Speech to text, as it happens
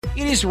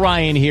It is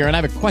Ryan here, and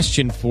I have a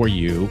question for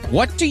you.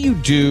 What do you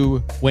do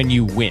when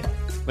you win?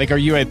 Like, are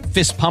you a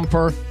fist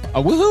pumper,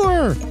 a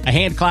woohooer, a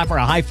hand clapper,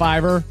 a high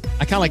fiver?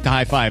 I kind of like the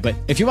high five, but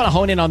if you want to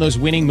hone in on those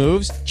winning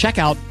moves, check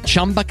out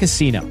Chumba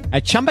Casino.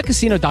 At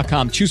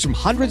ChumbaCasino.com, choose from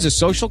hundreds of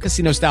social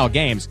casino-style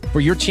games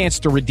for your chance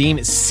to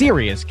redeem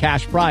serious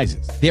cash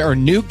prizes. There are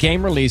new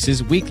game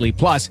releases weekly,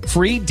 plus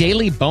free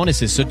daily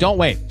bonuses. So don't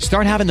wait.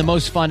 Start having the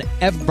most fun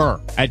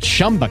ever at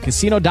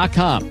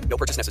ChumbaCasino.com. No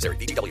purchase necessary.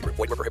 VGW Group.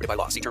 Void where prohibited by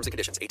law. See terms and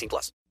conditions. 18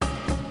 plus.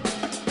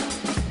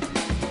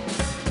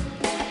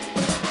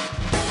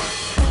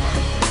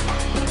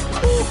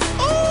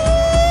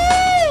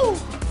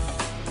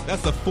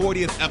 That's the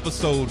 40th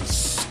episode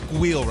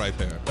squeal right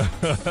there.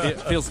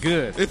 It feels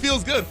good. It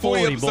feels good.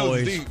 40 episodes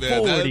boys. deep,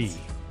 man. 40.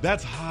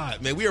 That's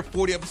hot, man. We are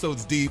 40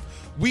 episodes deep.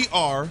 We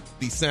are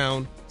the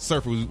Sound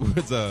Surfers.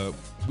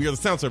 We are the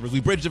Sound Surfers.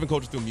 We bridge different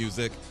cultures through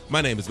music.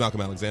 My name is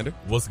Malcolm Alexander.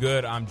 What's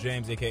good? I'm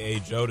James,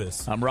 a.k.a.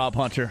 Jodis. I'm Rob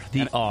Hunter,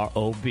 the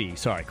R.O.B.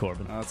 Sorry,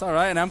 Corbin. It's all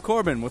right, and I'm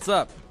Corbin. What's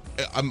up?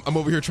 I'm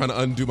over here trying to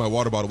undo my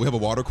water bottle. We have a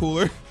water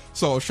cooler,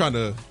 so I was trying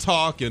to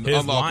talk and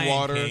unlock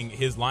water.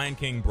 His Lion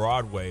King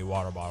Broadway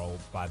water bottle,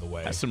 by the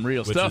way. That's some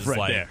real which stuff is right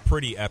like there.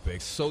 Pretty epic.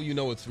 So you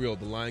know it's real.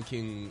 The Lion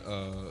King,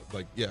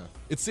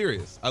 it's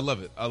serious. I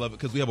love it.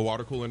 because we have a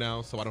water cooler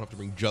now, so I don't have to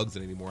bring jugs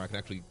in anymore. I can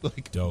actually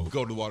Dope.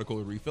 go to the water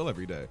cooler and refill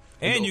every day.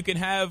 And you can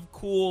have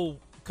cool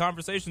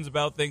conversations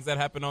about things that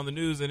happen on the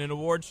news and in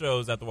award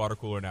shows at the water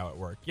cooler now at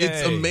work. Yay.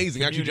 It's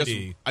amazing. Community.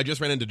 Actually, I just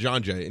ran into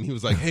John Jay, and he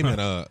was like, "Hey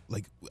man,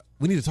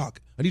 we need to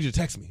talk. I need you to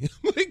text me."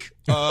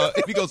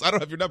 And he goes, "I don't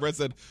have your number." I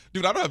said,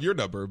 "Dude, I don't have your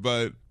number,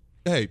 but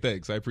hey,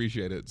 thanks. I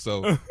appreciate it."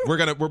 So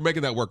we're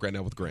making that work right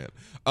now with Grant.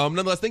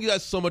 Nonetheless, thank you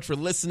guys so much for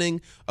listening.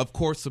 Of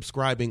course,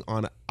 subscribing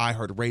on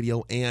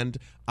iHeartRadio and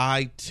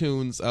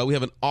iTunes. We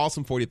have an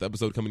awesome 40th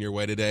episode coming your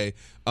way today.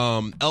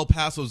 El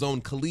Paso's own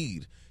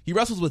Khalid. He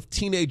wrestles with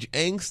teenage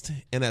angst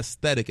and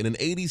aesthetic in an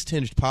 80s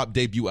tinged pop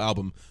debut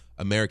album,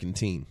 American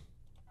Teen.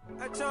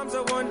 At times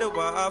I wonder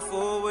why I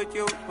fool with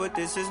you, but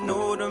this is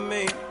new to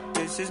me.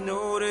 This is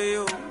new to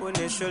you.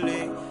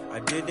 Initially,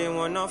 I didn't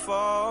wanna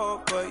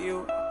fall, but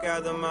you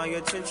gathered my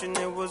attention.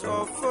 It was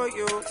all for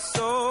you.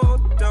 So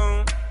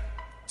don't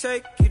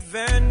take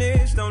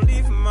advantage. Don't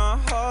leave my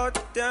heart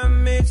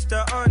damaged.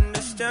 To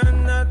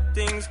understand that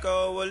things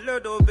go a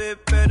little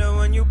bit better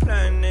when you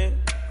plan it.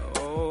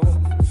 Oh,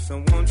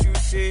 so won't you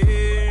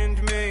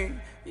send me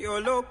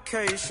your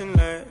location?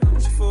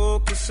 Let's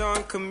focus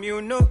on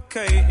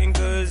communicating,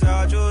 cause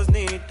I just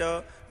need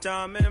the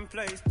time and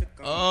place to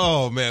go.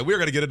 Oh man, we're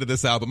gonna get into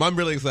this album. I'm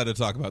really excited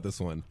to talk about this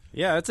one.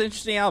 Yeah, it's an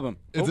interesting album.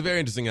 It's a very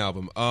interesting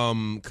album.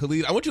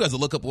 Khalid, I want you guys to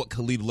look up what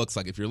Khalid looks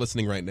like if you're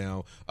listening right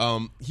now.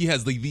 He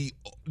has the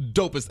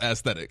dopest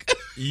aesthetic.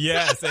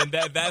 Yes, and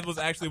that was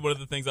actually one of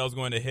the things I was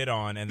going to hit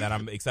on and that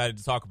I'm excited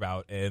to talk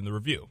about in the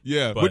review.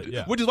 Yeah, But,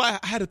 which is why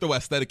I had to throw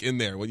aesthetic in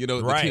there. When the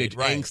teenage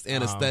angst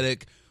and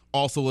aesthetic.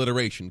 Also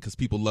alliteration, because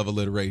people love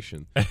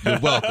alliteration. You're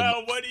welcome.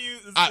 What do you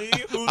see?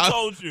 Who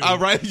told you? I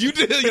write. You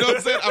did. You know what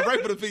I'm saying? I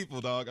write for the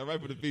people, dog. I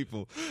write for the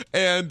people.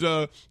 And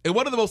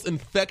one of the most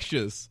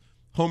infectious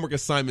homework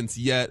assignments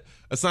yet,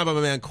 assigned by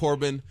my man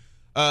Corbin.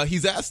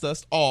 He's asked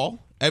us all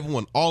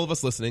of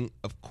us listening,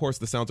 of course,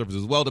 the Sound Surfers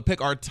as well, to pick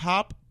our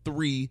top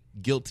 3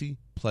 guilty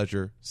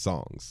pleasure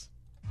songs.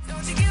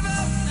 Don't you give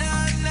up,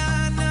 nah,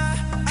 nah, nah.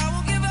 I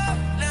won't give up,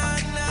 nah,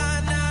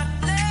 nah,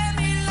 nah. Let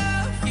me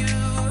love you.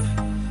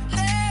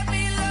 Let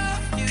me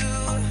love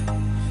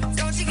you.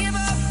 Don't you give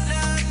up,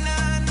 nah,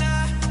 nah,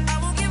 nah. I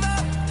won't give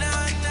up,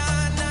 nah,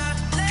 nah, nah.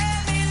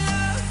 Let me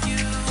love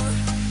you.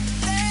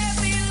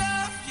 Let me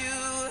love you.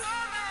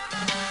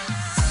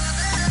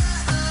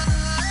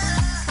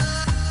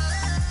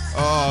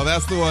 Oh,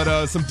 that's the one.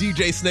 Some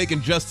DJ Snake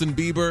and Justin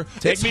Bieber.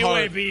 Take me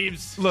away,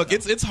 Biebs. Look,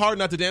 it's hard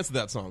not to dance to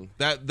that song.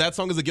 That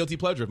song is a guilty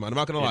pleasure of mine. I'm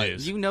not gonna lie.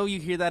 is. You know you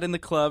hear that in the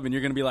club, and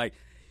you're going to be like,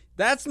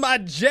 that's my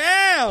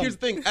jam! Here's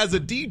the thing: as a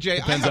DJ,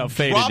 Depends I how have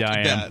faded dropped I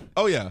am. that.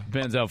 Oh yeah.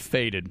 Depends how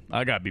faded.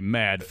 I gotta be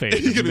mad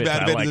faded. You gotta be Admit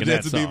mad I faded liking to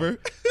that Justin song. Bieber?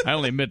 I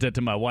only admit that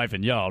to my wife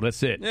and y'all.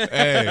 That's it.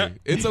 Hey,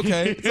 it's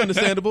okay. It's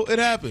understandable. It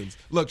happens.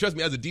 Look, trust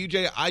me, as a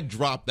DJ, I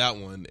dropped that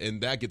one,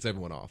 and that gets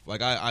everyone off.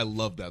 Like, I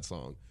love that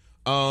song.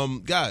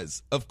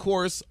 Guys, of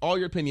course, all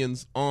your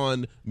opinions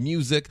on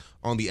music,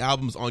 on the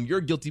albums, on your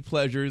guilty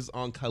pleasures,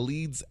 on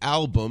Khalid's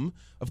album,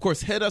 of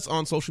course, hit us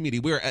on social media.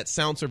 We are at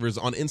Sound Servers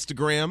on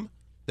Instagram.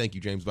 Thank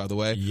you, James, by the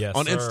way. Yes,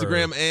 on sir.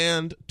 Instagram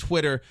and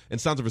Twitter, and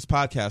Sound Servers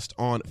Podcast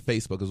on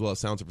Facebook, as well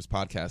as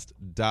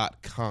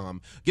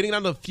soundserverspodcast.com. Getting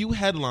down to a few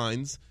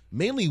headlines,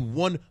 mainly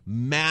one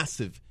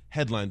massive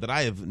headline that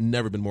I have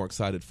never been more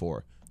excited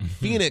for.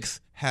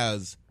 Phoenix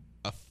has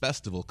a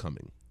festival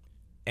coming.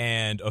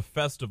 And a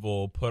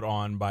festival put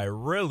on by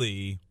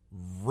really,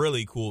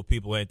 really cool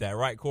people. Ain't that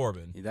right,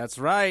 Corbin? That's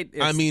right.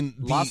 I mean,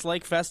 Lost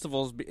Lake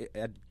Festivals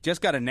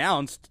just got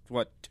announced,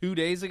 2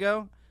 days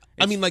ago?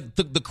 I mean, like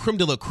the creme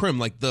de la creme,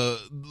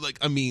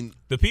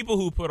 the people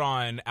who put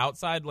on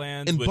Outside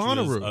Lands and which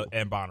Bonnaroo, was,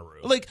 and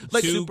Bonnaroo, like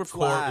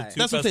Superfly. Two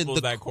that's what I'm saying.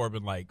 festivals that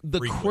Corbin the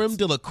frequents. creme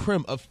de la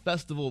creme of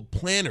festival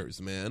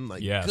planners, man.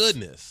 Like, Yes.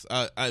 goodness.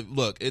 I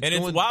look,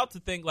 It's wild to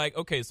think, like,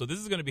 okay, so this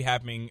is going to be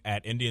happening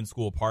at Indian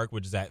School Park,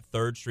 which is at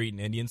 3rd Street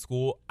and Indian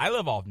School. I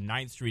live off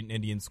 9th Street and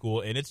Indian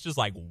School, and it's just,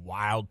 like,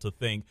 wild to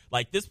think.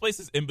 Like, this place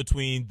is in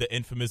between the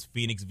infamous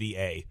Phoenix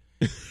VA.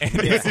 And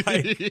it's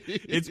like,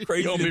 it's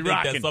crazy to think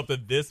that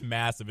something this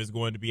massive is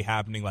going to be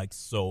happening, like,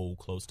 so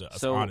close to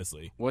us, So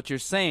honestly. what you're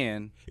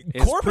saying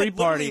is Corbin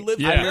pre-party. literally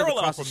lives I live parallel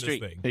across from the this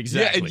street. thing.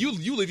 Exactly. Yeah, and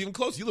you live even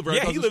close. You live right Yeah,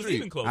 across he the lives street.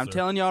 even closer. I'm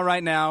telling y'all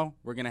right now,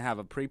 we're going to have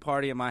a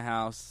pre-party at my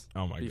house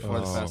Oh, my before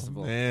God. the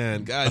festival.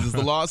 Man, guys, it's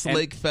the Lost And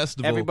Lake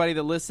Festival. Everybody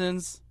that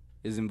listens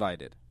is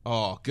invited.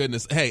 Oh,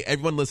 goodness. Hey,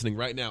 everyone listening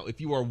right now,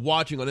 if you are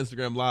watching on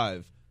Instagram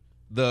Live,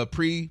 the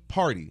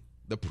pre-party,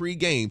 the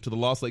pre-game to the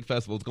Lost Lake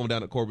Festival is going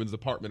down at Corbin's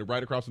apartment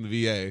right across from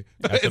the VA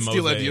At the at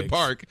Steel Indian Mosaics.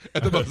 Park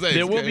at the Mosaics.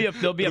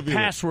 There'll be a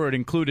password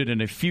included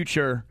in a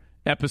future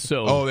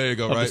episode. Oh, there you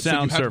go, of right? the So you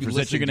Sound have to be Surfers that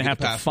listening you're going to to get have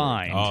the to password.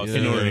 find Oh,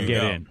 in order to there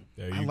get you in. go.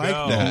 There you I go.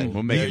 like that.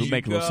 We'll make There it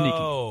a little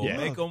go. sneaky. Yeah.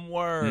 Make them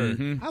work.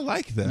 I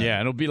like that. Yeah,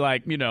 and it'll be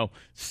like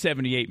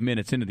 78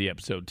 minutes into the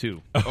episode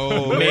too.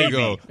 Oh, there Maybe you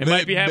go. it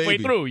might be halfway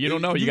Maybe. through. You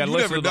don't know. You got to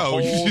listen never to the know.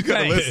 whole You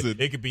gotta thing. listen.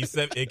 It could be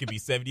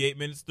 78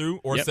 minutes through,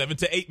 or Yep. 7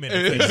 to 8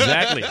 minutes.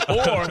 Exactly.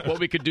 Or what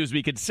we could do is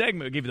we could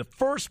segment. Give you the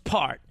first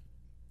part.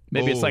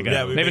 Maybe it's like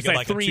Yeah, we maybe make it's it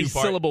like like a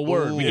 3-syllable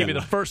word. We Ooh. give you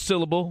the first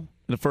syllable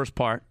in the first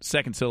part,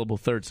 second syllable,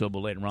 third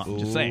syllable later on.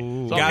 Just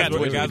saying. It's all Guys, kinds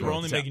of ways we we're can work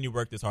only this out. making you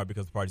work this hard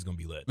because the party's going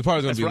to be lit. The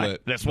party's going to be That's right.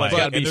 lit. That's why it's Like,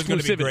 got to be and there's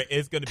gonna be exclusivity. great.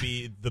 It's going to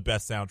be the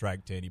best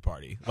soundtrack to any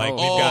party. Like, Oh,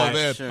 we've Oh, got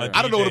man. sure. a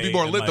I don't know what'll be DJ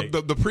more and, lit,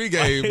 like- the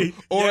pregame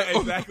or, Yeah,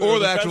 exactly, or or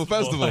the the actual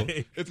festival.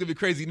 festival. It's going to be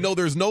crazy. No,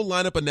 there's no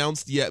lineup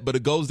announced yet, but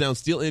it goes down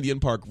Steel Indian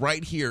Park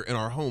right here in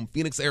our home,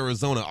 Phoenix,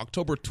 Arizona,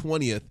 October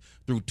 20th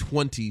through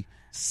 22nd.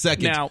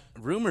 Now,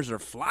 Rumors are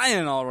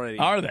flying already.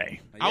 are they?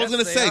 I was Yes,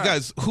 going to they say, are.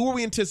 guys, who are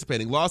we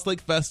anticipating? Lost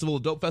Lake Festival,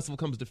 Dope Festival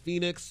comes to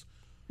Phoenix.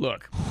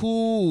 Look,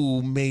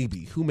 Who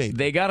maybe?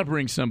 they got to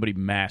bring somebody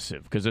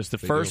massive because it's the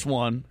first do.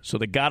 one. So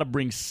they got to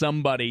bring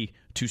somebody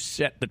to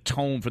set the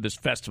tone for this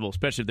festival,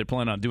 especially if they're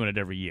planning on doing it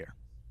every year.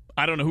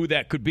 I don't know who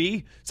that could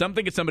be. So I'm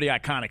thinking somebody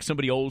iconic,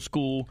 somebody old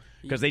school,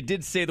 because they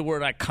did say the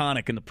word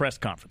iconic in the press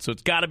conference. So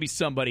it's got to be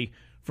somebody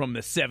from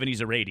the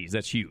 70s or 80s.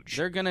 That's huge.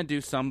 They're gonna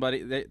do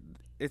somebody.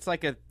 It's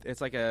like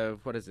a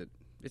what is it?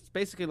 It's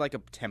basically like a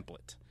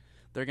template.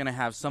 They're gonna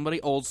have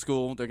somebody old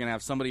school. They're gonna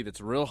have somebody that's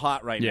real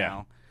hot right Yeah.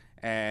 now,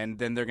 and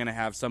then they're gonna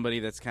have somebody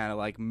that's kind of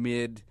like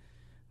mid,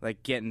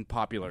 like getting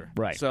popular.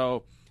 Right.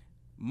 So,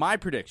 my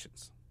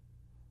predictions.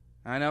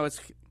 I know it's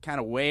kind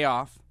of way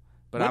off,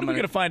 but when I'm are we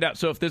going to find out?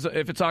 So if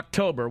it's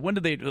October, when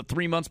do they?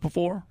 3 months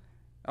before?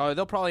 Oh,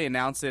 they'll probably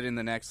announce it in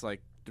the next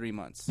 3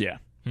 months. Yeah.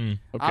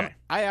 Okay.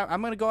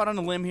 I'm going to go out on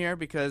a limb here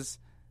because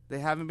they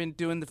haven't been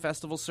doing the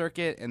festival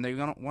circuit, and they're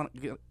going to want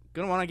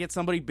to get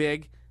somebody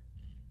big.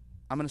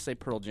 I'm going to say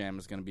Pearl Jam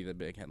is going to be the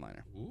big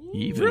headliner.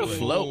 Even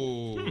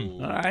float.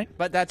 All right.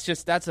 But that's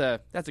a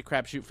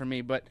crapshoot for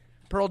me. But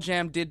Pearl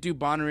Jam did do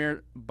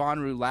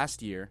Bonnaroo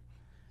last year,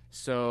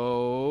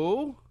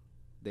 so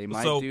they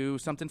might do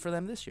something for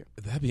them this year.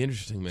 That'd be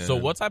interesting, man. So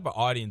what type of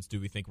audience do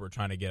we think we're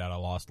trying to get out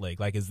of Lost Lake?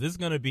 Like, is this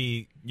going to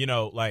be,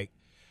 like,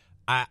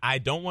 I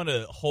don't want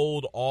to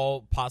hold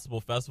all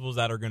possible festivals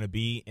that are going to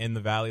be in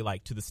the Valley,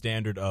 like, to the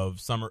standard of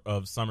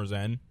Summer's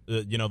End,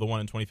 the one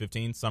in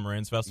 2015, Summer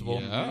Ends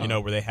Festival, Yeah.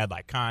 where they had,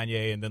 like,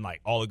 Kanye and then,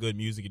 like, all the good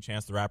music and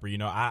Chance the Rapper.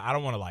 I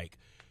don't want to, like,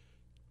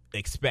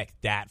 expect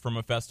that from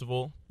a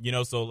festival,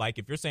 so, like,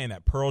 if you're saying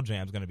that Pearl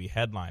Jam's going to be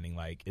headlining,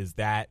 like, is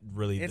that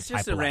really It's the type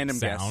just a of, like, random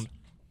sound?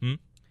 guess.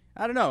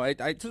 I don't know.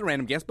 It's a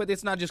random guess, but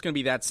it's not just going to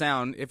be that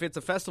sound. If it's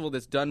a festival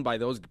that's done by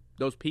those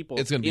people,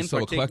 It's gonna be in so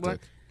particular,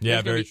 eclectic. Yeah,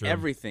 there's gonna very be true.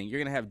 everything. You're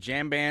going to have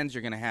jam bands.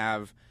 You're going to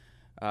have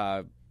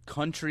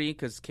country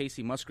because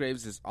Casey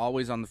Musgraves is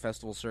always on the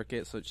festival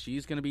circuit, so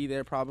she's going to be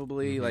there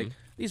probably. Mm-hmm. Like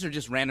these are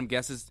just random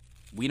guesses.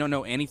 We don't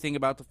know anything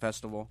about the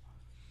festival,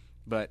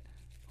 but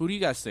who do you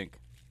guys think?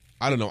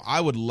 I don't know. I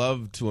would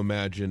love to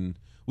imagine.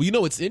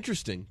 Well, it's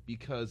interesting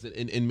because,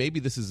 and maybe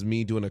this is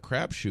me doing a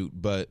crapshoot,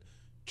 but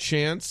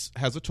Chance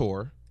has a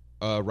tour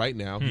right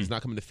now. He's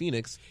not coming to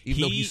Phoenix,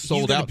 even though he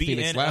sold gonna out be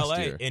Phoenix in last LA,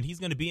 year. and he's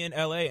going to be in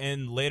LA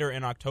and later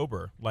in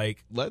October.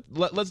 Like,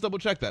 Let's double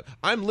check that.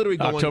 I'm literally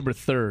going October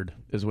 3rd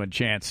is when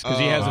Chance, because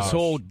he has this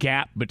whole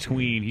gap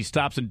between. He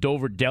stops in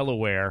Dover,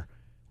 Delaware,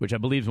 which I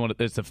believe is one of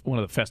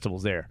the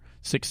festivals there.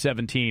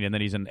 6/17, and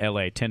then he's in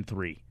LA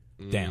 10/3.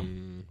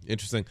 damn.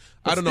 Interesting.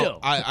 But I don't know. still.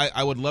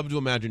 I would love to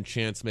imagine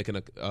Chance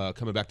making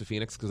coming back to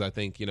Phoenix because I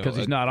think Because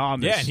he's not on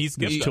this, Yeah, and he's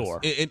this skipped us.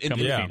 tour And-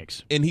 coming yeah. to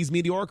Phoenix. and he's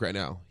meteoric right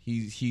now.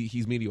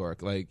 He's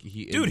meteoric. Like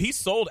Dude, he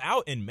sold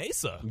out in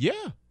Mesa. yeah.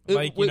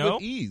 Like, with you know?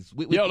 ease.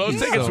 With Yo, those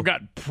ease. tickets So-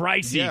 got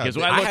pricey Yeah, because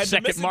when I I had looked to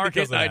second miss it market,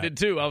 because of I that. did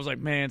too. I was like,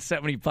 man,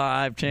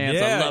 75 Chance.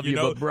 Yeah, I love you,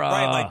 but bro,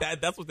 right, like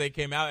that's what they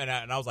came out, and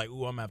I was like,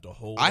 ooh, I'm gonna have to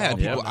hold. I had off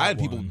people. on I had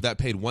that people one. that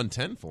paid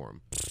 $110 for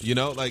him.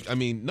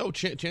 No,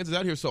 Chance is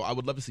out here. So I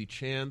would love to see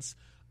Chance.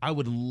 I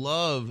would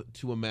love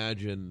to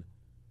imagine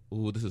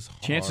Ooh, this is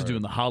hard. Chance is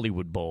doing the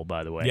Hollywood Bowl,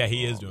 by the way. Yeah,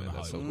 he is doing the man,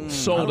 that's so Hollywood. cool.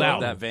 Sold I love out.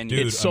 that venue.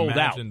 Dude, It's sold out.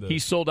 imagine the- He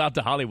sold out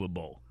the Hollywood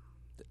Bowl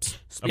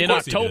Of in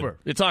course he did. October.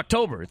 It's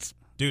October. It's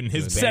Dude, and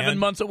his 7 band,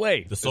 months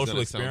away. The Social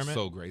gonna sound Experiment.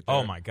 so great Oh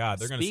there. my God,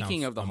 they're going to sound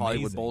Speaking of the amazing.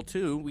 Hollywood Bowl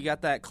too, we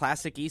got that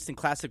Classic East and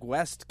Classic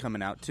West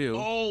coming out too.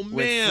 Oh,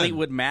 with man.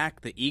 Fleetwood Mac,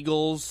 the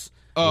Eagles.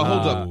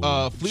 Hold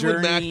up.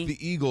 Fleetwood Mac, Journey.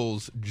 the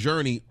Eagles,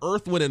 Journey,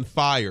 Earth, Wind, and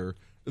Fire,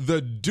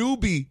 the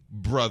Doobie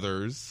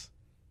Brothers,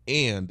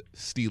 and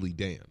Steely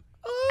Dan.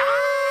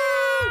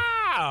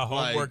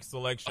 Homework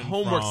selection.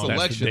 Homework from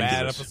selection. Bad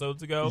Ridiculous.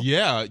 episodes ago.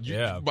 Yeah.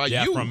 Yeah,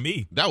 from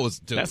me. That was,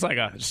 dude, That's like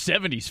a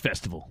 70s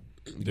festival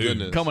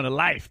goodness. coming to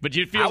life. But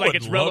you I feel like would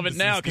it's love relevant to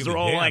see now because they're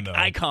Steely all Dan, like though.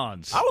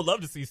 icons. I would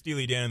love to see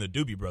Steely Dan and the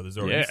Doobie Brothers.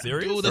 Are Yeah. you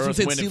serious? Dude, that's what I'm Earth,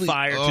 saying. Wind, and Steely-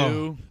 Fire,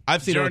 too.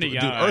 I've seen Journey,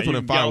 Earth, Earth, Wind,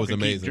 and Fire y'all was can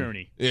keep amazing.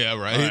 Journey. Yeah, All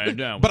right. right,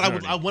 down but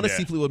with I Journey. want to Yeah.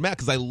 see Fleetwood Mac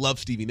because I love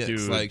Stevie Nicks.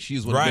 Dude. Like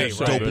she's one of Right,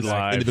 the right. dopest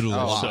Live. individuals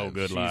Oh, alive. So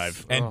good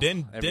live. And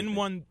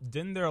everything.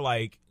 didn't their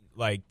like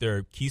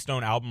their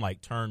Keystone album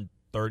like turn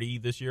 30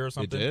 this year or It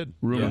something? did.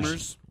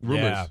 Rumors.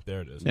 Yeah,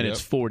 there it is. And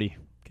it's 40.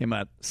 Came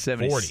out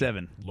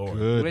 77. 40. Lord.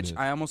 Goodness. Which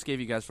I almost gave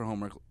you guys for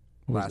homework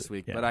last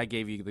week, Yeah. but I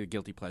gave you the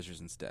guilty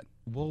pleasures instead.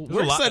 Well, There's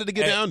we're a lot- excited to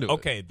get down to it.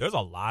 Okay, there's a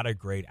lot of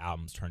great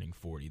albums turning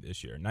 40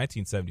 this year.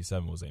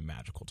 1977 was a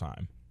magical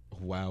time.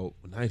 Wow.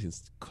 19.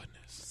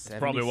 Goodness.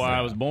 Probably why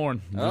I was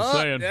born. I'm just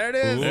Oh, saying. there it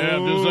is. Yeah,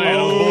 I'm just saying.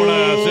 I was born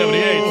in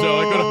 78,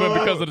 so it could have been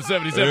because of the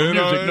 77 You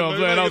know, music. You know what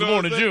I'm saying? I was you know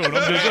born in what June. I'm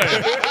I'm just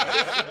saying.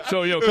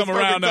 So, come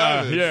around,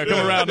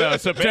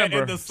 September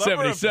Man, in the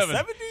summer of the 77.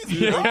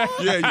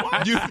 70s?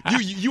 Yeah,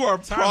 you are a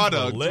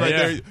product live. right Yeah,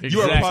 there. You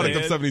are a exactly. product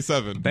of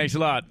 77. Thanks a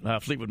lot,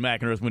 Fleetwood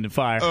Mac and Earth, Wind, and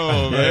Fire.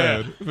 Oh Yeah.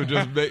 man, for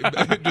just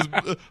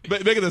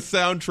making the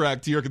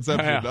soundtrack to your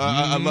conception. Yeah.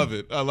 I love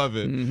it. I love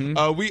it.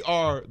 We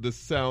are the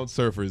Sound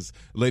Surfers,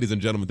 ladies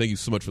and gentlemen. Thank you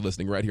so much for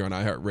listening right here on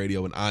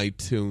iHeartRadio and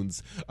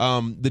iTunes.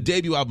 The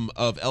debut album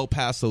of El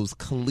Paso's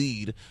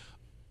Khalid.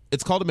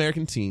 It's called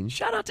American Teen.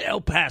 Shout out to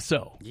El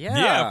Paso.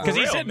 Yeah. Because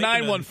he real, said making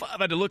a- 915.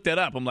 I had to look that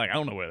up. I'm like, I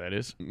don't know where that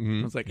is.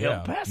 I was like, Yeah,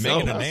 El Paso.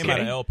 making a El name Paso. out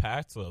of El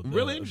Paso,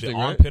 Really interesting, the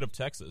right? armpit of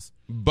Texas.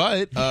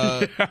 But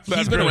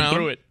he's been really around.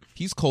 through it.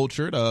 He's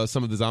cultured.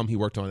 Some of his album he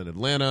worked on in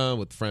Atlanta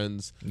with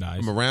friends Nice.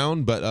 from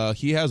around. But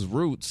he has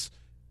roots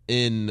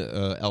in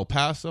El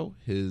Paso.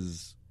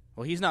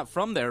 Well, he's not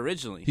from there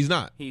originally. He's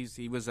not.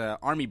 He was an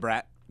army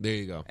brat There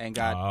you go. and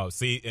got Oh,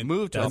 see, and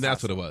moved to El And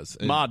that's Paso. what it was.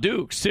 And- Ma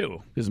Dukes,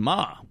 too. His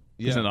ma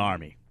is Yeah. in the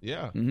Army.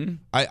 Yeah.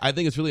 I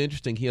think it's really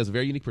interesting. He has a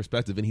very unique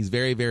perspective, and he's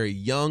very, very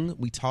young.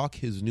 We talk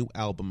his new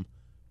album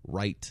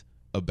right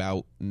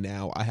about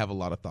now. I have a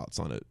lot of thoughts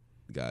on it,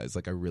 guys.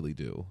 Like, I really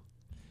do.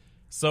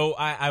 So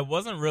I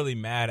wasn't really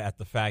mad at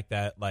the fact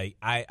that like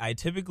I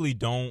typically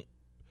don't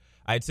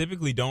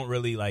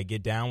really like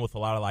get down with a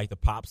lot of like the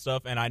pop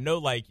stuff, and I know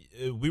like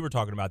we were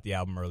talking about the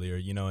album earlier,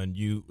 and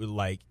you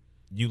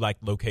like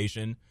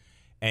Location,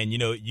 and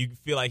you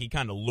feel like he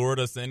kind of lured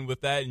us in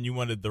with that, and you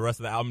wanted the rest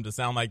of the album to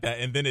sound like that,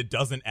 and then it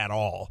doesn't at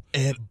all.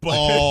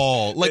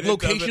 All like it doesn't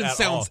Location at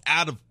sounds all.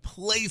 out of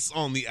place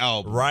on the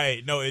album.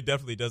 Right? No, it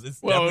definitely does.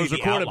 It's Well, it definitely was the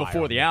recorded outlier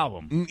before on the it.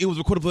 album. It was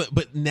recorded,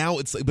 but now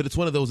it's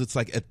one of those. It's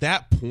like at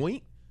that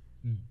point,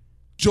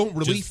 don't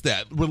release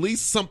that.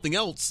 Release something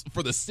else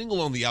for the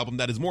single on the album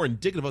that is more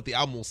indicative of what the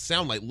album will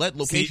sound like. Let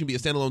Location be a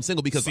standalone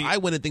single because I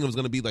went and thinking it was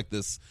going to be like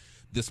this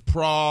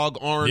prog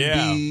R&B,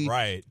 Yeah,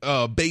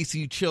 right.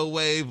 Bassy chill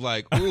wave.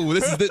 Like, ooh,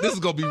 this is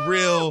going to be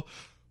real.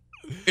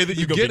 And then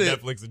you It's gonna get be it.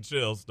 Netflix and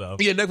chill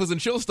stuff. Yeah, Netflix and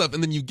chill stuff,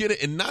 and then you get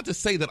it. And not to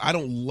say that I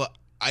don't love.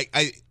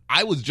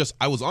 I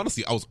was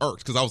honestly irked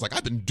because I was like,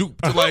 I've been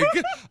duped. Like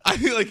I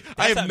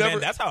have never. Man,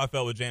 that's how I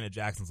felt with Janet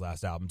Jackson's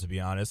last album, to be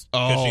honest.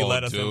 Because she Oh,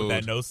 let us in with that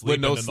dude. No With Sleep,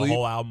 No and then Sleep? the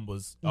whole album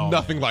was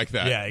nothing man. like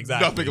that. Yeah,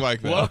 exactly. Nothing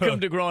like that. Welcome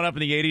to growing up in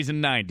the 80s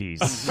and 90s.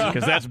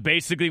 Because that's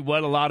basically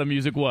what a lot of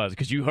music was.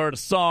 Because you heard a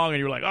song and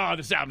you were like, oh,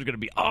 this album's going to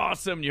be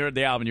awesome. And you heard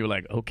the album and you were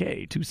like,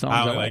 okay, two songs I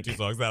I only like. like two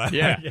songs that I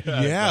Yeah. like.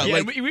 Yeah, Yeah,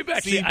 like, we've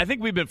actually. I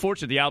think we've been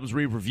fortunate. The albums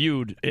we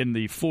reviewed in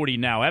the 40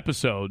 now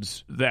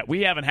episodes that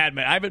we haven't had.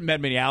 I haven't met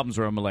many albums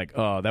where I'm like,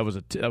 oh, that was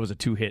a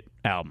 2-hit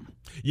album.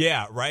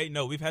 Yeah, right.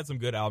 No, we've had some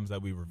good albums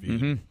that we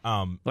reviewed.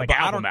 Like but I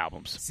album don't-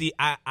 albums. See,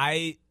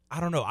 I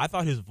don't know. I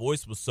thought his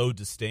voice was so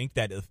distinct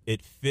that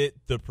it fit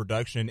the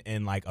production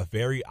in like a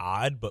very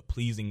odd but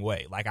pleasing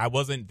way. Like I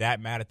wasn't that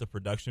mad at the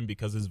production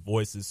because his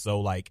voice is so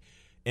like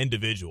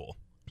individual.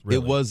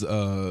 Really. It was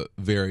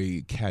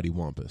very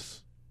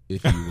cattywampus,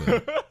 if you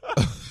will.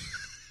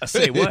 I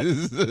say what?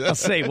 I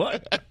say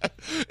what?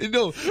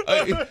 No,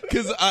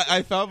 because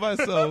I found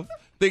myself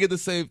thinking the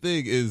same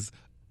thing. Is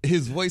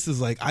his voice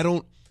is like I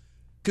don't.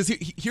 Because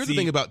here's the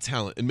thing about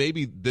talent, and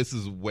maybe this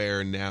is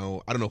where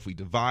now I don't know if we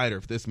divide or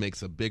if this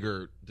makes a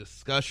bigger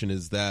discussion.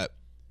 Is that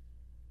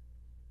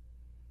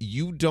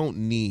you don't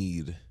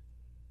need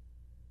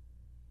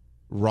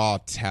raw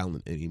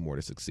talent anymore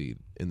to succeed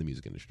in the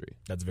music industry.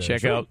 That's very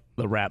Check true. out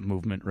the rap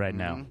movement right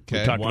now. We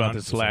Okay. talked about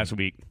this 100%. last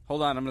week.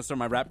 Hold on, I'm gonna start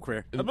my rap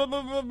career.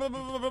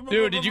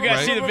 Dude, did you guys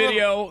Right. see the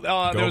video? There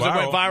was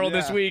viral. a viral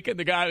this Yeah. week, and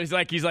the guy was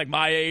like, he's like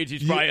my age.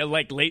 He's probably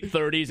like late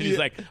 30s, and he's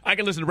like, I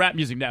can listen to rap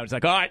music now. He's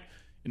like, all right,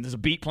 and there's a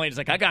beat playing. He's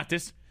like, I got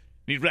this.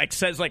 He like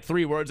says like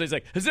 3 words. He's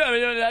like,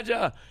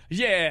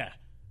 yeah.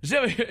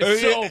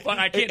 It's so fun.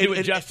 I can't do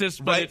it justice,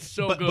 but right? it's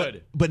so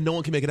good. But no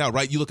one can make it out,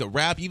 right? You look at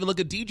rap, you even look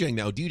at DJing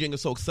now. DJing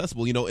is so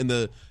accessible. You know, in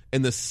the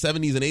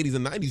 70s and 80s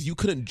and 90s, you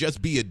couldn't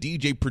just be a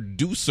DJ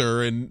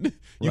producer, and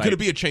you couldn't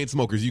be a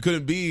Chainsmokers. You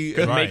couldn't be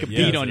make a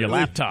beat on your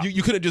laptop.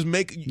 You couldn't just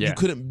make. You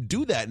couldn't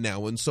do that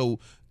now, and so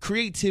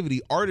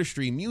creativity,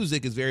 artistry,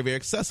 music is very, very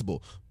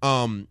accessible.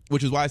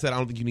 Which is why I said I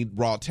don't think you need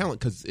raw talent,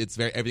 because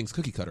everything's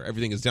cookie cutter.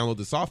 Everything is download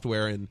the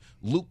software and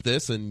loop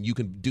this, and you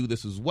can do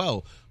this as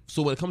well.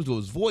 So when it comes to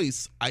his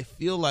voice, I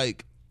feel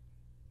like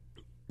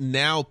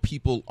now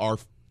people are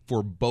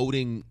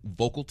foreboding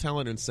vocal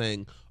talent and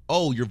saying,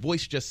 "Oh, your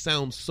voice just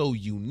sounds so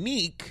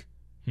unique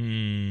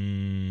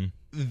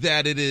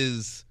that it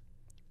is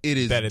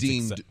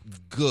deemed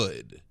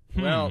good."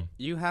 Well,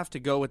 you have to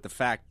go with the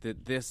fact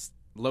that this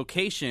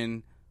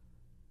location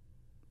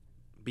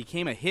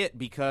became a hit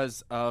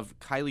because of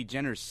Kylie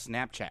Jenner's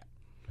Snapchat.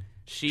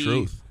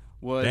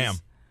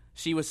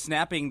 She was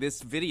snapping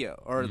this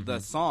video or the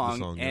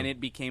song, and it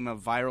became a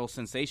viral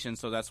sensation.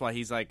 So that's why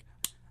he's like,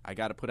 I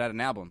got to put out an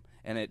album.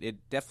 And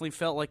it definitely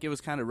felt like it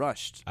was kind of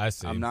rushed. I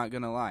see. I'm not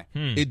going to lie.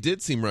 It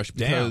did seem rushed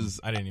because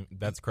I didn't even,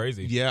 that's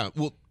crazy. Yeah.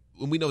 Well,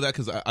 we know that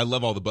because I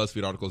love all the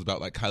BuzzFeed articles about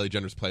like Kylie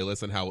Jenner's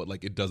playlist and how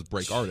it does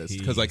break artists,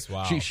 because like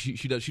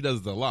she does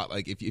it a lot.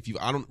 Like if you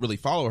I don't really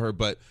follow her,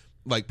 but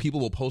like people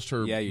will post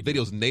her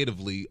videos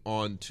natively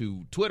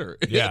onto Twitter.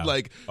 Yeah.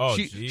 Like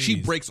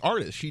she breaks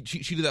artists. She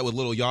did that with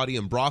Lil Yachty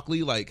and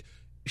Broccoli. Like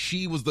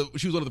she was one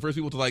of the first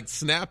people to like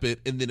snap it,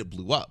 and then it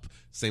blew up.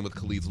 Same with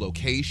Khalid's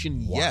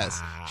Location. Wow.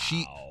 Yes.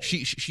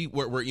 She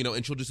where you know,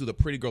 and she'll just do the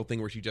pretty girl thing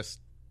where she just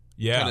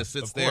kind of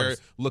sits there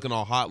looking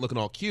all hot, looking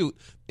all cute,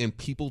 and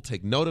people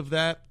take note of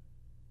that.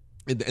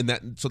 And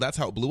that, so that's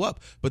how it blew up.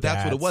 But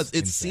that's what it was.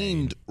 It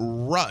seemed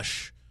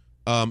rush.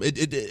 I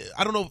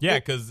don't know. Yeah,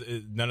 because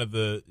none of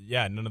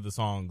the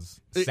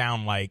songs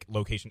sound like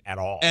Location at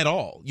all. At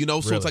all, you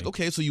know. So it's like,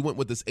 okay, so you went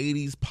with this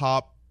 '80s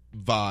pop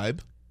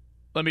vibe.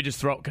 Let me just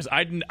throw, because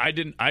I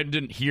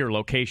didn't hear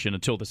Location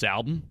until this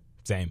album.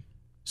 Same.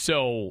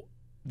 So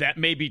that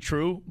may be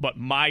true, but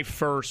my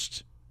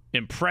first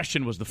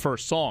impression was the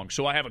first song,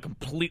 so I have a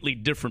completely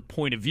different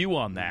point of view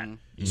on that.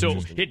 So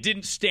it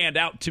didn't stand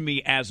out to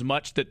me as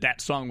much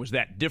that song was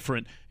that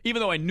different,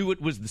 even though I knew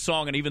it was the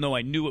song, and even though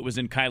I knew it was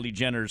in Kylie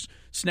Jenner's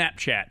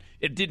Snapchat.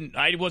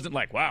 I wasn't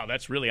like, wow,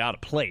 that's really out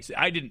of place.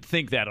 I didn't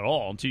think that at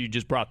all until you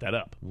just brought that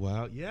up.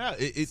 Wow, yeah,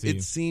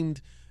 it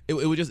seemed it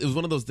was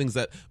one of those things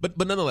that, but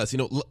nonetheless, you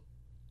know,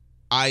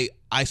 I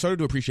started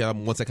to appreciate it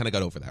once I kind of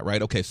got over that,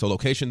 right? Okay, so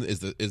Location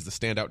is the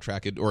standout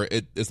track,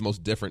 it's the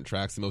most different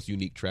track, it's the most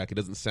unique track. It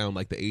doesn't sound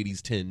like the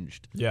 80s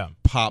tinged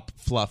pop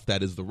fluff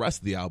that is the rest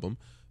of the album.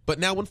 But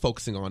now when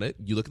focusing on it,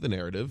 you look at the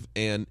narrative,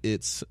 and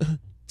it's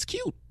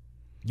cute.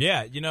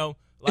 Yeah, you know,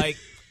 like,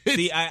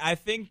 see, I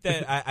think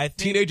that I think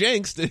teenage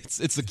angst,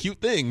 it's a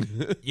cute thing.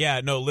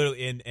 Yeah, no,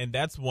 literally, and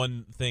that's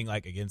one thing,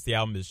 like, against the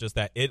album is just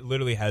that it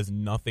literally has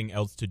nothing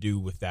else to do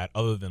with that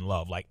other than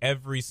love. Like,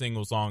 every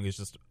single song is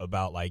just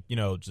about, like, you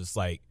know, just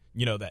like,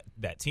 you know,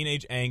 that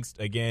teenage angst,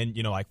 again,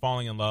 you know, like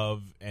falling in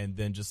love, and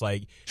then just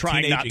like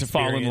trying not to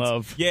fall in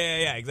love.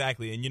 Yeah,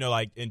 exactly. And, you know,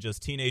 like, and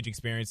just teenage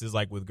experiences,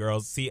 like, with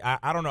girls. See,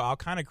 I don't know, I'll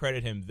kind of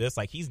credit him this,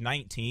 like, he's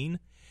 19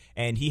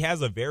 and he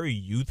has a very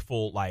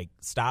youthful, like,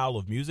 style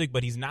of music,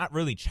 but he's not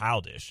really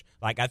childish.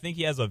 Like, I think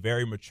he has a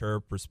very mature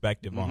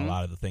perspective on a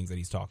lot of the things that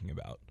he's talking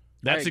about.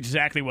 That's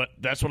exactly what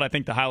I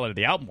think the highlight of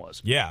the album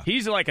was. Yeah.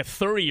 He's like a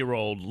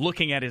 30-year-old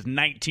looking at his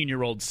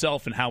 19-year-old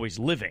self and how he's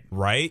living.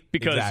 Right?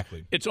 Because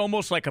exactly. It's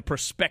almost like a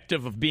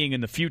perspective of being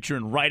in the future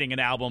and writing an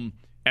album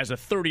as a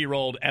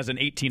 30-year-old, as an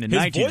 18 and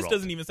 19-year-old. His voice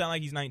doesn't even sound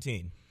like he's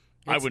 19.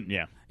 I wouldn't,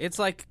 yeah. It's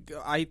like,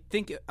 I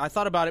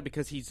thought about it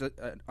because he's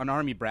an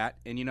army brat,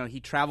 and, you know, he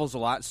travels a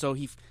lot, so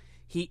he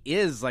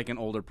is like an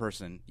older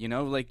person, you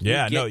know? Like,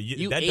 that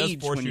does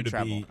force you to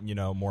travel. be, you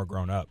know, more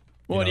grown up.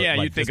 Well, you know,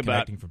 like you think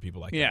about for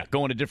people like that.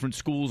 Going to different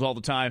schools all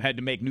the time, had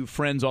to make new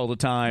friends all the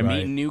time,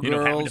 meeting new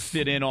girls, having to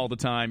fit in all the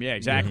time. Yeah,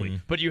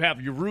 exactly. But you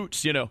have your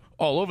roots, you know,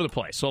 all over the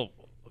place. So,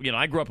 you know,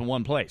 I grew up in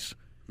one place.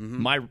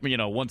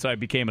 Once I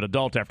became an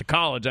adult after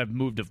college, I've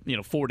moved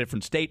to 4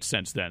 different states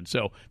since then.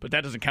 So, but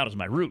that doesn't count as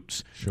my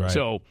roots. Sure.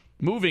 So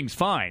moving's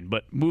fine,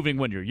 but moving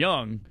when you're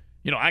young.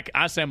 You know,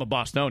 I say I'm a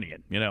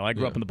Bostonian. You know, I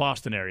grew up in the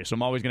Boston area, so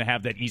I'm always going to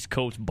have that East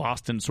Coast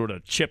Boston sort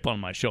of chip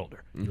on my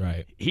shoulder.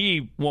 Right.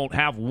 He won't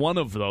have one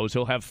of those.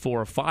 He'll have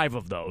 4 or 5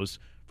 of those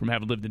from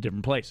having lived in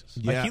different places.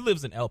 Yeah. Like, he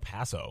lives in El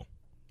Paso.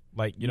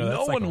 Like, you know, no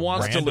that's like one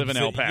wants to live in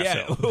El Paso.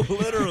 Yeah,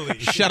 literally.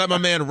 Shout out my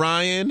man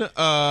Ryan.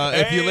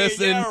 If you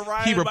listen,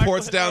 Ryan he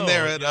reports down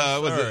there at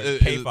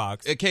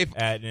K-Fox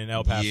in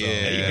El Paso. Yeah.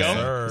 There you go.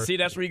 Sir. See,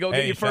 that's where you go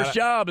get your first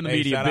job in the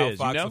media shout biz. Out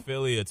Fox you know?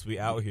 affiliates, we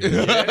out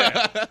here.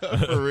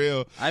 For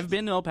real. I've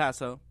been to El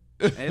Paso.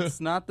 It's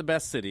not the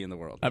best city in the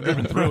world. I've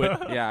driven through it.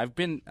 Yeah, I've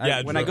been.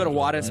 When I go to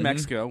Juarez,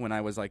 Mexico, when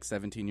I was like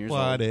 17 years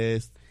old,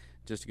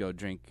 just to go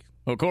drink.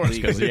 Of course,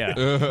 because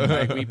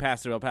like, we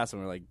passed through El Paso,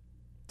 and we're like,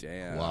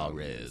 damn.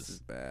 Juarez. This is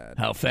bad.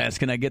 How fast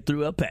can I get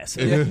through El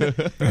Paso?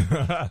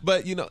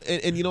 But,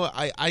 and you know what?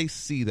 I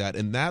see that,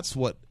 and that's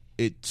what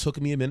it took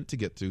me a minute to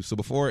get to. So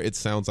before it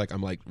sounds like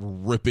I'm like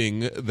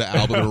ripping the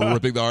album or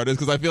ripping the artist,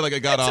 because I feel like I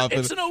got off.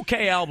 It's an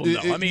okay album,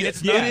 though. I mean,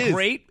 it's not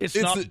great. It's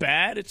not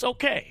bad. It's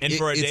okay. And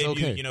for a it's debut,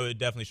 okay. you know, it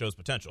definitely shows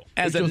potential.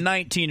 As a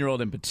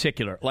 19-year-old in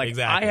particular, like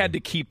Exactly. I had to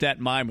keep that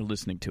in mind when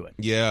listening to it.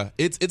 Yeah,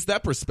 it's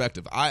that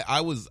perspective.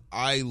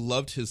 I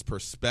loved his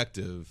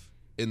perspective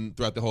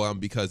throughout the whole album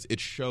because it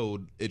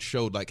showed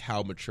like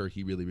how mature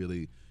he really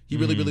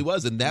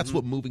was, and that's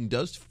what moving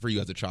does for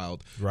you as a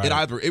child. Right.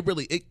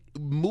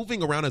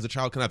 Moving around as a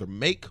child can either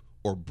make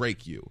or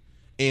break you,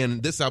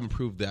 and this album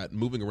proved that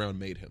moving around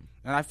made him.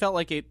 And I felt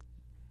like it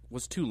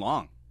was too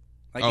long.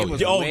 Like Oh, it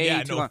was yeah.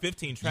 way too long.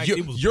 15 tracks. You're,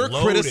 it was you're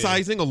loaded.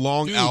 criticizing a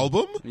long Dude.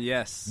 album?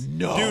 Yes.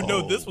 No, Dude,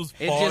 no, this was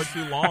It far just-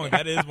 too long.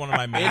 That is one of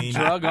my main.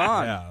 drug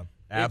on. Yeah,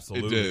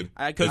 absolutely. It did.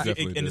 I- Because I-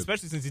 definitely and did.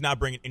 especially since he's not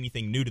bringing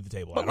anything new to the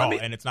table But at let all, me-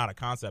 and it's not a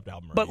concept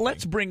album. Or But anything.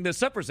 let's bring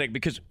this up for a second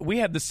because we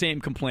had the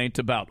same complaint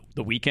about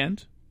The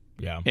Weeknd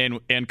yeah. and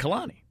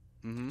Kalani.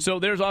 So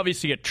there's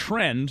obviously a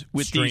trend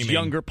with these Streaming.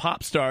 younger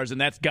pop stars,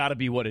 and that's got to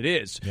be what it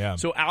is. Yeah.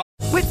 So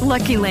With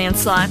Lucky Land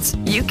Slots,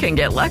 you can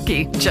get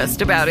lucky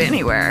just about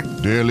anywhere.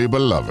 Dearly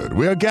beloved,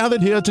 we are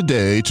gathered here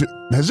today to...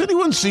 Has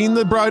anyone seen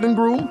the bride and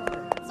groom?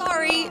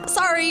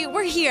 Sorry,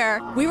 we're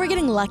here. We were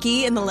getting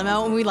lucky in the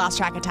limo and we lost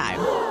track of time.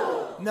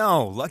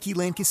 No, Lucky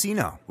Land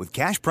Casino, with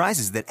cash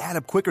prizes that add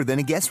up quicker than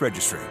a guest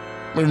registry.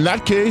 In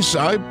that case,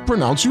 I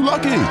pronounce you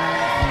lucky.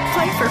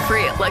 Play for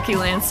free at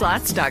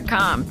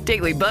LuckyLandSlots.com.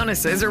 Daily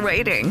bonuses are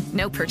waiting.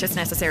 No purchase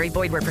necessary.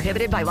 Void where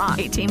prohibited by law.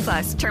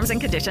 18+. Terms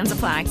and conditions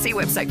apply. See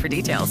website for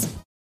details.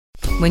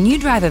 When you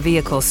drive a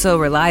vehicle so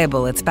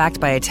reliable it's backed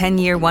by a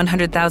 10-year,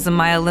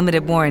 100,000-mile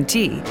limited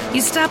warranty,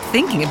 you stop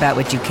thinking about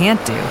what you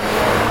can't do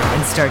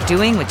and start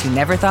doing what you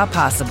never thought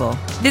possible.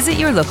 Visit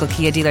your local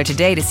Kia dealer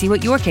today to see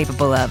what you're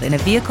capable of in a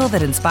vehicle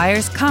that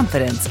inspires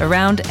confidence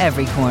around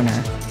every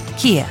corner.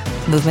 Kia,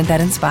 movement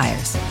that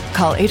inspires.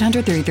 Call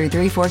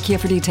 800-333-4KIA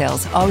for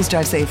details. Always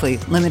drive safely.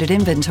 Limited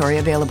inventory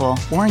available.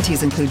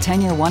 Warranties include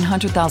 10-year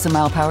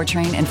 100,000-mile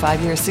powertrain and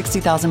 5-year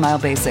 60,000-mile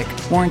basic.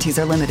 Warranties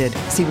are limited.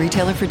 See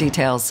retailer for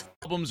details.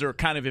 albums are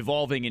kind of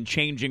evolving and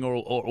changing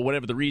or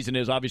whatever the reason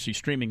is, obviously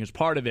streaming is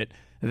part of it,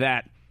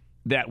 that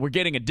we're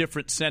getting a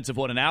different sense of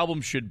what an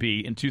album should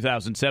be in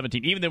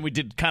 2017, even than we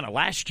did kind of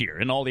last year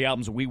and all the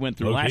albums that we went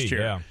through last year.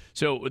 Yeah.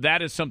 So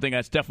that is something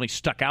that's definitely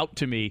stuck out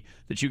to me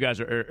that you guys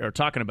are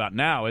talking about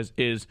now is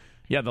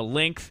the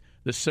length,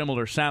 the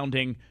similar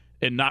sounding,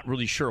 and not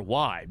really sure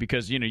why.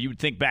 Because, you would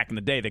think back in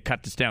the day they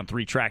cut this down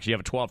 3 tracks. You have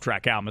a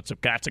 12-track album. That's a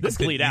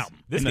complete album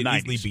This in the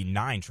could 90s. easily be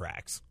 9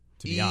 tracks,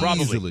 to be honest.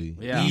 Probably. Easily.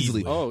 Yeah.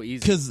 Easily. Oh, easy.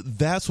 Because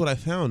that's what I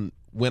found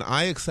when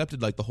I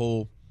accepted like the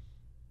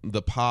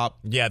pop,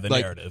 Yeah, the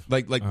narrative.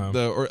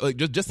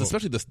 just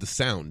especially the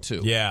sound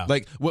too. Yeah.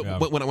 like Yeah.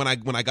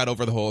 when I got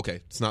over the whole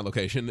it's not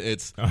location,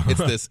 it's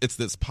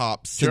this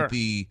pop Sure.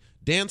 synthy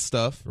dance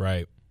stuff.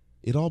 Right.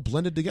 It all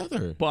blended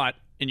together. But,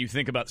 and you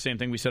think about the same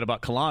thing we said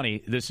about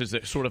Kalani, this is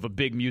sort of a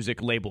big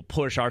music label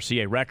push.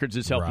 RCA Records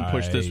is helping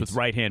push this with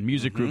Right Hand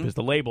Music Group as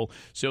the label.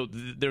 So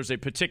there's a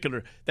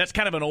particular, that's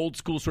kind of an old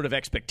school sort of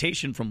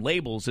expectation from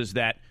labels is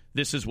that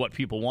this is what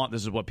people want,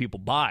 this is what people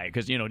buy.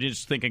 Because,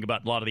 just thinking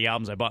about a lot of the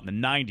albums I bought in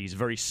the 90s,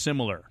 very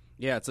similar.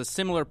 Yeah, it's a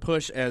similar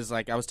push as,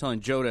 like I was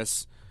telling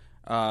Jodis,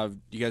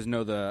 you guys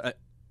know the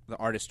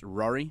artist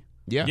Rory?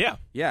 Yeah. Yeah.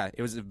 Yeah,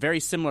 it was a very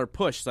similar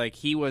push. Like,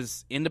 he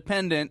was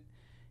independent.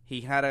 He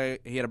had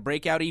a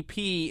breakout EP,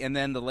 and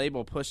then the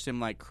label pushed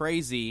him like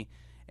crazy,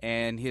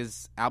 and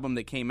his album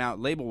that came out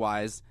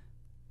label-wise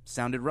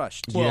sounded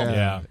rushed.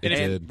 Yeah, it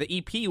and did. the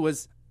EP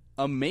was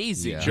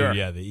amazing. Yeah. Sure.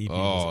 Yeah, the EP.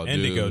 Oh,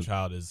 Indigo dude.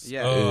 Child is.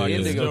 Yeah, I can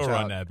Indigo still Child.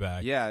 run that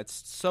back. Yeah,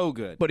 it's so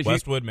good. But if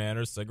Westwood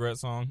Manor, cigarette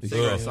song.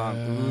 Cigarette Ugh. song.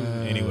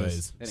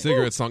 Anyways.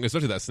 Cigarette song,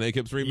 especially that Snake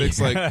Hips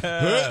remix. Like,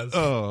 Yes.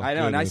 oh, I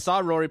know, and I goodness. saw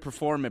Rory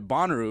perform at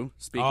Bonnaroo.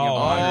 Speaking Oh,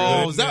 of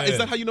Bonnaroo. Oh, is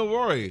that how you know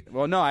Rory?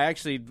 Well, no, I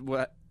actually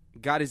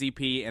got his EP,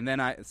 and then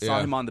I saw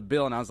Yeah. him on the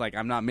bill, and I was like,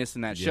 I'm not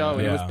missing that show,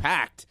 and it Yeah. was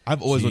packed.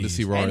 I've always wanted to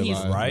see Jeez. Rory And he's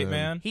live. Right,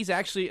 man? He's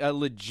actually a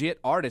legit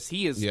artist.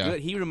 He is Yeah.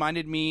 good. He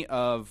reminded me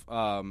of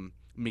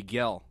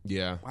Miguel.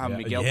 Yeah. How Yeah.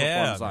 Miguel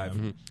Yeah, performs live.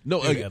 man.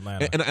 No, In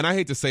Atlanta. and I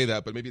hate to say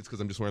that, but maybe it's because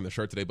I'm just wearing the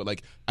shirt today. But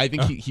like, I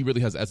think he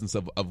really has essence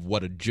of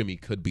what a Jimmy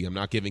could be. I'm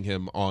not giving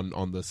him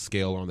on the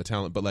scale or on the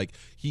talent, but like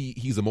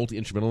he's a multi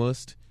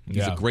instrumentalist. He's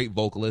Yeah. a great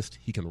vocalist.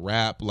 He can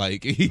rap.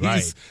 Like he's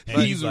Right. And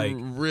he's he's, like-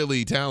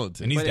 really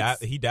talented. And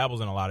But he dabbles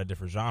in a lot of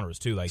different genres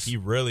too. Like he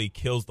really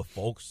kills the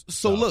folks.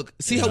 so stuff. look,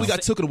 see how we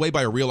got taken away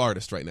by a real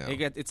artist right now.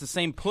 It's the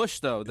same push,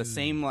 though. The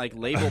same like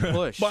label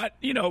push. But,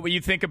 when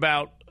you think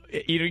about,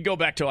 you go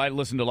back to, I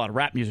listened to a lot of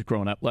rap music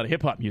growing up, a lot of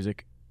hip-hop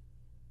music.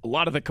 A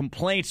lot of the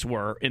complaints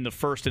were in the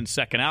first and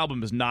second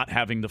album is not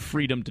having the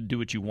freedom to do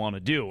what you want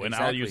to do. And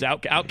I'll use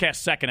Outkast's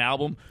second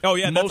album. Oh,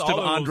 yeah, that's most of all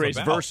it was Andre's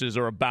about. verses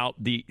are about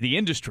the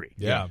industry.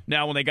 Yeah.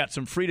 Now, when they got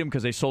some freedom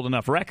because they sold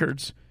enough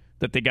records,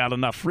 that they got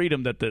enough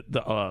freedom that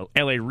the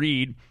L.A.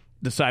 Reid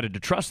decided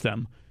to trust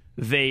them,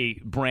 they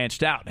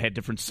branched out, had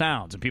different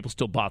sounds, and people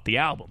still bought the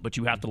album. But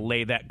you have to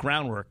lay that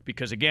groundwork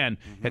because, again,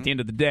 at the end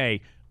of the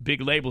day,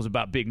 big labels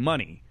about big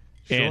money.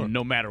 Sure. And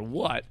no matter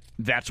what,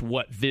 that's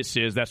what this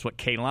is. That's what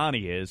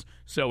Kehlani is.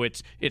 So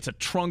it's a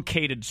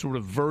truncated sort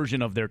of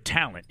version of their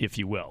talent, if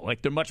you will.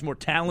 Like, they're much more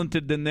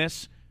talented than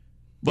this,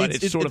 but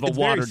it's sort of a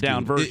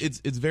watered-down version.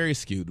 It's very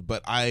skewed,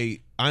 but I'm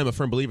a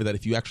firm believer that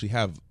if you actually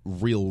have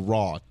real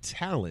raw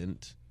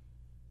talent,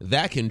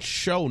 that can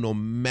show no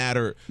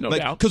matter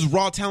doubt. Because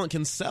raw talent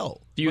can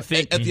sell. Do you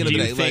think? At the end of the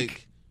day,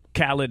 think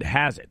Khalid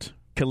has it?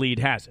 Khalid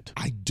has it.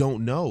 I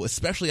don't know,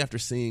 especially after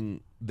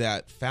seeing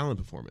that Fallon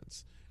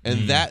performance,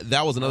 and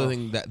that was another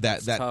thing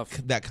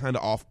that kind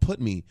of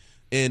off-put me.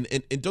 And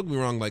don't get me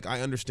wrong, like,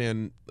 I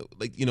understand,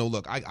 like,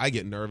 look, I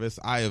get nervous.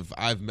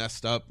 I've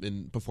messed up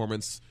in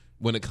performance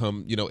when it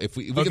comes, if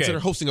we consider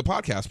hosting a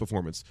podcast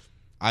performance.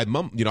 I've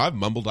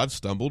mumbled, I've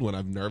stumbled when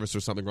I'm nervous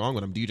or something wrong.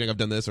 When I'm DJing, I've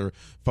done this or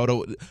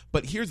photo.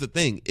 But here's the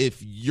thing: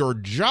 if your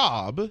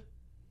job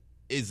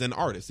is an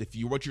artist,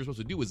 what you're supposed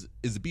to do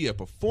is be a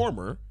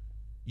performer,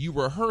 you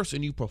rehearse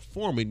and you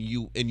perform and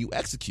you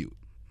execute.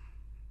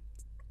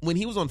 When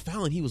he was on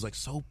Fallon, he was like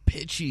so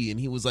pitchy, and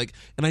he was like,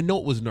 and I know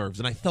it was nerves,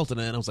 and I felt it,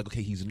 and I was like,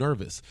 okay, he's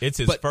nervous. It's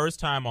his first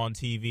time on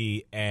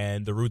TV,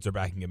 and the Roots are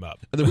backing him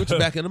up.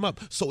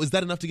 So is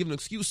that enough to give an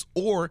excuse?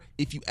 Or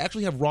if you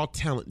actually have raw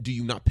talent, do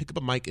you not pick up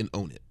a mic and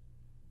own it?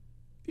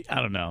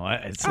 I don't know.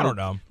 I don't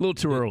know. A little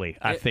too early,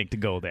 I think, to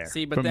go there.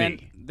 See, but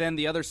then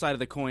the other side of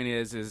the coin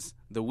is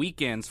The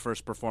Weeknd's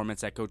first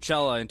performance at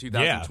Coachella in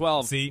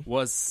 2012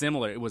 was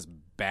similar. It was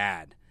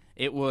bad.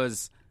 It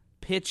was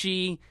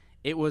pitchy.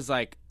 It was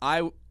like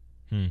I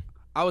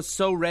was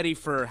so ready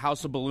for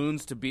House of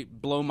Balloons to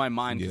blow my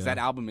mind because that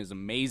album is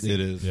amazing. It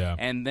is. Yeah.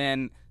 And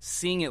then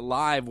seeing it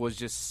live was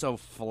just so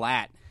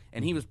flat.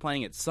 And he was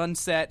playing at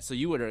sunset, so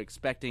you were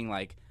expecting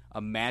like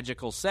a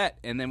magical set,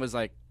 and then was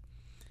like,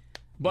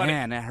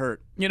 man, that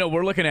hurt.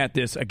 We're looking at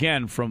this,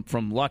 again,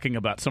 from looking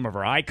about some of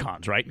our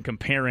icons, right, and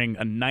comparing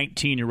a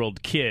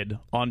 19-year-old kid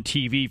on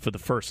TV for the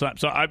first time.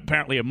 So I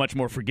apparently am much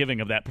more forgiving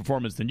of that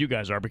performance than you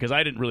guys are, because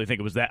I didn't really think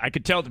it was that. I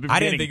could tell at the beginning. I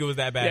didn't think it was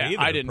that bad either,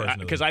 I didn't,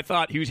 personally. because I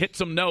thought he was hit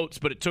some notes,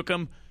 but it took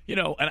him,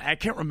 and I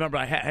can't remember.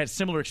 I had a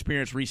similar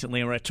experience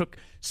recently where I took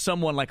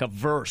someone like a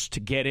verse to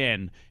get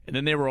in, and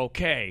then they were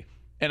okay.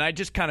 And I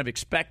just kind of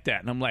expect that.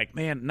 And I'm like,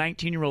 man,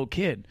 19-year-old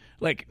kid,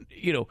 like,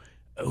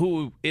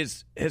 who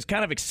has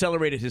kind of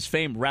accelerated his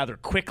fame rather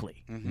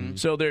quickly. Mm-hmm.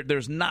 So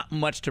there's not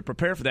much to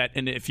prepare for that.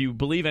 And if you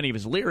believe any of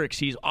his lyrics,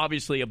 he's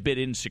obviously a bit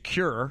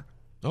insecure,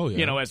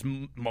 as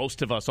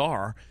most of us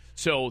are.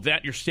 So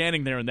that you're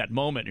standing there in that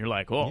moment, you're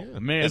like,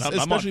 man,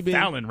 I'm on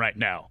Fallon right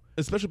now.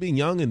 Especially being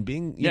young and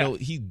being,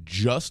 he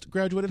just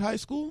graduated high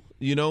school.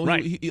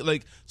 Right.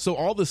 He so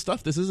all this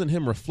stuff, this isn't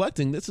him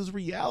reflecting. This is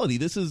reality.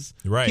 This is,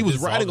 right. He was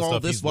this writing all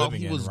stuff this while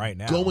he was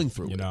going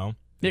through it. Yeah,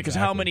 because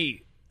how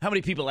many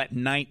people at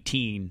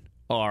 19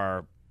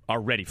 are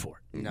ready for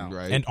it? No.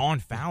 Right. And on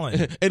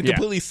Fallon. And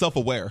completely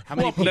self-aware. How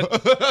many people,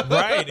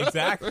 right,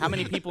 exactly. How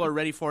many people are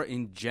ready for it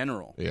in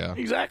general? Yeah.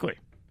 Exactly.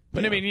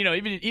 But I mean,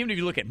 even if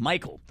you look at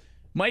Michael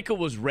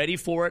was ready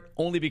for it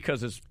only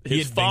because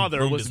his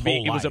father was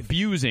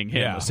abusing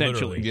him,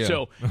 essentially. Yeah.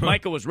 So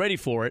Michael was ready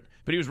for it,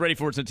 but he was ready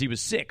for it since he was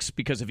 6,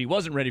 because if he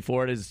wasn't ready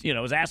for it, his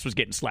ass was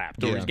getting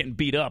slapped or he was getting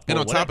beat up. And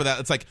on whatever. top of that,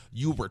 it's like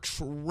you were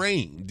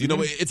trained.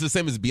 It's the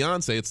same as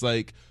Beyonce. It's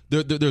like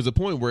there's a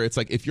point where it's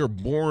like if you're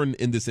born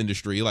in this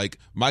industry, like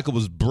Michael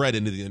was bred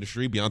into the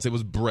industry, Beyonce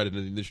was bred into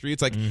the industry.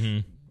 It's like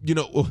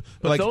but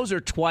like, those are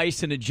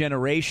twice in a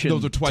generation.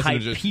 Those are twice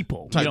type in a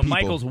people. Type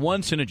Michael's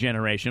once in a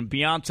generation.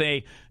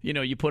 Beyonce,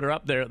 you put her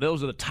up there.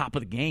 Those are the top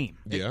of the game.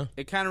 Yeah.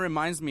 It kind of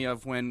reminds me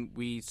of when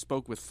we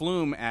spoke with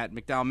Flume at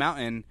McDowell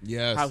Mountain.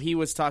 Yes. How he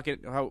was talking.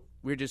 How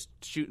we were just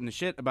shooting the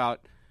shit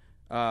about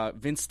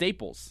Vince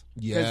Staples.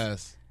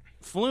 Yes.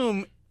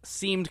 Flume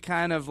seemed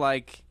kind of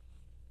like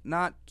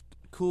not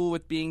cool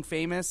with being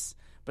famous,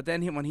 but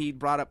then when he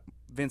brought up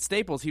Vince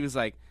Staples, he was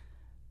like,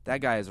 "That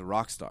guy is a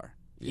rock star."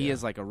 He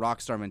has like a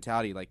rock star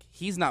mentality. Like,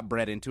 he's not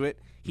bred into it.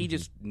 He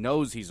just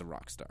knows he's a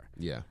rock star.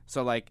 Yeah.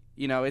 So like,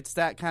 it's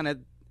that kind of,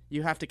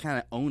 you have to kind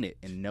of own it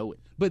and know it.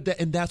 But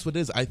that's what it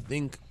is. I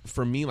think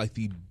for me, like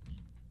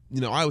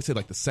I always say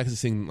like the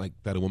sexiest thing like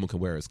that a woman can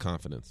wear is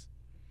confidence.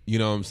 You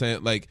know what I'm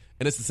saying? Like,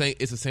 and it's the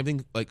same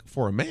thing like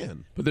for a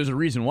man. But there's a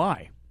reason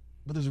why.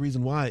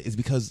 Is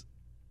because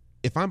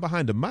if I'm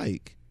behind a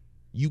mic,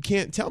 you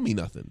can't tell me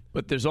nothing.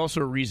 But there's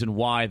also a reason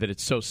why that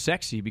it's so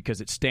sexy,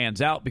 because it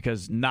stands out,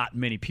 because not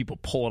many people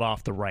pull it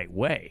off the right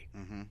way.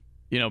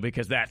 Mm-hmm.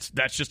 Because that's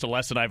just a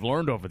lesson I've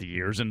learned over the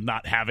years, and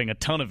not having a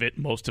ton of it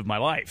most of my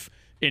life,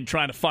 in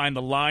trying to find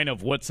the line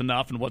of what's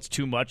enough and what's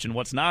too much and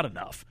what's not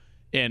enough.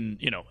 And,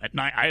 at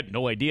night, I had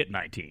no idea at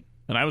 19.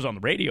 And I was on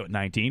the radio at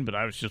 19, but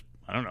I was just,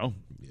 I don't know,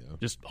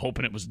 just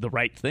hoping it was the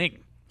right thing.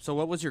 So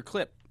what was your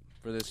clip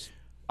for this?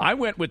 I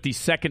went with the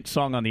second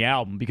song on the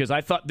album because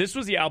I thought this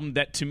was the album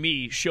that, to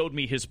me, showed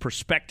me his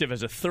perspective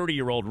as a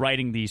 30-year-old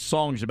writing these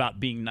songs about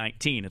being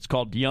 19. It's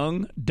called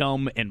Young,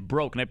 Dumb, and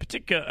Broke. And I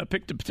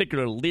picked a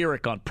particular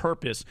lyric on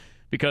purpose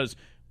because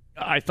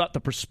I thought the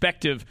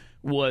perspective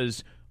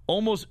was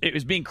it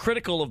was being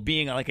critical of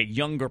being like a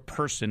younger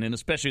person, and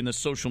especially in the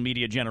social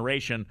media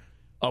generation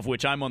of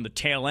which I'm on the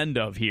tail end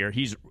of here.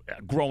 He's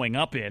growing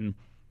up in.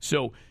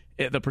 So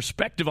the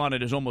perspective on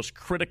it is almost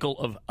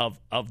critical of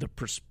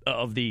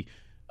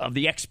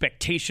the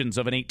expectations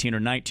of an 18 or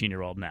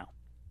 19-year-old now.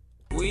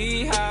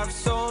 We have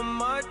so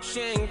much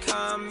in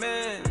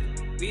common.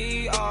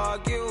 We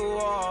argue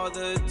all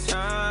the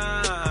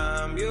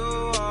time. You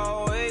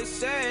always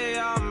say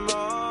I'm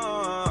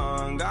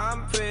wrong.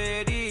 I'm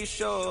pretty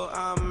sure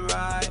I'm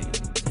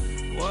right.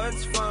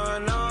 What's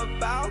fun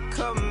about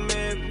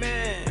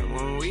commitment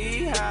when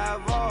we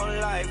have all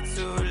life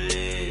to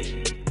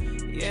live?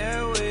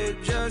 Yeah, we're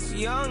just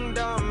young,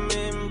 dumb,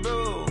 and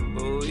broke,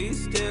 but we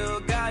still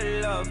got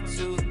love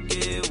to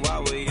give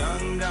while we're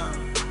young,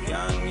 dumb,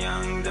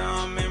 young,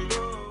 dumb, and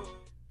broke.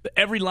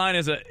 Every line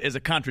is a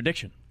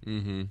contradiction.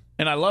 Mm-hmm.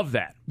 And I love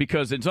that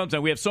because in some sense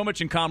we have so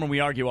much in common, we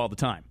argue all the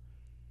time.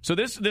 So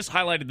this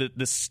highlighted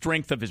the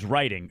strength of his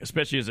writing,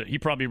 especially as he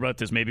probably wrote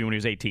this maybe when he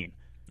was 18.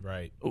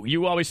 Right.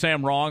 You always say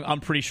I'm wrong. I'm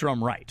pretty sure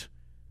I'm right.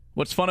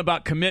 What's fun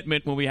about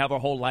commitment when we have our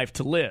whole life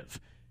to live?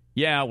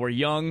 Yeah, we're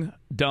young,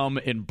 dumb,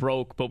 and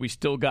broke, but we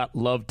still got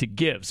love to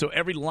give. So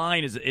every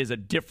line is a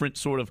different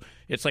sort of,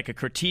 it's like a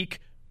critique,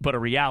 but a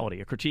reality.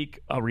 A critique,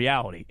 a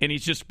reality. And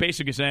he's just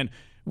basically saying,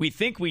 we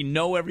think we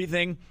know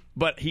everything,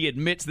 but he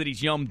admits that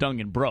he's young, dumb,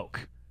 and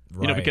broke.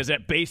 Right. You know, because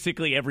that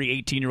basically every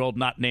 18-year-old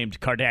not named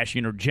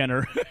Kardashian or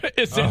Jenner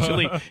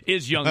essentially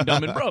is young,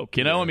 dumb, and broke.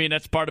 You know, I mean,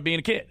 that's part of being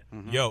a kid.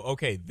 Mm-hmm. Yo,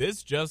 okay,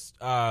 this just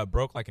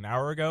broke like an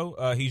hour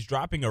ago. He's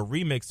dropping a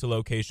remix to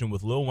Location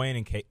with Lil Wayne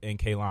and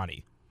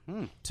Kehlani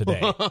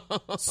today.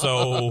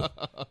 So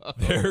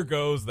there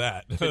goes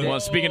that. Well,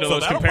 speaking of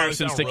those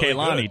comparisons to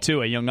Kehlani,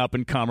 too, a young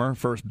up-and-comer,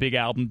 first big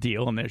album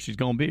deal, and there she's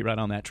going to be right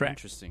on that track.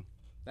 Interesting.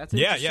 That's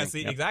interesting. Yeah,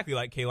 see, exactly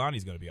like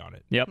Kehlani's going to be on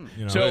it. Yep.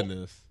 You know?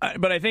 So,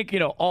 but I think,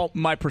 all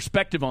my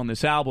perspective on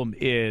this album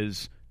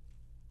is,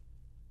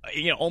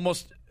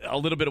 almost a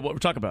little bit of what we're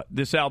talking about.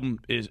 This album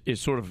is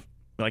sort of,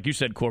 like you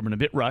said, Corbin, a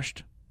bit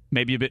rushed,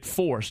 maybe a bit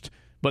forced,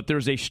 but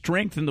there's a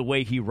strength in the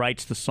way he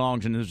writes the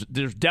songs, and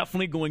there's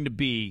definitely going to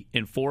be,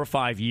 in 4 or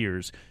 5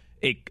 years,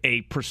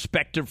 a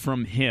perspective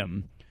from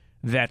him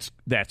that's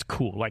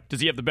cool. Like, does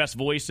he have the best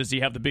voice? Does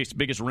he have the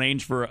biggest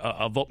range for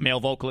a male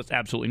vocalist?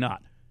 Absolutely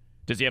not.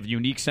 Does he have a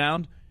unique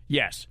sound?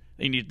 Yes.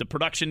 The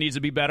production needs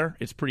to be better.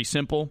 It's pretty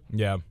simple.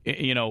 Yeah.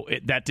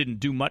 That didn't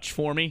do much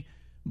for me,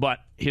 but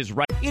his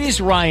right. It is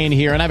Ryan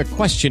here, and I have a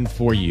question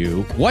for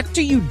you. What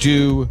do you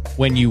do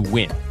when you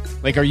win?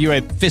 Like, are you a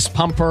fist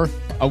pumper,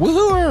 a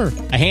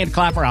woohooer, a hand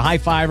clapper, a high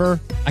fiver?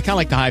 I kind of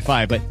like the high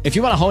five, but if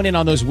you want to hone in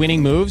on those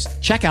winning moves,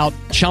 check out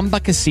Chumba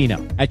Casino.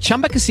 At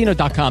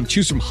ChumbaCasino.com,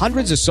 choose from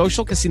hundreds of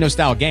social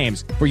casino-style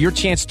games for your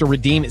chance to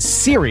redeem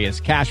serious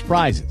cash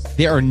prizes.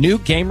 There are new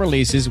game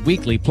releases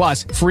weekly,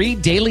 plus free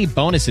daily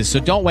bonuses. So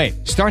don't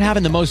wait. Start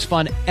having the most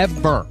fun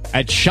ever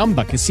at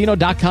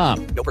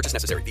ChumbaCasino.com. No purchase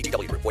necessary.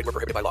 VGW. Void where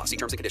prohibited by law. See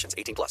terms and conditions.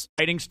 18+.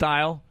 Writing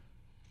style,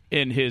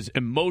 in his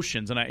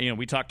emotions, and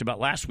we talked about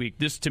last week,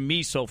 this to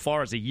me so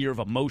far is a year of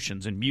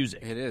emotions in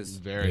music. It is.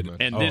 Very much.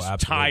 And this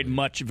tied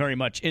very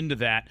much into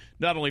that,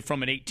 not only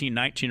from an 18,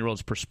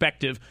 19-year-old's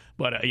perspective,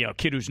 but a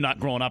kid who's not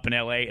growing up in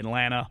L.A.,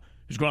 Atlanta,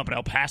 who's growing up in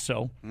El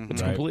Paso. Mm-hmm.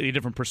 It's a completely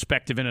different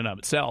perspective in and of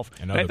itself.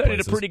 And I thought he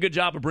did a pretty good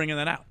job of bringing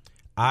that out.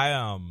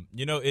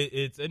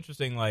 It's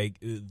interesting, like,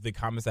 the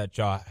comments that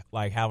y'all,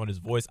 like, have on his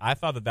voice. I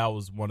thought that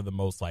was one of the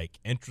most, like,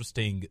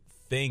 interesting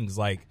things,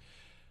 like,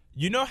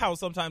 you know how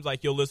sometimes,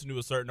 like, you'll listen to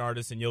a certain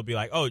artist and you'll be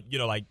like, oh,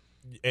 like,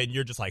 and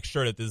you're just, like,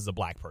 sure that this is a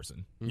black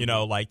person.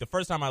 Mm-hmm. Like, the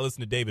first time I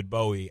listened to David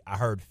Bowie, I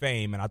heard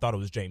Fame, and I thought it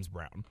was James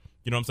Brown.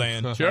 You know what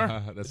I'm saying?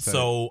 Sure.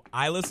 So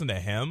I listened to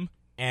him,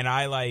 and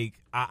I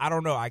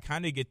don't know, I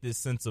kind of get this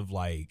sense of,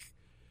 like,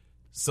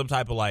 some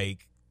type of,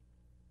 like,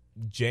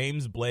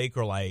 James Blake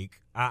or, like,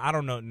 I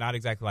don't know, not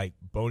exactly like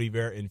Bon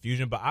Iver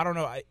infusion, but I don't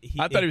know. I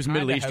thought he was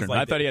Middle Eastern. Like,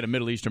 I thought he had a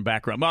Middle Eastern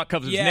background. Not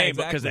because of his name,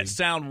 exactly. but because that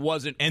sound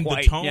wasn't and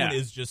quite. The tone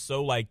is just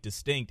so, like,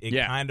 distinct. It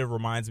kind of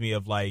reminds me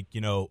of, like,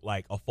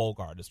 like a folk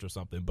artist or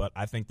something. But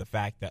I think the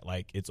fact that,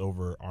 like, it's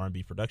over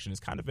R&B production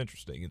is kind of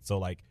interesting. And so,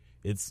 like,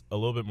 it's a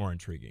little bit more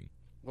intriguing.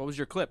 What was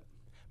your clip?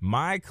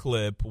 My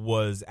clip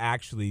was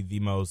actually the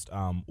most,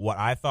 what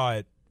I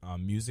thought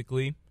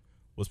musically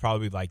was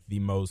probably, like, the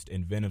most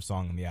inventive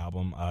song on the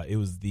album. It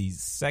was the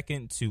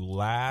second to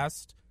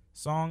last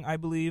song, I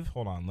believe.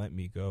 Hold on, let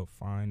me go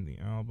find the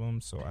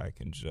album so I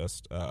can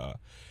just,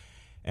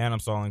 and I'm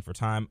stalling for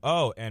time.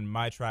 Oh, and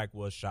my track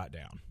was Shot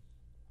Down.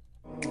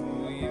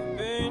 We've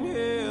been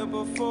here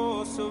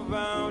before,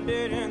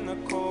 surrounded in the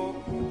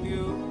cold.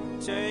 You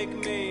take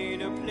me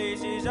to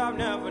places I've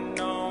never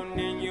known,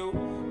 and you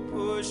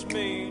push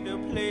me to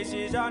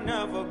places I'll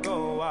never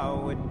go. I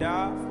would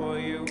die for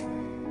you.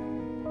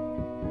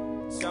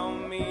 Tell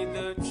me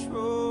the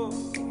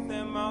truth,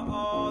 am I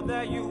all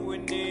that you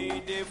would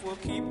need? If we're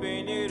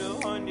keeping it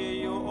 100,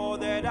 you're all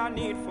that I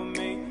need from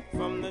me.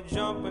 From the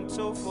jump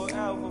until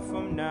forever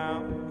from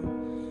now,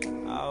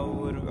 I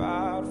would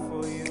ride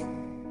for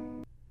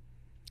you.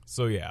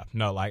 So yeah,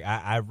 no, like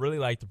I really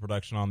liked the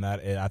production on that.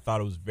 I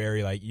thought it was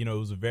very like, it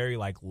was a very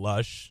like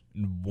lush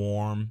and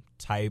warm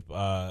type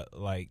of.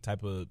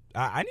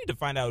 I need to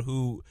find out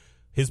who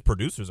his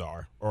producers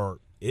are or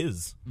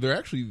is. They're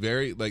actually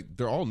very like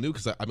they're all new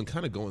because I've been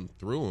kind of going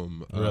through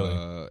them.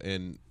 Really?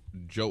 And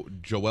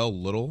Joel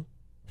Little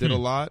did a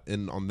lot,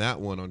 and on that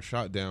one on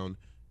Shotdown,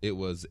 it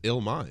was Ill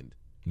Mind.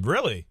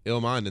 Really?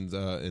 Ill Mind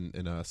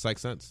and Psych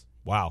Sense.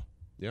 Wow.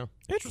 Yeah.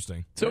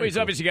 Interesting. So Very he's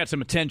cool. obviously got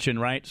some attention,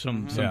 right?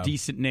 Some Yeah.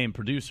 decent name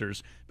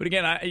producers. But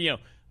again,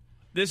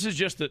 this is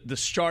just the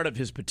start of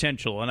his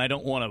potential, and I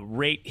don't want to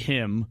rate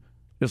him,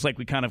 just like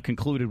we kind of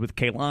concluded with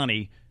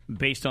Kehlani,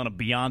 based on a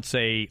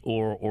Beyonce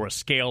or a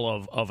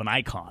scale of an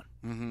icon.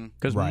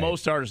 Because Right.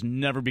 most artists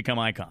never become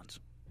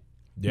icons.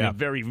 Yeah.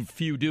 Very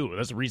few do.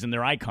 That's the reason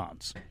they're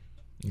icons.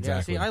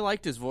 Yeah, see, I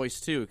liked his voice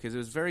too because it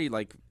was very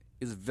like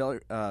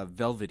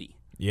velvety.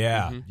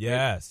 Yeah.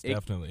 Yes,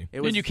 definitely.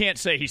 It was, and you can't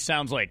say he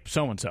sounds like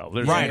so and so.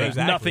 There's Right, there's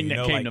exactly. nothing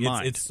that came to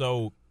mind. It's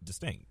so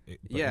distinct.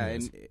 Yeah,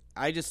 and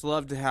I just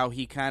loved how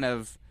he kind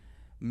of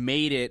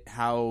made it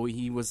how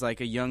he was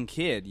like a young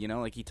kid,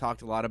 like he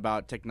talked a lot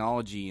about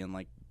technology and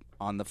like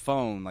on the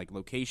phone, like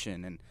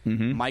location,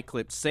 and My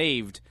Clip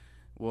Saved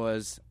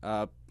was,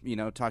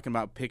 talking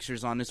about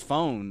pictures on his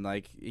phone.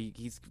 Like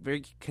he's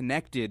very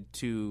connected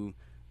to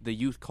the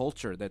youth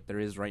culture that there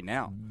is right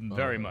now.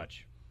 Very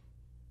much.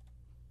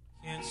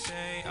 Can't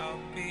say I'll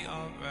be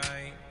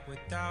alright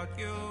without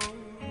you.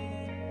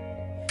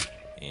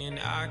 And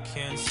I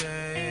can't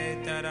say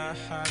that I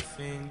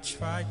haven't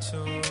tried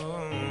to.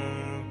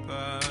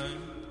 But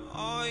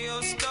all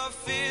your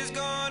stuff is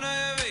gone.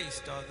 I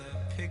erased all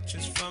the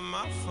pictures from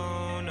my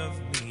phone of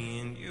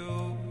me and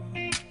you.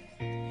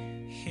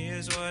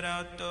 Here's what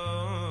I'll do.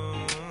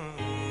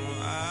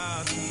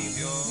 I'll keep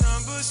your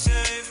number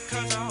safe,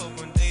 'cause I hope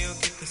one day you'll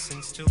get this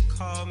and still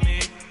call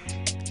me.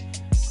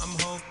 I'm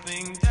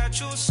hoping that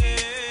you'll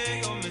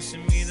say you're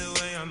missing me the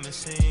way I'm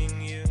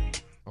missing you.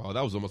 Oh,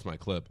 that was almost my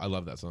clip. I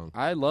love that song.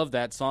 I love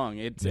that song.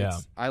 It's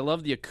I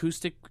love the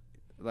acoustic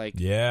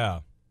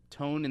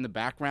tone in the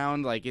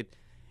background. Like it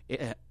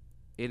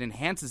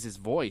enhances his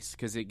voice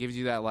because it gives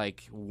you that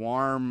like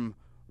warm,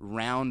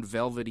 round,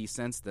 velvety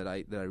sense that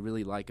I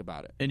really like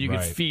about it. And you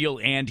can feel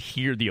and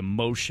hear the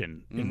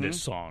emotion in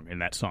this song, in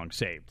that song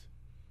Saved.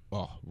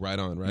 Oh, right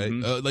on, right?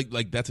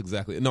 Like that's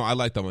exactly. No, I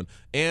like that one,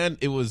 and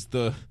it was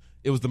the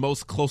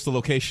most close to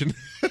location.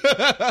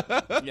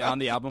 On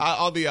the album.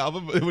 On the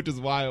album, which is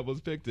why I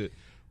almost picked it.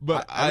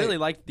 But I really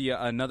liked the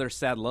Another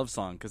Sad Love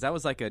Song because that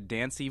was like a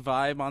dancey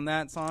vibe on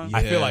that song.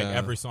 I feel like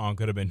every song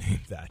could have been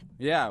named that.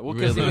 Yeah, well,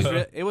 because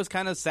it was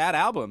kind of a sad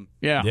album.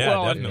 Yeah,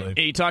 well,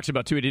 definitely. He talks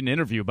about, too, he did an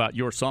interview about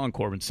your song,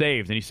 Corbin,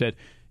 Saved, and he said,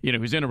 he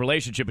was in a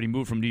relationship, and he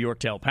moved from New York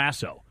to El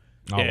Paso.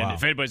 Oh, and wow.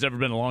 if anybody's ever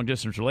been in a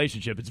long-distance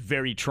relationship, it's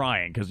very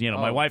trying because,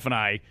 my wife and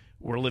I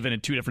were living in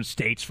two different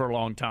states for a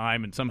long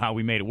time, and somehow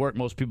we made it work.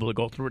 Most people that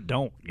go through it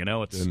don't.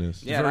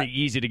 It's very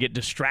easy to get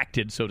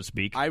distracted, so to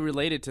speak. I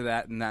related to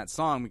that in that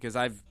song because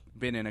I've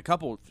been in a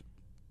couple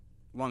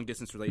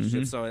long-distance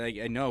relationships, so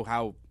I know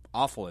how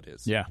awful it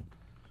is. Yeah.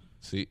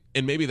 See,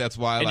 and maybe that's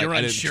why And I you're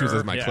didn't unsure, choose it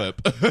as my yeah.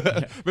 clip.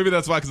 Maybe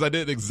that's why, because I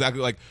didn't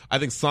exactly I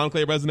think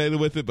sonically I resonated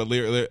with it, but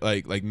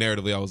like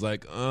narratively, I was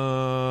like,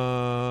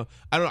 I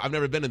don't know. I've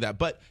never been in that,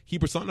 but he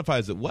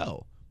personifies it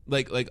well.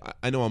 Like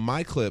I know on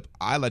my clip,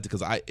 I liked it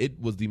because it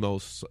was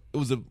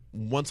the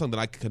one song that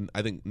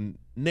I think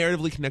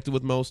narratively connected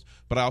with most,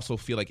 but I also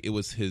feel like it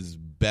was his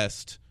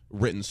best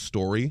written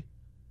story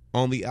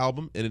on the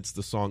album, and it's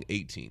the song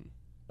 18.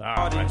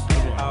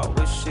 I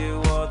wish it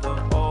were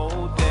the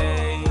old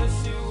days,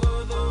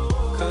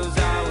 'cause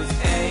I was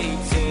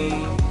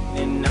 18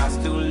 and I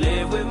still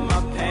live with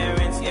my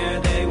parents. Yeah,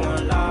 they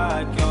weren't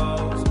like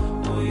yours,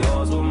 but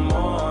yours were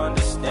more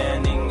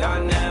understanding. I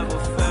never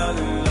fell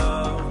in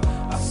love.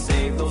 I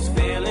saved those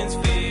feelings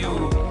for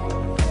you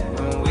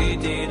when we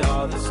did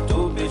all the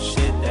stupid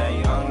shit that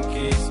young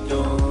kids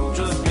do.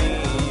 Just me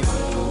and you.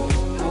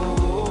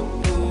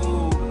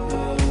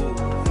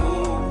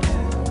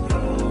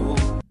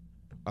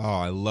 Oh,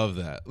 I love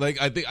that.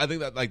 Like I think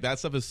that like that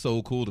stuff is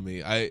so cool to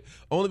me.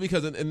 Only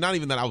because and not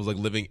even that I was like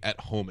living at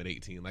home at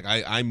 18. Like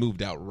I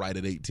moved out right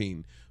at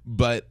 18.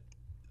 But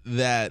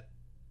that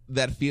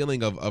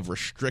feeling of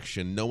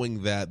restriction,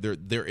 knowing that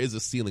there is a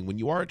ceiling when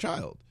you are a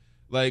child.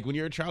 Like when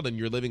you're a child and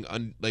you're living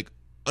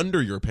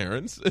under your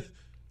parents,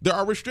 there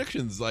are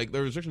restrictions. Like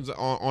there are restrictions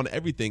on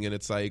everything, and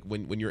it's like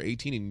when you're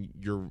 18 and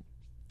you're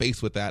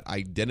faced with that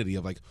identity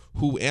of like,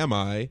 who am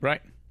I?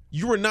 Right.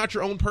 You are not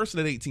your own person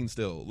at 18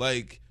 still.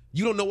 Like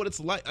you don't know what it's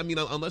like. I mean,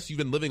 unless you've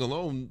been living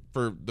alone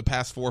for the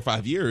past 4 or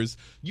 5 years,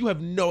 you have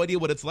no idea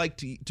what it's like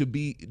to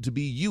be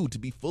you, to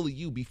be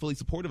fully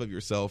supportive of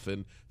yourself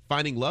and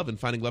finding love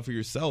for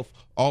yourself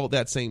all at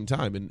that same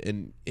time.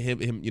 And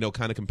him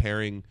kind of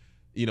comparing,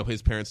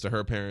 his parents to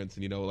her parents,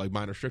 and like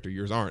mine are stricter,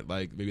 yours aren't.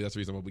 Like maybe that's the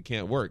reason why we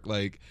can't work.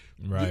 Like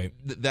right.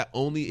 That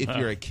only if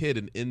you're a kid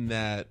and in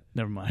that.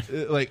 Never mind.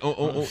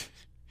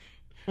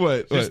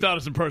 What? Just thought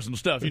of some personal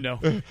stuff,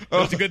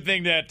 It's a good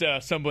thing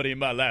that somebody in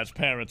my life's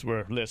parents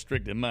were less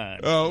strict than mine.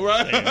 Oh,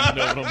 right. You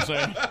know what I'm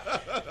saying?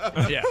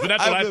 Yeah, but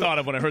that's what I thought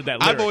of when I heard that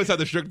lyric. I've always had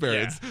the strict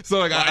parents, so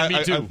like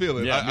me too. I feel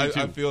it. Yeah, me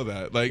too. I feel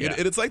that. Like, and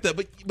it's like that.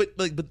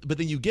 But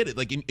then you get it.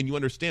 Like, and you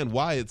understand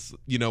why it's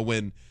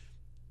when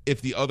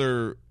if the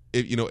other.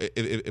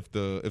 If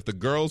the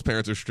girl's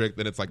parents are strict,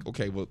 then it's like,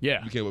 okay, well, you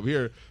can't come over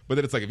here. But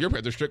then it's like, if your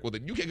parents are strict, well,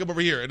 then you can't come over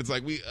here. And it's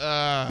like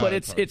But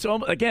it's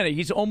again,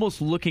 he's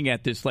almost looking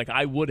at this like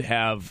I would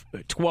have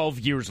 12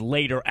 years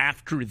later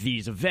after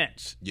these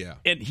events. Yeah,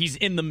 and he's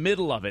in the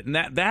middle of it, and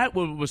that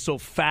was so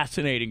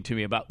fascinating to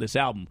me about this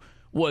album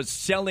was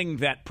selling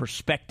that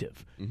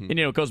perspective. And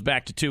it goes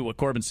back to what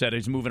Corbin said.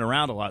 He's moving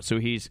around a lot, so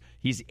he's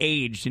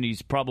aged and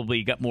he's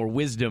probably got more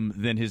wisdom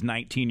than his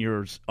 19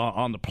 years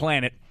on the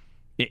planet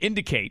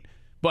indicate.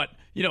 But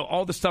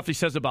all the stuff he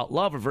says about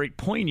love are very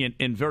poignant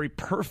and very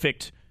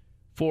perfect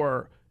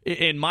for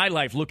in my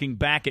life looking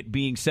back at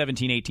being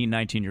 17, 18,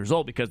 19 years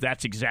old, because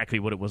that's exactly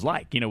what it was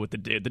like, with the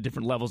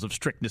different levels of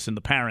strictness in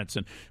the parents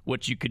and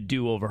what you could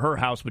do over her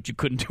house, what you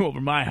couldn't do over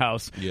my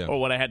house, or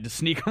what I had to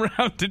sneak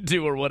around to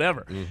do or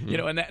whatever.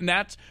 And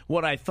that's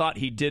what I thought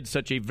he did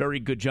such a very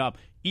good job,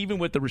 even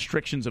with the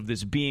restrictions of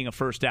this being a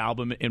first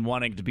album and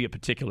wanting to be a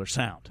particular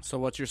sound. So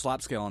what's your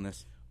slap scale on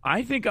this?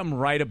 I think I'm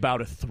right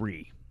about a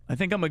 3. I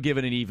think I'm going to give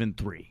it an even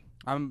 3.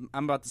 I'm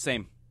about the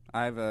same.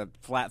 I have a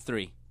flat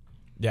 3.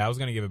 Yeah, I was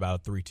going to give it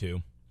about a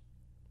 3-2.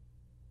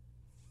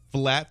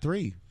 Flat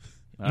 3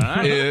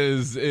 right.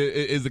 is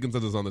the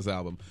consensus on this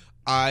album.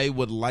 I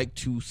would like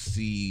to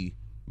see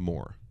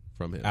more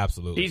from him.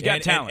 Absolutely. He's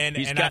got talent.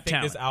 And I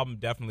think this album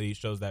definitely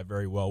shows that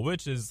very well,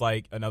 which is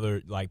like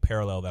another like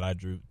parallel that I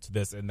drew to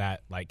this and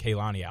that like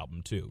Kehlani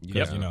album too.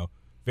 Because,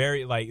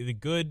 very like the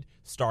good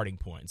starting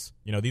points.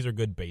 These are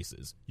good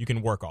bases. You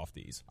can work off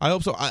these. I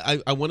hope so.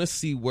 I want to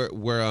see where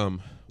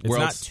it's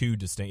not too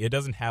distinct. It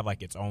doesn't have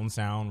like its own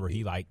sound where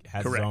he like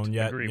has his own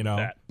yet. Agree with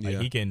that. Like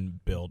he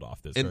can build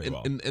off this very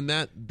well. And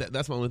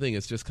that's my only thing.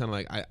 It's just kind of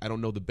like I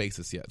don't know the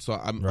basis yet. So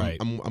I'm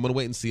gonna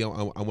wait and see. I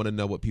want to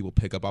know what people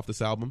pick up off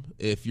this album.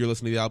 If you're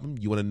listening to the album,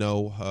 you want to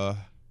know.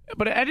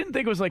 But I didn't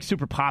think it was like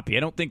super poppy.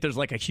 I don't think there's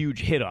like a huge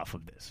hit off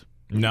of this.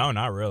 No,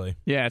 not really.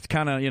 Yeah, it's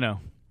kind of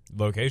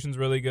Location's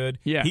really good.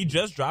 Yeah. He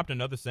just dropped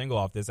another single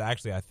off this,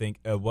 actually, I think.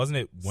 Wasn't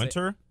it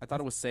Winter? I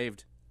thought it was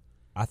Saved.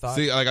 I thought.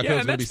 See, like I feel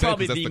it's going to be Saved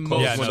because that's the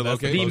closest one to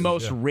Location. The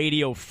most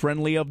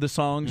radio-friendly of the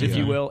songs, if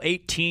you will.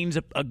 18's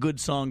a good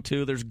song,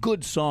 too. There's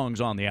good songs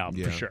on the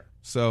album, for sure.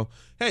 So,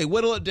 hey,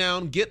 whittle it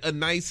down. Get a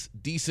nice,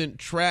 decent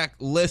track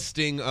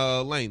listing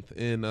length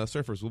in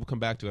Surfers. We'll come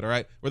back to it, all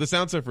right? We're the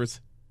Sound Surfers.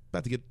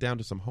 About to get down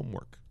to some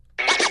homework.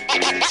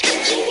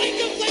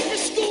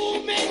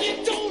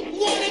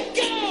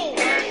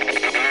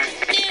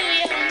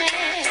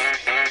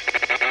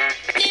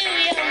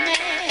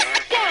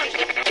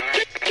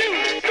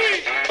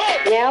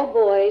 Now,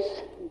 boys,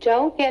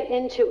 don't get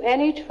into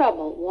any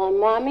trouble while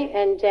Mommy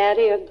and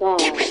Daddy are gone.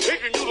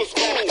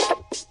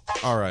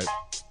 All right.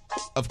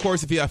 Of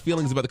course, if you have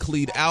feelings about the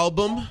Khalid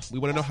album, we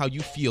want to know how you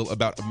feel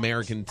about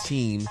American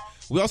Teen.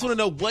 We also want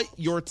to know what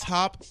your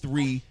top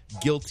 3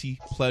 guilty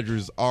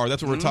pleasures are.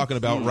 That's what we're talking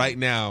about right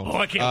now. Oh,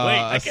 I can't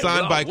wait.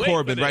 Assigned by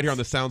Corbin right here on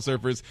the Sound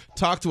Surfers.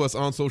 Talk to us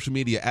on social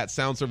media at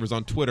Sound Surfers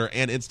on Twitter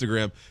and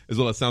Instagram, as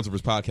well as Sound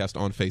Surfers Podcast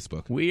on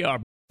Facebook. We are.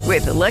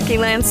 With the Lucky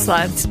Land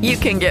Slots, you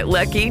can get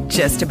lucky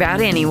just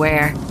about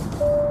anywhere.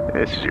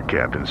 This is your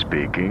captain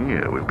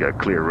speaking. We've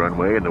got clear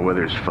runway and the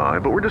weather's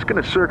fine, but we're just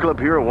going to circle up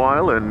here a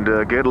while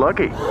and get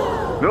lucky.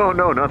 No,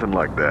 nothing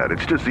like that.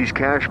 It's just these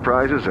cash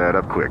prizes add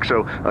up quick.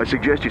 So I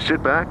suggest you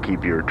sit back,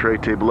 keep your tray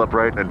table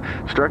upright, and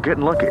start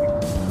getting lucky.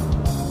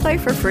 Play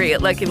for free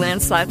at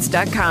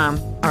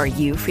LuckyLandSlots.com. Are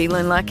you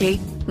feeling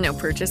lucky? No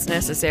purchase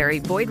necessary.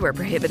 Void where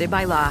prohibited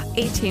by law.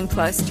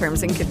 18+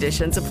 terms and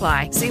conditions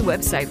apply. See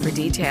website for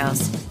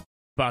details.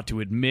 About to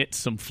admit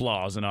some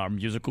flaws in our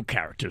musical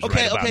characters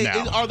Okay, right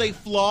about now. Are they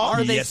flaws?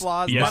 Are they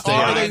flaws? Yes,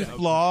 Are they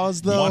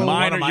flaws, though?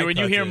 When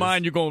you hear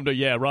mine, you're going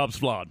to, Rob's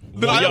flawed.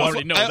 I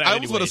already know that I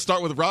anyway. was going to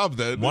start with Rob,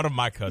 then. One of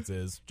my cuts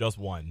is just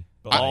one.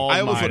 But I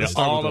always want to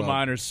start all with of Rob.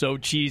 mine are so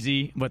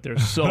cheesy, but they're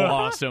so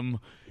awesome.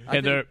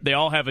 And they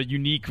all have a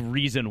unique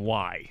reason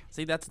why.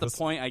 See, that's the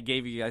point I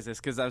gave you guys this,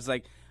 because I was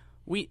like,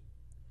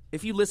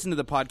 if you listen to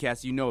the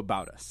podcast, you know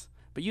about us.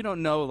 But you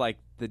don't know, like,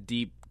 the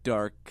deep,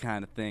 dark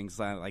kind of things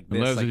like this.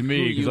 Unless like, it's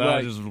me, because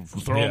I just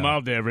throw them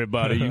out there,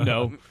 everybody,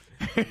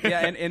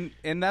 Yeah,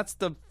 and that's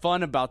the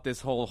fun about this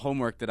whole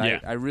homework that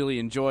I really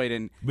enjoyed.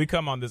 And we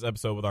come on this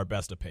episode with our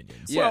best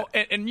opinions. Yeah.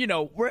 Well, and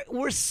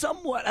we're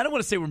somewhat, I don't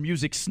want to say we're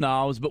music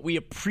snobs, but we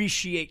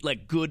appreciate,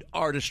 like, good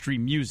artistry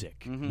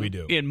music. Mm-hmm. We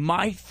do. And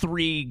my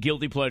 3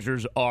 guilty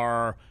pleasures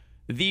are...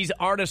 These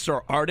artists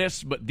are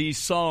artists, but these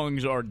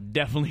songs are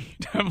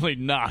definitely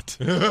not.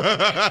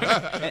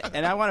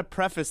 and I want to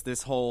preface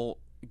this whole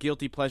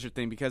guilty pleasure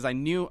thing because I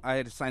knew I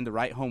had assigned the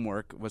right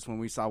homework was when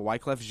we saw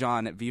Wyclef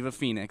Jean at Viva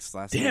Phoenix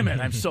last Damn night.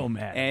 it, I'm so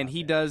mad. And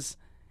he does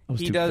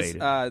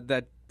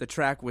the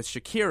track with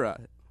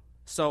Shakira.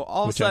 So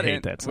all of a Which I sudden,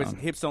 hate that with song.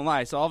 Hips Don't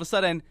Lie. So all of a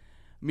sudden,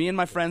 me and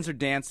my friends are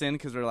dancing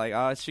because we're like,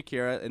 oh, it's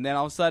Shakira. And then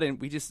all of a sudden,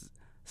 we just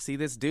see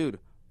this dude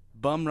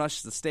bum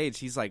rush the stage.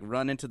 He's like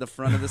running to the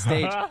front of the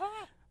stage.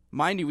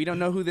 Mind you, we don't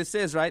know who this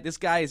is, right? This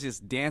guy is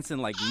just dancing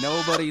like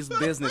nobody's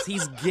business.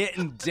 He's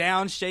getting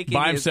down, shaking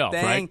by his himself,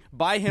 thing right?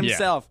 by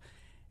himself.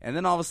 Yeah. And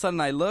then all of a sudden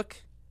I look,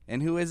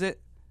 and who is it?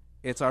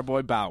 It's our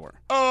boy Bauer.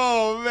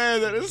 Oh,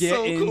 man, that is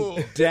getting so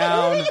cool.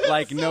 down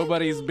like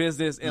nobody's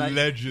business. And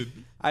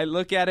Legend. I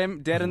look at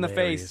him dead in the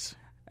face,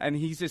 and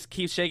he just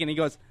keeps shaking. He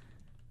goes,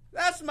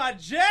 "That's my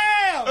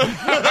jam!"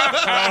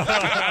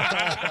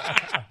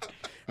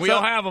 We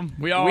all have them.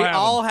 We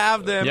all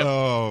have them. Yep.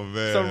 Oh,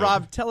 man. So,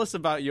 Rob, tell us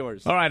about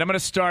yours. All right, I'm going to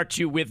start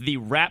you with the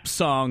rap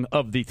song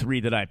of the three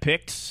that I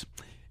picked.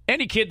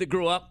 Any kid that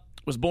grew up,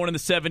 was born in the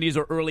 70s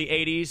or early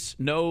 80s,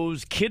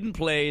 knows Kid and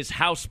Play's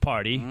House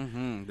Party.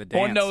 Mm-hmm, the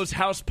Or dance. knows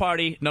House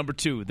Party number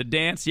 2, The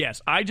Dance.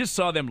 Yes, I just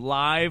saw them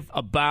live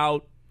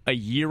about a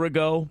year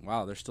ago.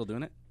 Wow, they're still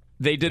doing it?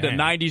 They did a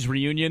 90s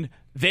reunion.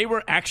 They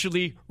were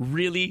actually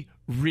really,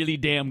 really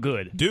damn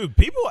good. Dude,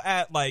 people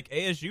at like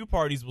ASU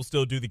parties will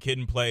still do the Kid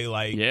and Play,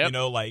 like you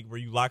know, like where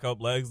you lock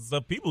up legs and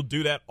stuff. People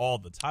do that all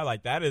the time.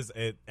 Like that is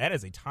a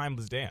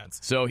timeless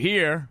dance. So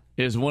here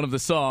is one of the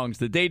songs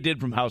that they did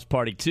from House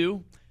Party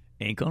 2.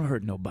 Ain't Gonna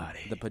Hurt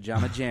Nobody. The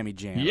Pajama Jammy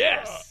Jam.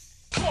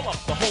 Yes. Call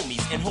up the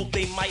homies and hope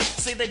they might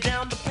say they're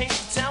down to paint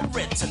the town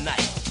red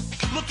tonight.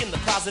 Look in the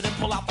closet and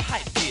pull out the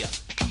hype gear.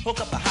 Hook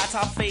up the high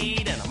top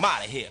fade and I'm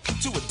out of here.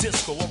 To a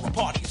disco or a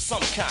party of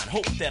some kind.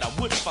 Hope that I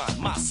would find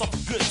myself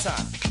a good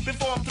time.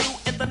 Before I'm through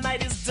and the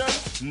night is done,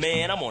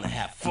 man, I'm gonna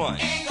have fun.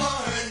 Ain't gonna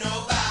hurt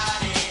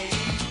nobody.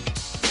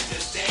 We're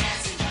just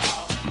dancing,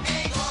 y'all.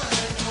 Ain't gonna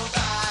hurt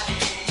nobody.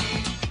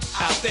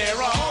 Out there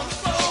on the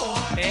floor.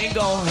 Ain't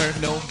gonna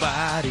hurt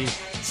nobody.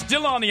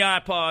 Still on the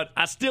iPod.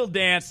 I still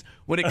dance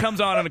when it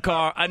comes on in the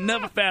car. I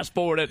never fast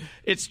forward it.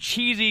 It's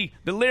cheesy.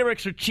 The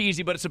lyrics are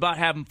cheesy, but it's about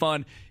having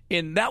fun.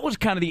 And that was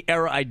kind of the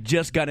era I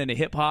just got into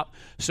hip-hop.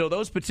 So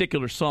those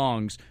particular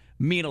songs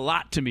mean a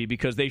lot to me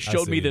because they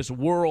showed me this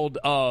world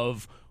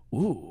of,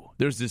 ooh,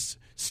 there's this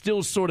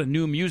still sort of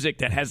new music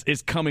that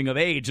is coming of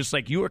age, just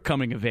like you are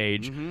coming of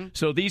age. Mm-hmm.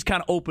 So these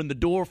kind of opened the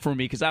door for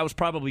me because I was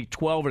probably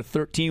 12 or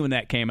 13 when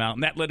that came out.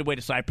 And that led the way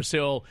to Cypress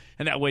Hill,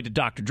 and that way to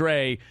Dr.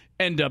 Dre,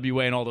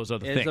 NWA, and all those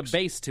other things. There's a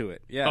bass to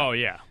it. Yeah. Oh,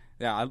 yeah.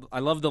 Yeah, I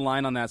love the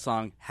line on that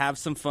song. Have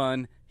some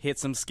fun, hit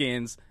some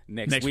skins.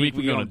 Next week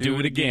we're going to do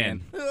it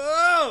again.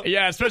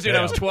 Yeah, especially when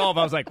I was 12,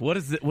 I was like, what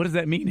does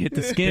that mean, hit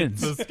the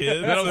skins? The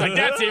skins? And I was like,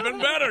 that's even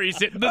better. He's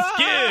hitting the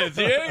skins.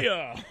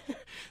 Yeah.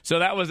 So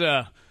that was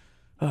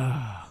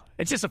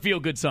it's just a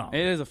feel-good song.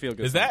 It is a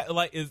feel-good song. That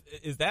like is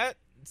that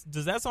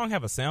does that song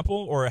have a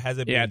sample or has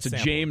it been it's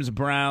sampled? a James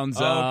Brown's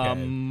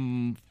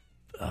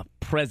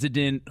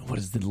President. What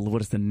is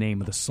the name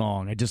of the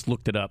song? I just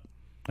looked it up.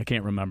 I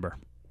can't remember.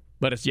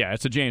 But it's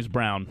a James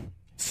Brown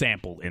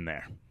sample in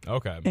there.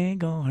 Okay. Ain't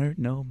gonna hurt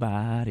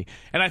nobody.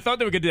 And I thought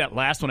they were gonna do that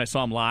last when I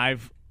saw him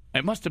live.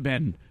 It must have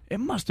been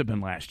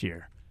last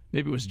year.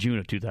 Maybe it was June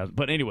of 2000.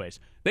 But anyways,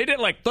 they did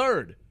like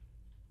third.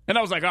 And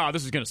I was like, oh,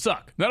 this is going to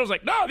suck. And I was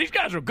like, no, these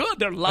guys are good.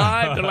 They're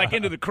live. They're like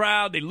into the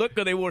crowd. They look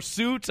good. They wore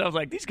suits. I was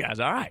like, these guys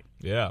are all right.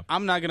 Yeah.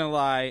 I'm not going to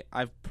lie.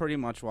 I've pretty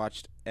much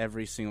watched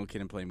every single Kid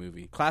and Play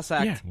movie. Class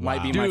Act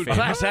might be my favorite.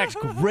 Class Act's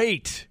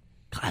great.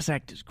 Class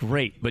Act is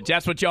great. But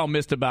that's what y'all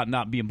missed about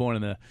not being born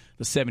in the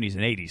 70s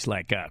and 80s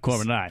like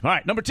Corbin and I. All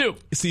right, number 2.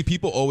 See,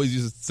 people always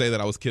used to say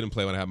that I was Kid and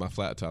Play when I had my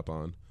flat top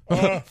on.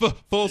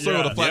 Full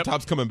circle, the flat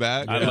top's coming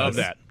back. I love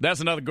that. That's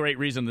another great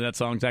reason that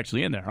song's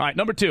actually in there. All right,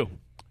 number 2.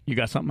 You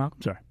got something,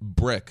 Malcolm? Sorry.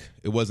 Brick.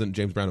 It wasn't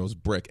James Brown. It was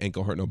Brick. Ain't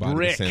Gonna Hurt Nobody.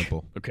 Brick. The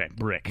sample. Okay,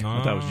 Brick.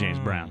 I thought it was James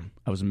Brown.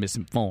 I was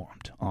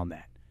misinformed on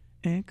that.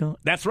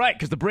 That's right,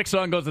 because the Brick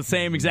song goes the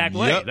same exact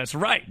way. Yep. That's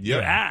right. Yep.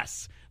 Your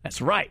ass.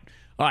 That's right.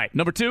 All right,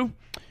 number 2.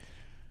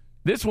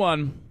 This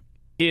one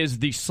is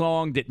the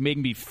song that made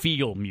me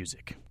feel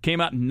music.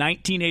 Came out in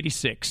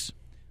 1986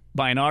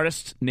 by an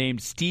artist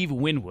named Steve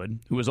Winwood,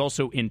 who was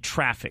also in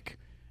Traffic.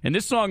 And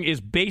this song is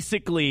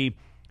basically...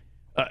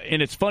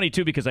 and it's funny,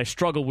 too, because I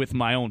struggle with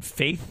my own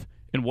faith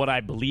and what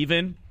I believe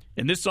in.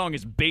 And this song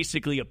is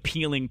basically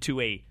appealing to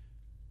a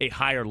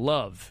higher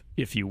love,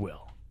 if you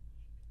will.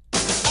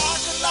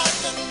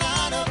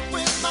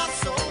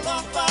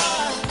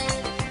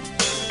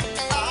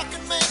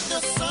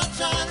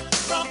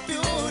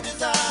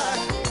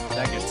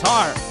 That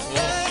guitar.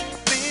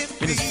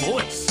 And his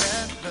voice.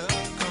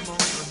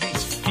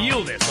 Just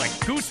feel this, like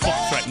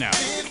goosebumps right now.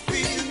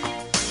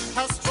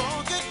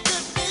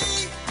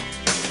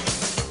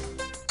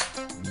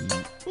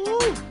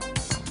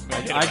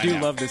 I do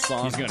love this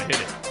song. He's going to hit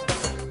it.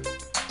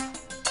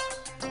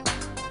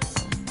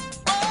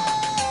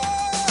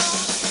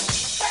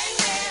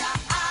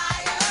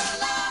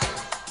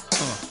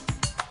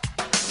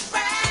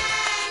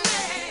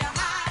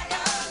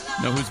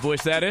 Know whose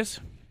voice that is?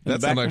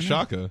 That sounds like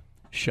Shaka.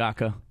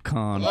 Shaka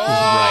Khan is right.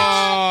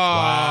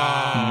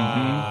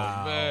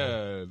 Wow.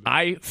 Man.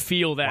 I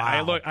feel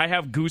that. Wow. I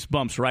have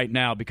goosebumps right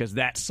now because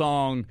that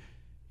song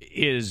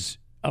is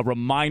a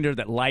reminder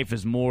that life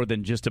is more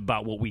than just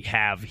about what we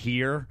have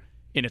here.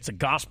 and it's a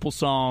gospel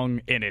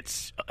song, and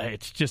it's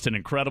just an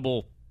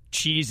incredible,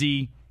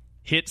 cheesy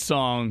hit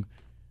song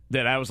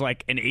that I was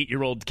like an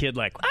 8-year-old kid,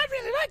 like, I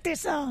really like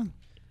this song.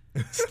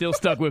 Still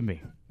stuck with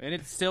me. And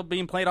it's still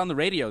being played on the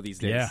radio these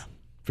days. Yeah,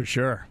 for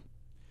sure.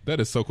 That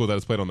is so cool that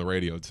it's played on the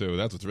radio, too.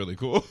 That's what's really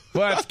cool.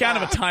 Well, it's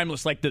kind of a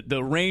timeless, like the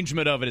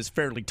arrangement of it is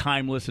fairly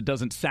timeless. It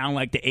doesn't sound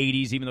like the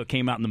 80s, even though it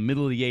came out in the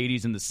middle of the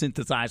 80s and the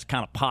synthesized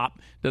kind of pop.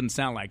 Doesn't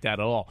sound like that at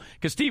all.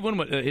 Because Steve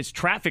Winwood, his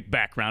Traffic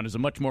background is a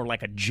much more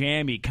like a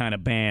jammy kind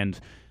of band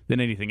than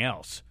anything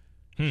else.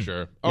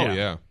 Sure. Oh,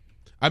 yeah.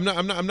 I'm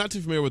not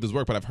too familiar with his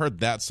work, but I've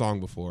heard that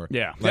song before.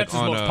 Yeah, like that's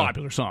his most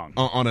popular song.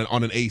 On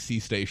an AC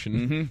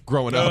station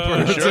growing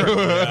up. For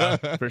sure.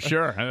 For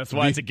sure. And that's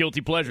why it's a guilty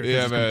pleasure.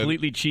 Yeah, it's man.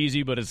 completely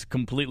cheesy, but it's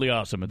completely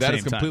awesome at the That same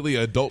is time. completely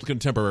adult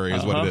contemporary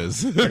is what it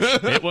is.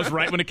 It was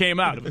right when it came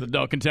out. It was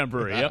adult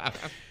contemporary. Yep.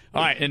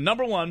 All right, and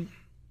number one,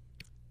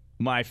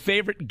 my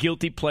favorite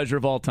guilty pleasure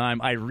of all time.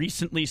 I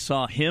recently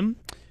saw him.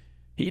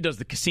 He does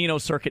the casino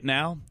circuit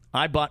now.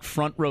 I bought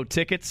front row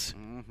tickets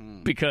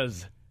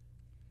because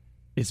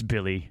it's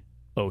Billy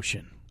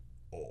Ocean.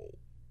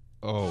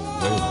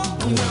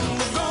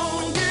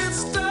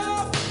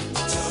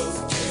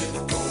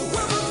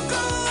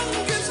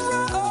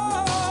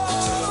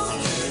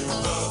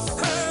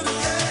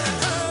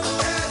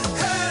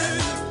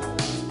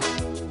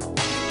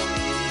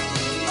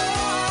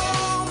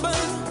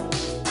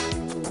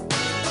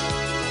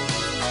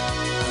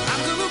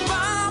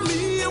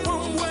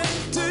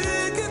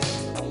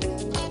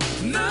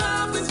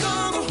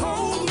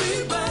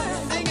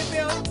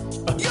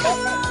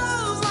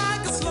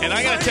 And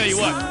I got to tell you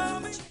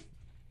what,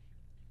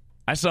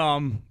 I saw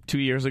him 2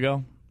 years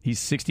ago. He's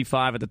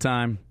 65 at the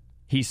time.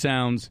 He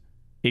sounds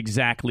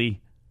exactly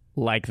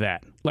like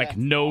that. Like,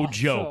 no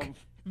joke.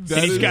 And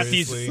he's got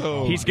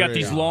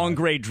these long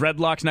gray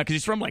dreadlocks now because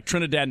he's from like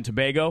Trinidad and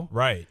Tobago.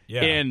 Right,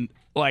 yeah. And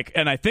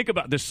I think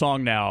about this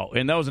song now,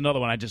 and that was another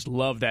one I just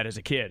loved that as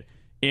a kid.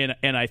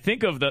 And I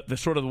think of the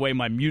sort of the way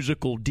my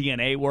musical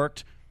DNA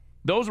worked.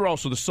 Those were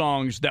also the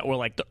songs that were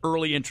like the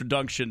early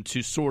introduction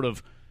to sort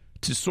of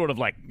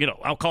like,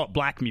 I'll call it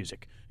black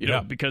music,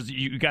 because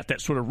you got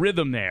that sort of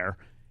rhythm there,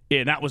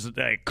 and that was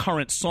a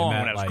current song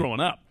when I was growing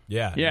up.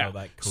 Yeah,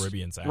 that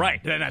Caribbean sound. Right,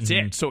 and that's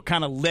it. So it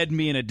kind of led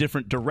me in a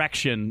different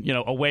direction,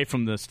 away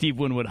from the Steve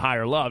Winwood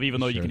Higher Love, even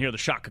though you can hear the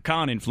Chaka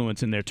Khan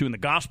influence in there, too, and the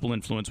gospel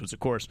influence, which, of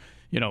course,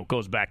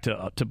 goes back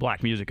to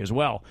black music as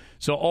well.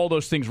 So all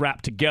those things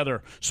wrapped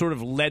together sort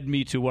of led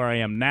me to where I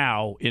am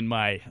now in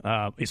my,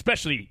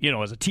 especially,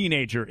 as a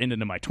teenager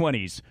into my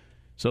 20s.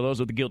 So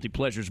those are the guilty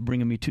pleasures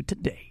bringing me to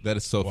today. That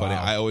is so funny.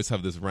 I always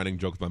have this running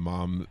joke with my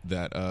mom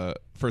that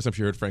first time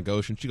she heard Frank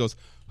Ocean, she goes,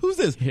 "Who's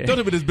this?" Don't tell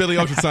me this is Billy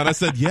Ocean's son. I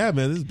said, "Yeah,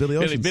 man, this is Billy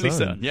Ocean's Billy's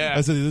son." son. Yeah.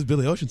 I said, "This is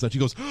Billy Ocean's son." She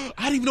goes,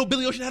 "I didn't even know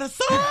Billy Ocean had a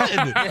son."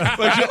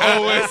 Like she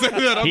always say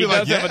that. I'll He be like,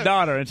 does "Yeah." have a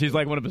daughter, and she's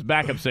like one of his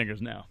backup singers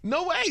now.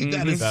 No way.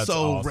 That is That's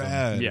so awesome.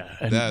 rad. Yeah,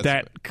 and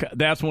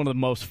that's one of the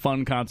most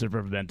fun concerts I've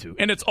ever been to.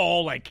 And it's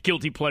all like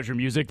guilty pleasure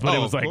music, but it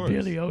was like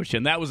Billy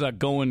Ocean. That was a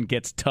Going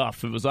Gets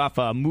Tough. It was off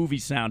a movie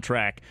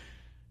soundtrack.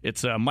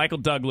 It's Michael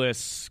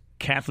Douglas,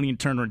 Kathleen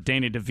Turner, and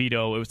Danny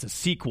DeVito. It was a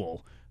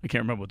sequel. I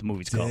can't remember what the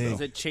movie's called. Is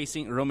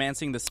it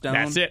Romancing the Stone?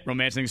 That's it,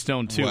 Romancing the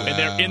Stone 2. Wow. And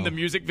they're in the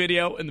music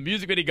video, and the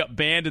music video got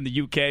banned in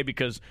the UK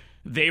because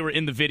they were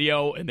in the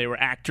video and they were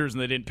actors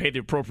and they didn't pay the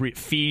appropriate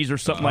fees or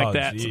something like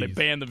that, so they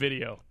banned the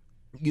video.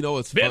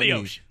 It's Billy funny.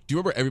 Ocean. Do you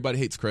remember Everybody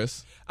Hates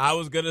Chris? I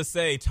was gonna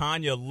say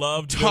Tanya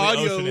loved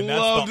Tanya Billy Ocean, and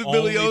loved that's the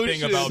Billy only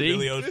thing Ocean. about See?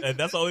 Billy Ocean, and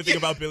that's the only thing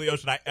about Billy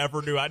Ocean I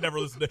ever knew. I never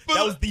listened to.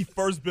 That was the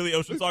first Billy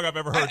Ocean song I've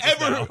ever heard.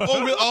 Oh,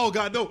 really? Oh,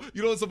 God, no.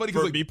 You know what's so funny?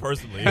 For Like, me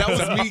personally, that was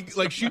me.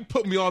 Like, she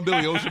put me on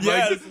Billy Ocean.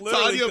 Yes, like,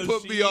 literally, Tanya 'cause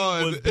put me she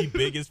on. was the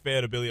biggest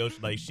fan of Billy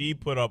Ocean. Like, she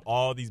put up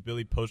all these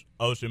Billy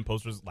Ocean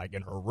posters, like,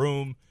 in her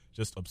room.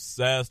 Just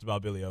obsessed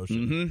about Billy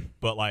Ocean.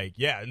 But,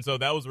 and so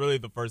that was really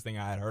the first thing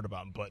I had heard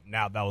about him. But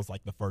now that was,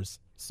 like, the first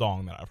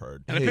song that I've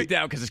heard. And I picked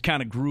out because it's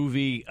kind of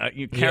groovy.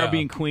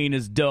 Caribbean Queen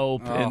is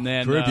dope, and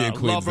then Caribbean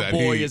Queen's Lover that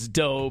Boy heat. is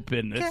dope,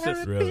 and it's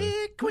just Really?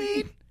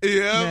 Queen.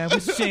 Yeah. Now we're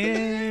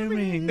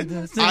sharing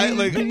the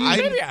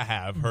Maybe I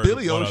have heard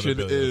Billy one other Ocean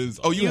Billy is.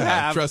 Ocean. Oh, you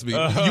have. Trust me.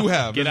 You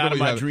have. Get There's out of nobody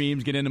my haven't.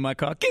 dreams, get into my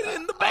car, get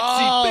in the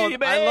backseat,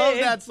 baby. I love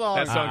that song.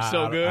 That song's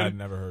so good. I've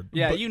never heard.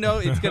 Yeah,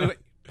 it's going to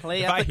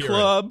play If at I the hear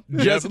club.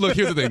 Just look.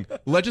 Here's the thing.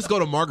 Let's just go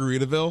to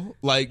Margaritaville,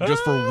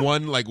 just for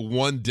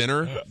one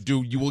dinner.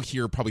 Dude, you will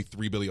hear probably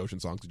 3 Billy Ocean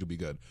songs. It'll be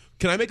good.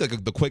 Can I make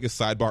the quickest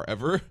sidebar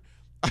ever?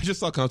 I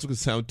just saw Consequence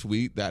Sound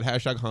tweet that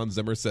 #Hans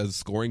Zimmer says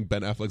scoring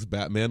Ben Affleck's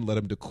Batman led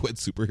him to quit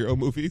superhero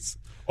movies.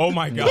 Oh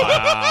my God!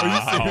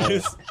 Are you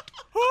serious?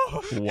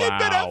 And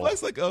Ben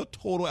Affleck's like a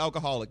total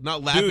alcoholic.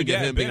 Not laughing Dude,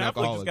 at him being Ben an Affleck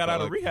alcoholic. just got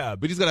out of rehab.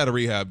 But he's got out of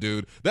rehab,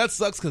 dude. That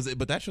sucks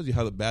but that shows you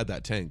how bad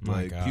that tanked.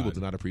 My Like God. people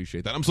did not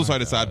appreciate that. I'm so sorry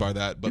to sidebar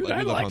that, but Dude, I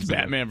we love Hans liked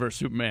Zimmer. Batman vs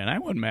Superman. I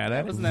wasn't mad at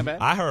it. Wasn't that bad?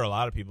 I heard a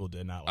lot of people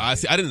did not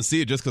like it. I didn't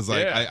see it just because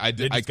It I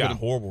just got couldn't.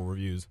 horrible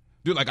reviews.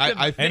 Dude, like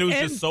and it was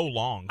and just so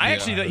long. I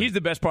actually thought he's the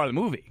best part of the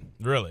movie.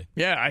 Really?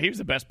 Yeah, he was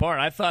the best part.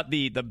 I thought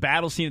the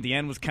battle scene at the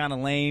end was kind of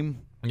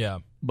lame. Yeah.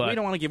 But we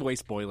don't want to give away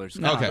spoilers.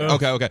 Okay.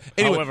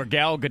 Anyway. However,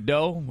 Gal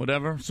Gadot,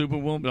 whatever,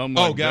 Superwoman. I'm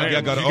Oh, like, Gal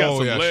damn, Gadot. she got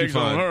some Yeah, legs she's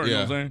fine. on her. You know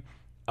Yeah. what I'm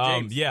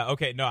saying? Yeah,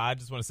 okay. No, I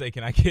just want to say,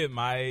 can I get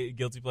my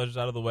guilty pleasures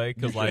out of the way?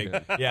 Because, like,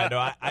 yeah,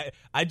 no,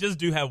 I just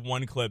do have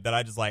one clip that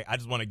I just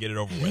want to get it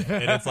over with.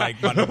 And it's,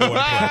 like, my number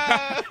one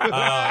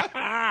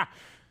clip.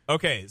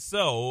 Okay,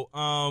 so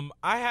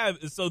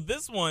so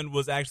this one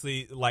was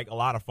actually, like, a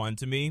lot of fun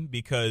to me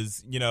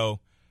because, you know,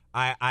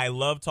 I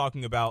love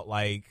talking about,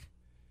 like,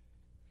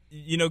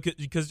 you know,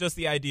 because just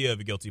the idea of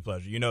a guilty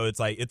pleasure, you know, it's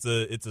like it's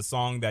a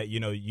song that, you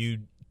know,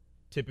 you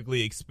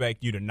typically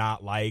expect you to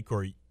not like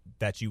or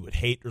that you would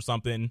hate or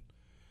something,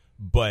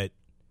 but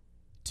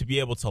to be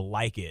able to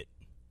like it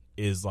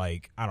is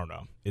like, I don't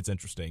know, it's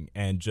interesting.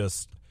 And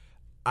just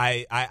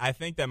I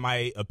think that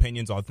my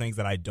opinions on things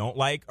that I don't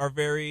like are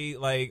very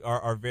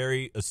are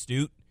very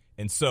astute.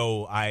 And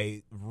so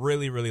I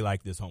really, really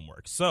like this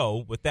homework.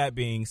 So with that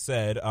being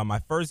said, my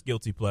first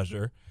guilty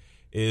pleasure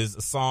is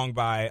a song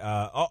by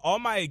all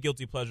my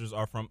guilty pleasures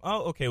are from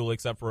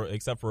except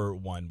for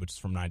one, which is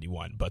from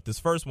 91. But this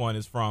first one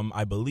is from,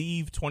 I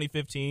believe,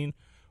 2015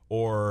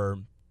 or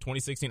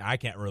 2016. I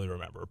can't really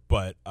remember.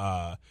 But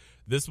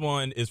this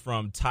one is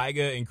from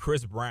Tyga and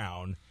Chris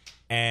Brown,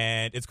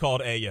 and it's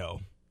called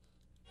Ayo.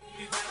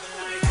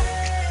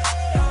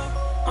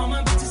 All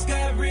my bitches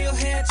got real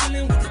hair,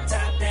 chilling with the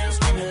top down,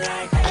 screaming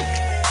like,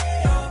 hey,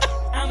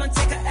 I'ma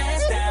take her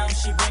ass down.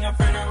 She bring her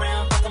friend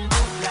around, fuck them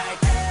both like,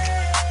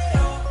 hey,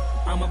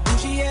 I'm a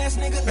bougie ass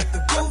nigga, let the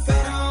roof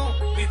at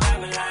home. We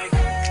vibing like,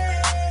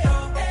 hey,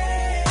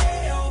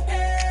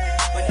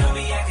 but don't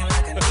be acting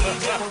like a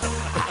DJ.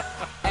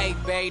 Hey,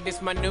 babe,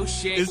 this my new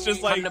shit. It's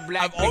just like,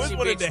 I've always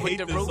wanted to hate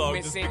the this song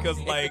just because,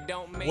 like,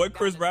 what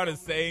Chris Brown is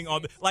saying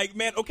on the, like,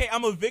 man, okay,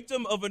 I'm a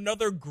victim of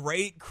another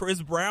great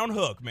Chris Brown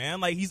hook, man.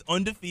 Like, he's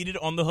undefeated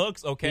on the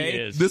hooks, okay? He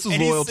is. This was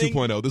Loyal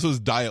 2.0. This was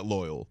Diet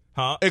Loyal.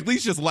 Huh? At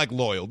least just like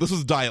Loyal. This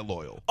was Diet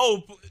Loyal.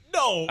 Oh,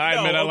 no. I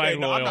admit I like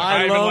Loyal.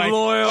 I love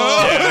Loyal.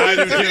 Yeah, I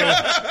do too.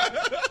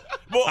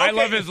 Well, I okay.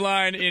 love his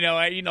line, you know,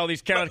 I eat all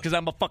these carrots because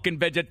I'm a fucking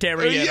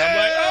vegetarian. Yeah! I'm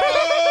like,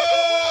 oh!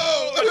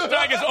 That's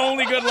like his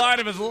only good line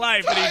of his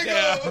life.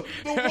 The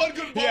one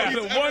good line. Yeah,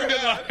 the one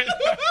good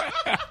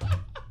line.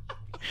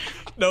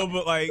 No,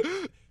 but, like,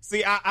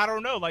 see, I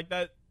don't know. Like,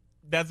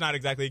 that's not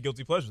exactly a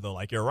guilty pleasure, though.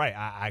 Like, you're right.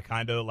 I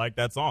kind of like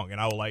that song, and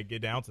I will, like,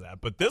 get down to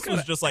that. But this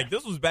was just, like,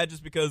 this was bad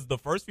just because the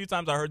first few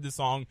times I heard this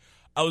song,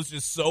 I was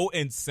just so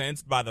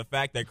incensed by the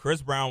fact that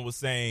Chris Brown was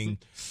saying...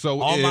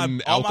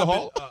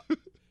 alcohol?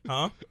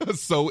 Huh?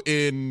 So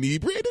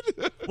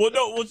inebriated?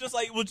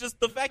 just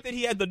the fact that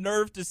he had the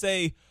nerve to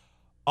say,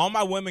 all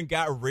my women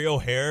got real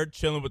hair,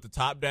 chilling with the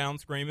top down,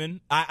 screaming.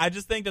 I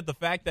just think that the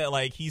fact that,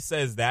 like, he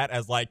says that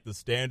as, like, the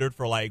standard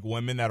for, like,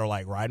 women that are,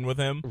 like, riding with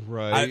him.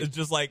 Right. It's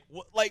just like,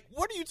 what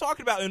are you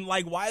talking about? And,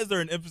 like, why is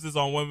there an emphasis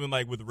on women,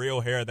 like, with real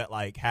hair that,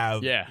 like,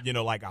 have, you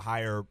know, like, a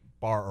higher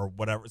bar or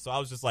whatever? So I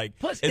was just, like,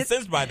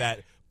 incensed by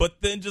that. But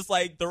then just,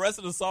 like, the rest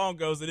of the song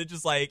goes, and it's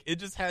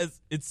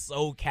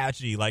so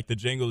catchy. Like, the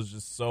jingle is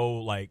just so,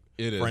 like,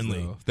 friendly.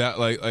 Is,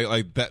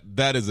 that,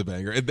 that is a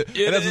banger. And that's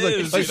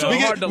It's like, so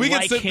hard to we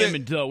like him, there.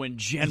 though, in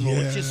general.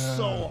 It's just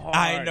so hard.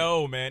 I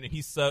know, man. And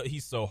he's so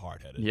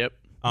hard-headed. Yep.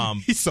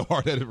 He's so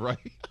hard-headed, right?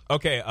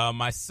 Okay,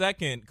 my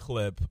second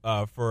clip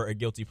for a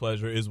guilty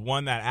pleasure is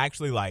one that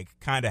actually, like,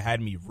 kind of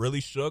had me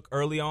really shook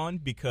early on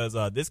because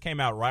this came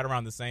out right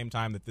around the same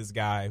time that this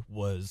guy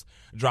was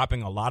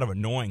dropping a lot of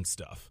annoying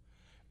stuff.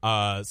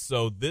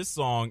 So this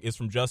song is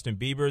from Justin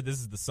Bieber. This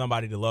is the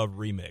Somebody to Love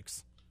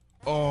remix.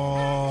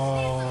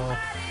 Oh.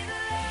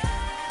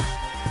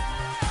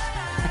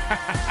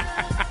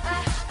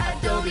 I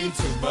don't need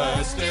too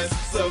much,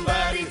 just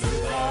somebody to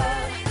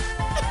love.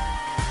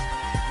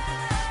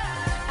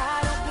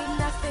 I don't need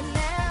nothing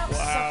else.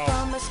 Wow. I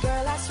promise,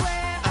 girl, I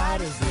swear. I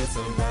just need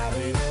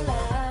somebody to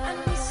love. I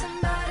need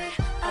somebody.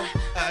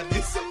 I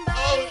need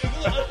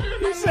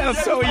somebody. You sound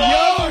so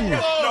young.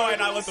 No,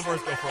 and I let the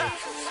verse go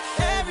first.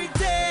 Every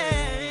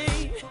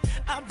day,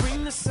 I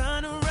bring the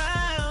sun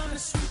around to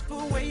sweep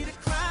away the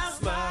clouds.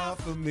 Smile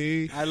for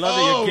me. I love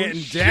that you're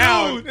getting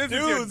down.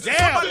 Dude,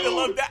 somebody to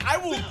love that. I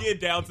will get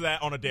down to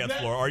that on a dance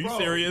floor. Are you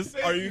serious?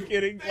 Are you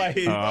kidding? Like,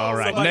 all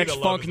right, Somebody next to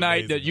Love funk is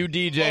night amazing. that you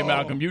DJ,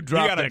 Malcolm, you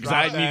drop gotta that because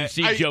drop I need to that.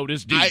 see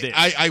Jonas do this.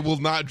 I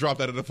will not drop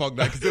that at a funk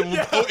night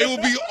because it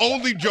will be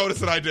only Jonas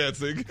and I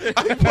dancing.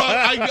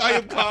 I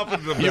am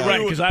confident of that. You're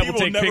right, because I will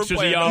take pictures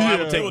of y'all. I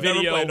will take Never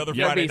video. play another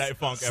Friday Night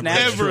Funk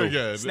Ever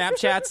again.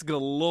 Snapchats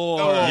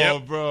galore. Oh,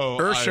 bro.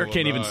 Ursher I will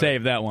can't even not.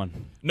 save that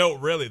one. No,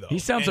 really, though. He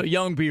sounds so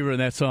young, Bieber, in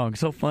that song.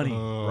 So funny.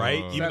 Right?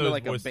 Even Sounded though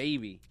like his a voice-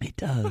 baby. He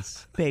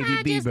does. Baby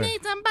I just Bieber.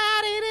 need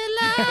somebody to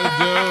love.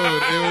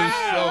 Dude, it was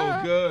so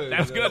good.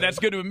 That's good. That's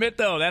good to admit,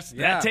 though.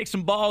 That takes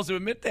some balls to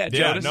admit that,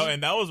 Yeah, Jonas. no,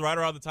 and that was right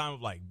around the time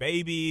of, like,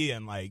 Baby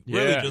and, like,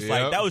 really Yeah. just,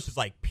 like, that was just,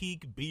 like,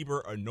 peak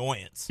Bieber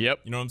annoyance. Yep.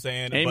 You know what I'm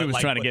saying? Amy But, was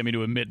like, trying to get me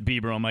to admit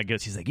Bieber on my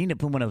guest. She's like, you need to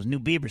put one of those new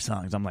Bieber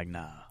songs. I'm like,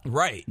 nah.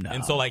 Right. No.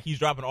 And so, like, he's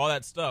dropping all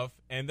that stuff,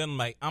 and then,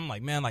 like, I'm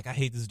like, man, like, I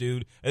hate this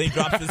dude. And then he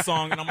drops this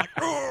song, and I'm like,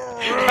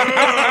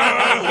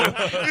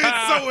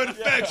 It's so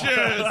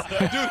infectious,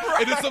 dude.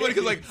 And it's so funny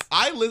because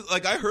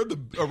I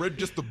heard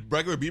just the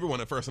regular Bieber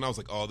one at first, and I was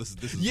like, oh, this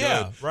is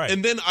good. Right.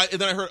 And then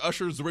I heard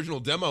Usher's original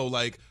demo,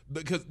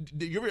 because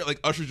you ever like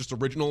Usher's just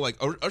original,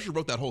 Usher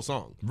wrote that whole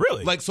song.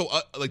 Really?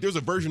 There's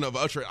a version of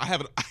Usher. I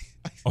have it.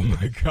 Oh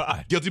my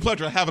God! Guilty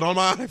pleasure. I have it on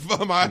my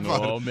iPhone.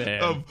 Oh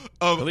man!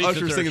 Of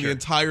Usher singing the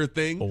entire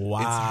thing. Wow!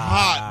 It's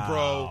hot,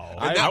 bro.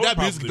 And that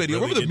music video.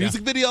 Remember the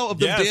music video of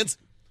them dance?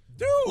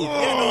 Dude, I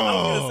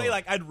was gonna say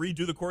I'd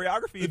redo the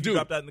choreography if you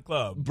dropped that in the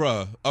club,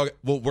 bruh. Okay,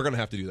 well, we're gonna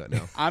have to do that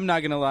now. I'm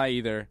not gonna lie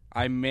either.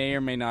 I may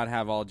or may not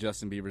have all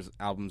Justin Bieber's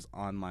albums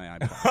on my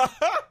iPod.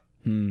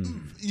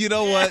 You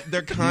know what?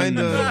 They're kind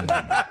of.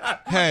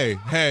 Hey.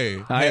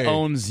 I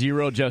own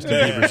 0 Justin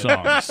Bieber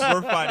songs.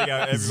 We're finding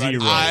out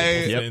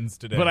everybody's sins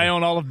today. But I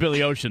own all of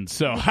Billy Ocean,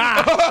 so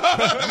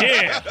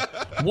yeah.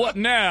 What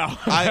now?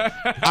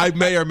 I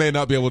may or may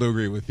not be able to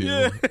agree with you.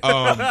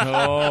 Oh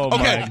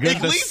my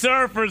goodness! The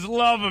surfers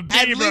love a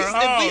Bieber.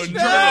 I'm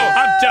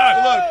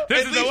done. Look,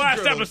 this is the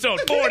last episode.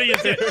 40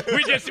 is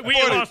it? We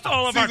lost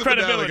all of our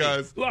credibility.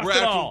 Guys. Lost We're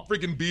it all.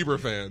 freaking Bieber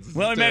fans.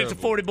 Well, we made it to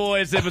 40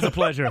 boys. It was a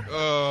pleasure.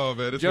 Oh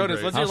man, it's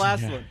Jonas, what's your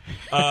last one?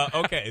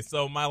 Okay,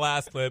 so my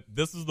last clip.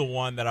 This is the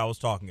one that I was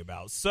talking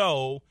about.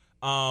 So,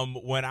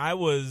 when I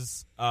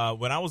was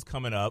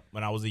coming up,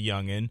 when I was a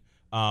youngin',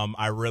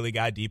 I really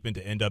got deep into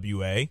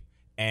NWA,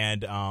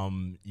 and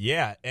and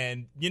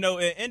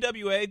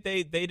NWA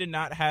they did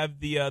not have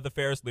the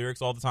fairest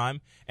lyrics all the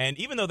time, and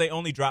even though they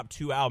only dropped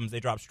 2 albums, they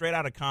dropped Straight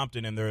Outta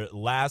Compton, and their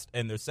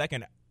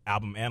second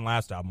album and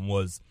last album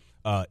was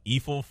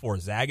Eiffel for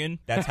Zaggin.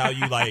 That's how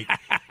you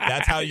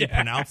that's how you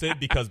pronounce it,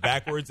 because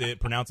backwards it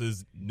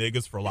pronounces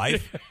niggas for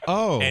life.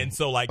 Oh. And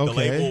so the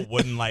label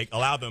wouldn't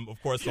allow them,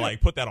 of course, to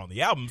put that on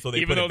the album, so they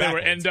even put it though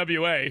backwards. they were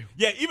NWA.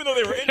 Yeah, even though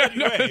they were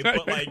NWA,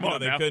 but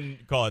they now.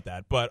 couldn't call it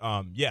that. But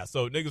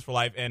so niggas for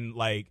life, and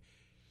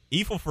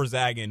Eiffel for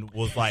Zaggin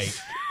was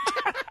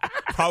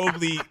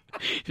probably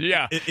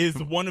is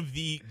one of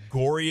the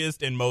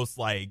goriest and most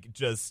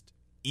just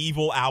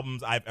evil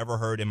albums I've ever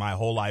heard in my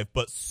whole life,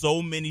 but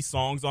so many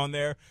songs on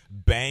there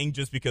bang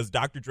just because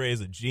Dr. Dre is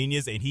a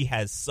genius and he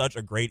has such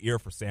a great ear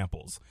for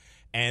samples.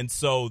 And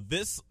so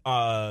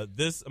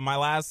my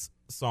last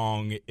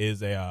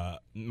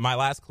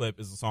clip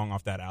is a song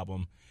off that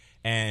album,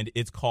 and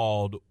it's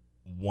called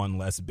One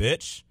Less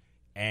Bitch,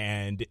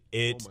 and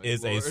it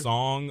is a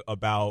song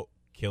about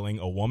killing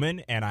a woman,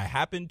 and I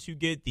happened to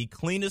get the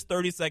cleanest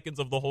 30 seconds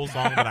of the whole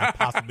song that I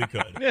possibly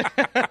could.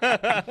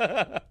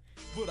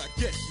 But I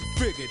guess you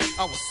figured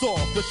I was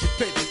soft, but she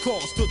paid the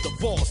cost to the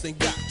boss and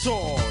got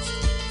charged.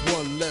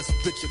 One less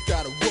bitch you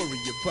gotta worry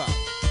about.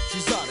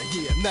 She's out of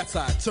here, and that's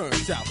how it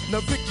turns out. Now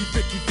Vicky,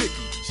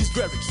 she's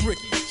very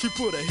tricky. She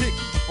put a hickey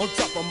on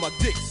top of my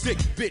dick, sick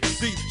bitch.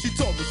 See, she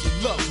told me she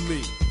loved me,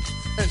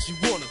 and she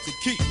wanted to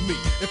keep me.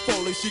 If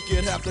only she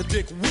could have the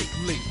dick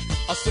weekly.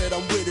 I said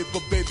I'm with it,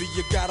 but baby,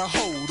 you gotta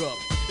hold up.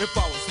 If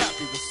I was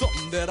happy with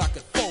something that I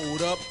could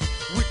fold up,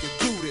 we could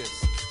do this.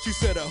 She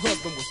said her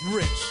husband was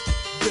rich.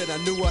 Then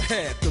I knew I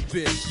had the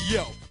bitch,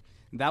 yo.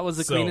 That was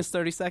the cleanest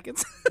 30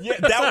 seconds? Yeah,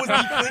 that was the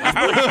cleanest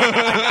 30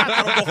 seconds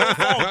of the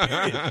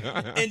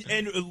whole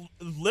song.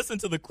 And listen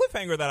to the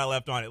cliffhanger that I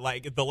left on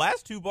it. The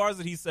last 2 bars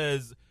that he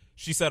says,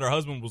 she said her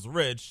husband was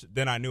rich,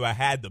 then I knew I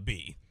had to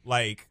be.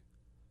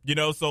 It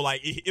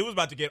was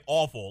about to get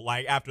awful,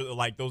 after,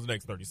 those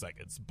next 30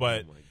 seconds.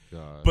 But, oh my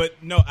God.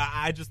 But no,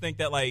 I just think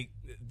that,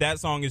 that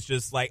song is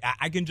just,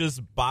 I can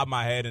just bob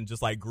my head and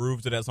just,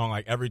 groove to that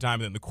song, every time.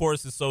 And then the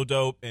chorus is so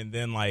dope. And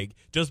then,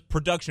 just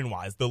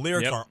production-wise, the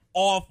lyrics are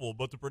awful,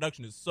 but the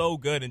production is so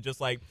good. And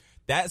just,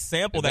 that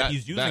sample that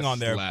he's using on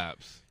there.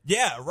 Slaps.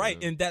 Yeah, right.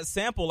 Yeah. And that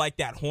sample,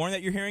 that horn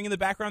that you're hearing in the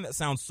background, that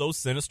sounds so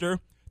sinister.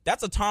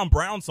 That's a Tom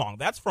Brown song.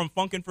 That's from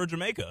Funkin' for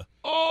Jamaica.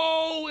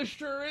 Oh, it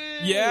sure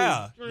is.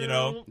 Yeah,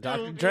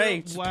 Dr.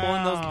 Dre just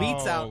pulling those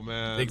beats out.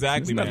 Man.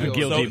 Exactly. There's nothing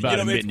guilty about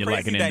admitting you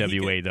like an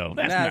NWA, though.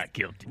 That's not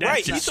guilty.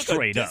 That's just he took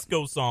straight a up.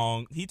 disco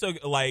song. He took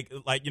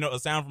a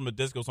sound from a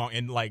disco song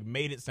and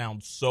made it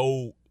sound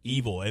so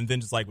evil, and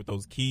then just with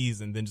those keys,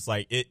 and then just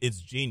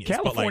it's genius.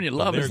 California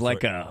Love is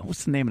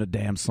what's the name of the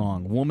damn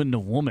song? Woman to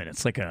Woman.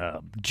 It's like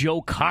a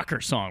Joe Cocker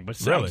song, but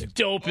sounds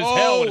dope as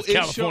hell when it's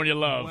California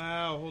Love.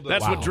 Wow, hold on.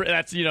 That's what Dre,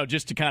 that's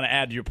just to kind of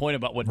add to your point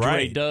about what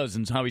Dre does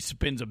and how he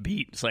spins a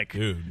beat. It's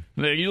dude,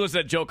 you listen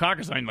to that Joe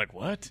Cocker song, you're like,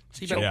 what?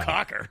 Joe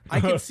Cocker. I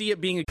can see it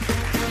being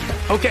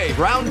Okay,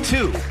 round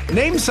 2.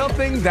 Name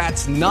something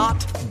that's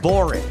not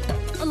boring.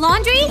 A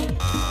laundry?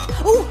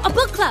 Ooh, a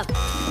book club.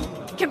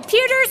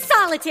 Computer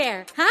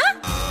solitaire, huh?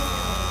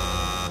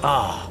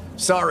 Ah,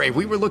 sorry,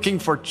 we were looking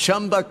for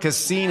Chumba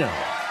Casino.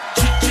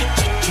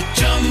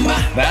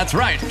 That's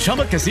right,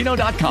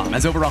 ChumbaCasino.com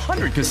has over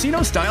 100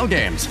 casino-style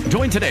games.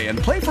 Join today and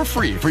play for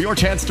free for your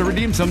chance to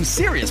redeem some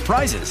serious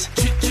prizes.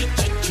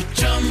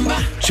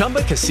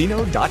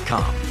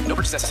 ChumbaCasino.com. No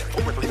purchase necessary.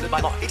 Void where prohibited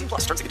by law. 18+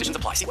 terms and conditions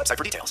apply. See website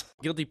for details.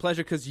 guilty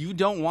pleasure because you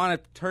don't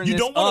want to turn this up.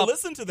 You don't want to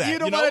listen to that. You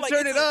don't want to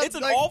turn it up. It's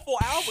an awful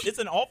album. It's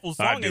an awful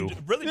song.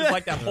 And really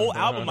just that whole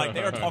album,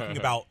 they are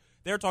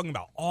talking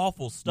about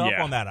awful stuff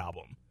on that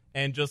album.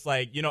 And just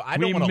like, you know, I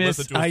We don't want to miss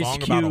listen to a Ice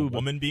song about a Cube.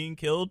 woman being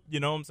killed. You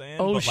know what I'm saying?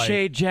 Oh, But, like,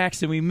 Shay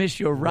Jackson, we miss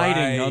your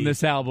writing on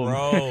this album.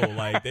 Bro,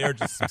 like, they are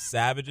just some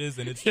savages.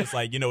 And it's just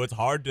like, you know, it's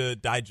hard to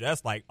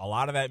digest, like, a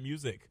lot of that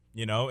music,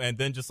 you know? And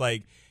then just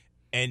like,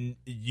 and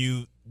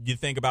you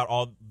think about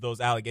all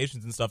those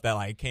allegations and stuff that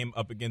like came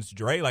up against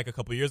Dre like a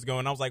couple years ago,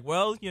 and I was like,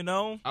 well, you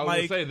know, I was like,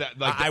 gonna say that,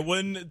 like, I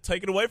wouldn't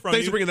take it away from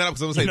Thanks you. for bringing that up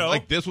because I was saying You know?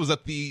 like this was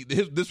at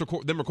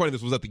them recording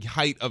this was at the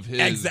height of his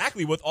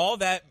exactly with all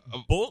that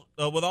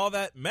with all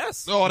that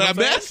mess. Oh, You know that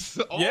what I'm mess?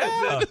 saying? Oh,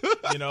 Yeah,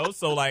 you know,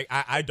 so like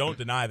I don't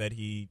deny that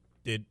he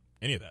did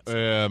any of that.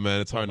 Yeah, man,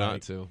 it's hard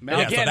not to.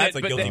 Yeah, so that's a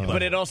but, guilty but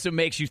pleasure. it also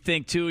makes you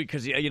think too,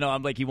 because you know,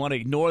 I'm like, you want to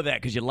ignore that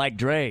because you like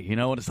Dre, you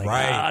know, and it's like,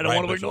 Right, I don't right,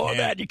 want to but you ignore can't.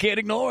 that. You can't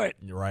ignore it.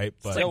 You're right,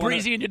 but It's like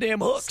Breezy and your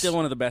damn hooks. Still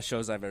one of the best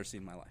shows I've ever seen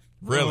in my life.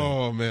 Really?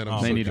 Oh man,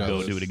 I'm They so need to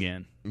jealous. go do it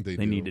again.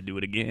 They need to do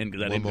it again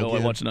because I One didn't more go. I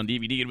again? watched it on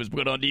DVD. It was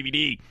put on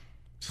DVD.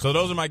 So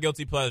those are my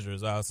guilty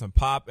pleasures: some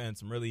pop and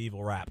some really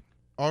evil rap.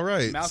 All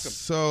right, Malcolm.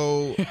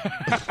 so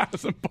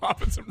some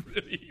pop and some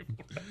really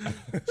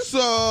evil.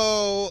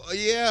 so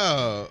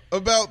yeah,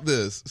 about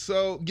this.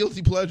 So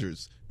guilty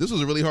pleasures. This was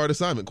a really hard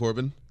assignment,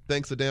 Corbin.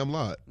 Thanks a damn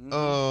lot.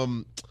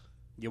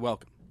 You're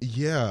welcome.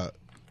 Yeah.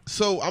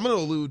 So I'm going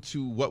to allude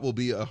to what will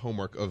be a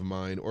homework of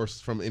mine or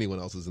from anyone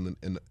else's in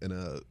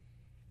a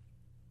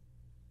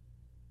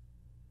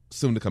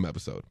soon to come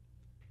episode.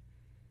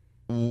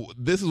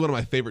 This is one of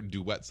my favorite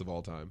duets of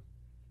all time,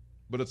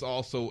 but it's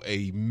also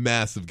a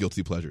massive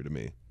guilty pleasure to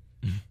me.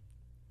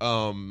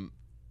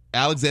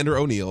 Alexander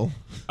O'Neal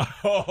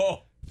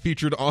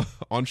featured on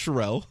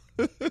Sherelle.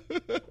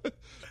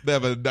 They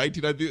have a I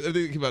think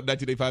it came out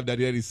 1985,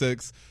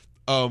 1996.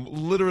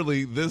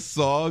 Literally, this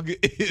song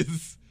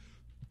is.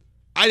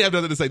 I have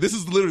nothing to say. This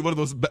is literally one of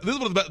those. This is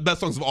one of the best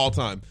songs of all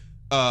time.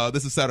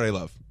 This is Saturday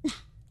Love.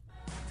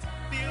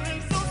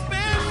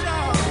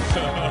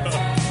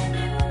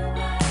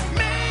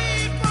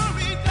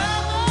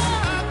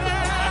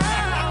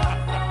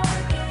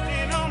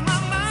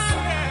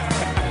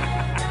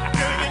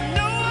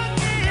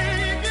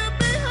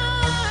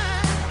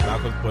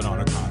 Malcolm's put on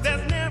a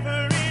concert.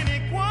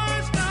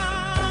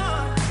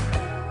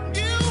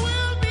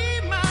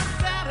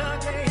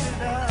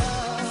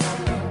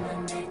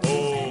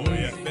 Oh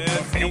yeah,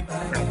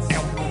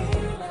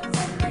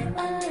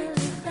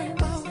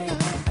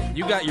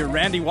 You got your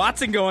Randy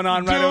Watson going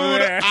on right Dude, over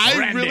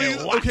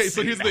there. Okay,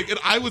 so here's the thing. And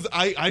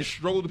I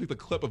struggled to pick the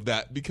clip of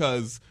that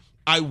because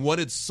I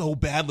wanted so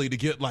badly to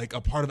get like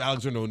a part of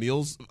Alexander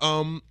O'Neal's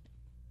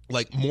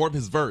like more of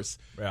his verse.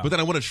 Yeah. But then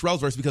I wanted Sherelle's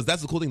verse because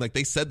that's the cool thing. Like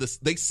they sang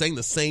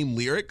the same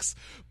lyrics,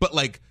 but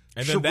like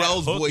and then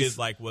Sherelle's that hook voice is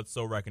like what's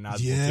so recognizable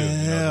too. You Yeah.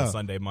 know, the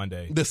Sunday,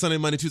 Monday. The Sunday,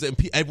 Monday, Tuesday,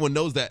 and everyone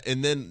knows that.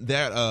 And then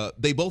that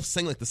they both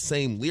sang like the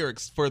same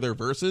lyrics for their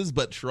verses,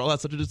 but Sherelle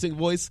has such a distinct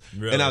voice,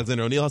 Really? and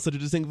Alexander O'Neal has such a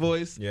distinct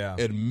voice. Yeah.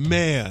 And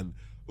man,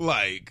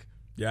 like.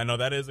 Yeah, no,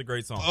 that is a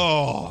great song.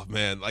 Oh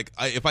man, like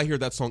if I hear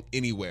that song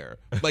anywhere,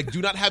 like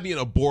do not have me in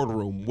a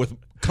boardroom with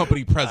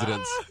company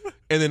presidents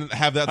and then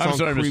have that song. I'm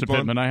sorry, creep Mr. on.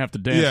 Pittman. I have to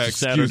dance Yeah, to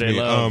excuse Saturday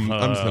me. Love. I'm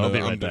just gonna, I'll be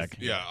I'm right just- back.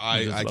 Yeah, I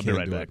I'll can't be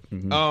right do back.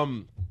 it.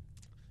 Mhm.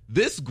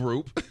 This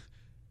group.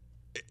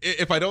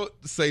 If I don't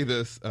say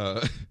this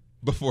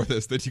before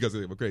this, then you guys are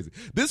gonna go crazy.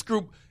 This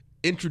group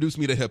introduced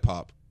me to hip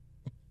hop.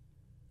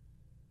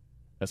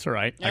 That's all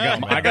right.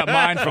 I got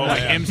mine from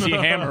like MC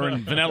Hammer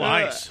and Vanilla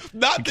Ice.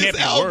 Not It this can't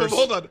be album. worse.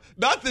 Hold on.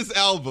 Not this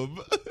album.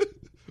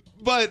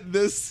 But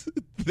this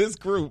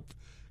group.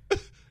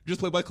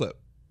 Just play my clip.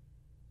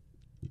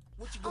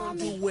 What you gonna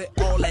do with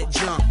all that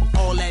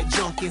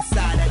junk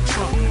inside that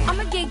trunk?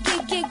 I'ma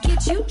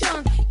get you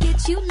drunk,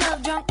 get you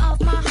love drunk off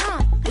my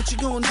hump. What you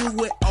gonna do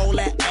with all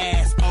that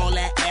ass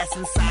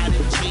inside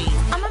the jeans?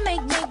 I'ma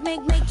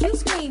make you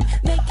scream,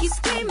 make you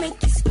scream,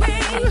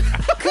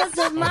 cause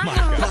of my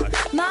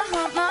hump, my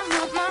hump, my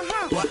hump, my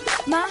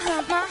hump, my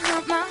hump, my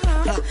hump,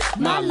 my hump,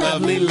 my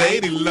lovely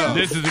lady love.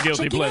 This is a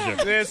guilty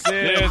pleasure. This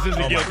is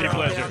a guilty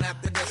pleasure.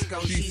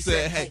 She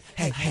said,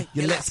 hey,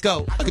 yeah, let's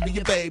go. I can be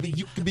your baby.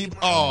 You can be.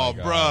 Oh,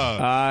 bruh.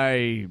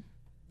 I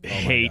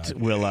hate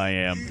Will I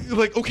Am.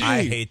 Like, okay.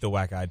 I hate the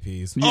Whack Eyed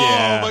Peas.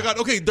 Oh, my God.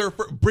 Okay, they're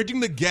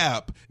Bridging the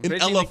Gap and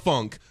Ella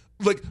Funk.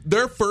 Like,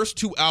 their first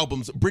two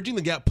albums, Bridging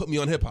the Gap put me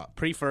on hip hop.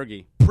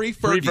 Pre-Fergie.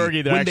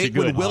 Pre-Fergie, they're actually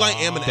when good. Will I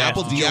Am and That's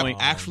Apple the Diab joint.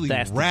 actually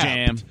That's the rapped.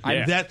 jam.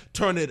 Yeah. That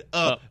turn it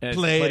up,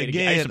 play it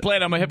again. I used to play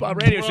it on my hip hop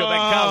radio show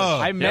back in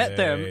college. I met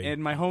them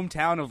in my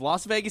hometown of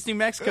Las Vegas, New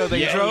Mexico.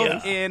 They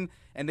drove in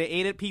and they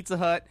ate at Pizza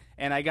Hut,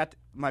 and I got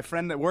my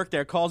friend that worked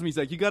there calls me. He's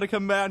like, "You got to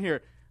come down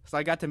here." So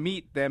I got to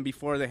meet them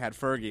before they had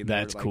Fergie. And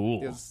That's like,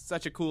 cool. It was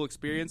such a cool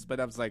experience. But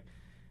I was like,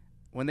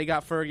 when they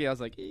got Fergie, I was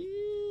like,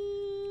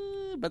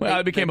 but Well,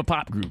 it became a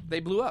pop group. They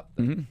blew up.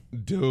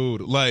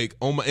 Dude, like,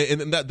 oh my,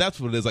 and that's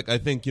what it is. Like, I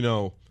think,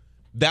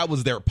 that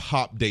was their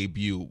pop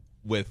debut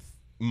with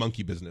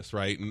Monkey Business,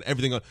 right? And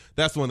everything.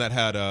 That's the one that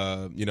had,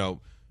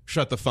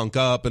 Shut the Funk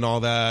Up and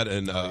all that,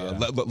 and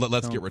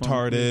Let's Get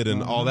Retarded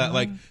and all that.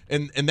 Like,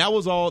 and that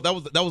was all. That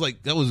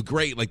was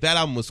great. Like, that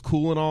album was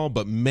cool and all,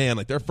 but man,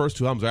 like their first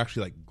 2 albums are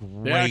actually like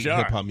great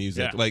hip hop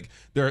music. Yeah. Like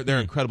they're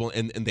incredible,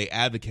 and they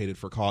advocated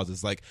for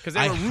causes. Like, because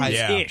they were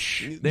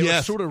roots-ish. They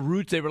were sort of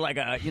roots. They were like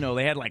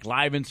they had like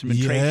live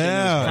instrumentation.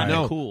 Yeah, it was kind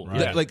of cool.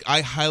 Yeah. Like,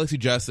 I highly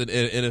suggest it,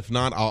 and if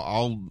not,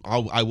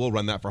 I will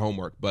run that for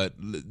homework. But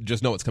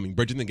just know it's coming.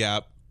 Bridging the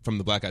Gap from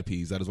the Black Eyed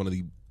Peas. That is one of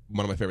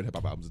my favorite hip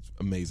hop albums. It's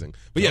amazing.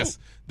 But yes,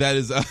 that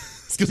is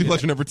Guilty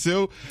Pleasure number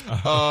 2.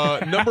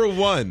 Number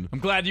 1. I'm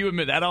glad you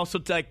admit that. Also,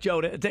 Joe,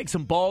 it takes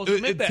some balls to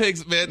admit that.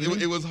 Takes, man.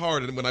 It was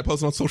hard, and when I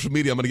post it on social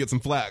media, I'm going to get some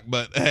flack.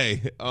 But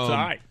hey, it's all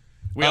right.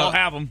 We all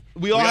have them.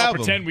 We all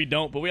pretend we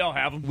don't, but we all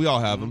have them. We all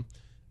have them.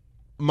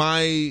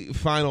 My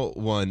final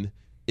one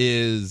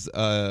is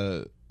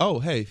Khalid's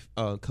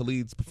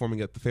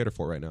performing at the Theater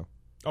Fort right now.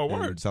 Oh,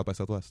 word! South by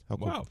Southwest. How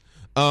cool.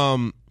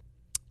 Wow.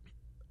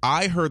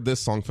 I heard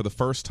this song for the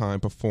first time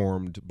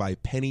performed by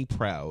Penny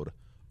Proud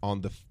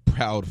on the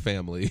Proud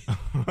Family.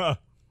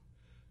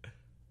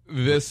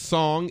 This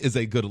song is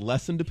a good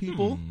lesson to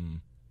people.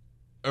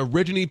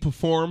 Originally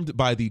performed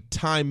by the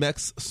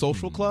Timex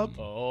Social Club.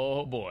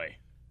 Oh, boy.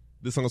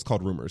 This song is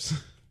called Rumors.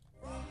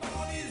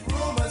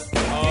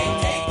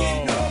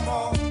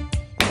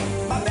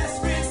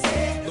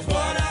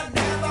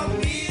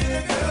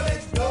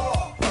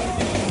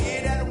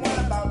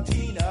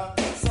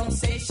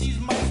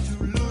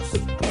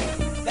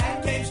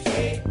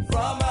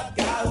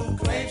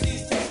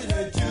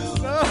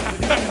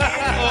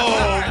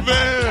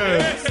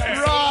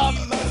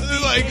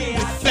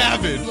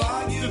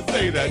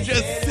 That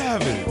just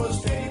savage,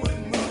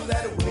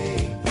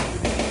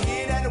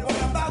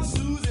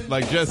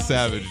 like just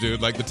savage,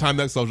 dude. Like the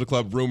Timex Social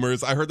Club,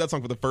 Rumors. I heard that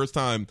song for the first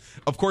time.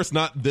 Of course,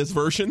 not this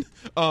version,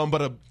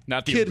 but a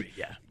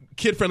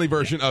kid-friendly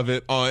version of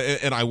it.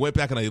 And I went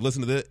back and I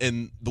listened to it,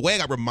 and the way I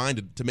got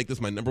reminded to make this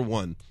my number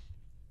 1.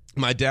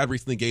 My dad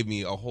recently gave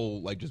me a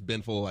whole just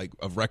bin full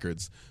of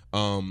records,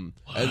 and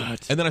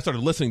then I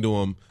started listening to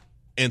them.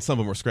 And some of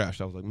them were scratched.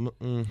 I was like,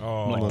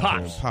 like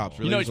Pops.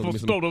 Really? You're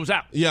supposed to throw those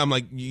out. Yeah, I'm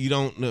like, you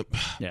don't.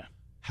 Yeah.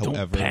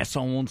 However, don't pass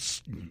on.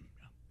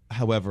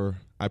 However,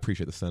 I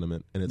appreciate the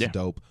sentiment, and it's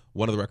dope.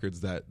 One of the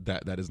records that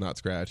is not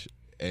scratched,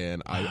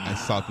 and I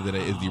saw that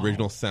it is the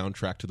original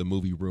soundtrack to the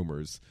movie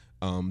Rumors.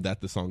 That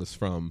the song is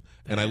from,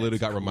 and I literally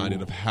got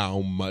reminded of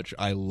how much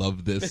I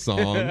love this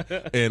song,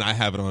 and I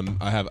have it on.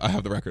 I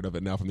have the record of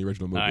it now from the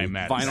original movie.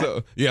 Vinyl.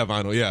 So, yeah,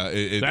 vinyl. Yeah,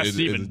 that's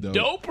even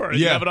doper.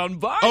 You have it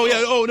on vinyl. Oh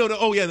yeah. Oh no.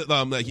 Oh yeah.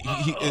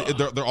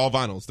 They're all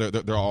vinyls.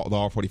 They're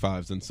all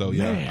 45s, and so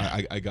yeah,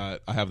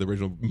 I have the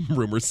original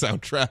Rumors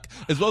soundtrack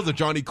as well as the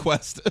Johnny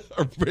Quest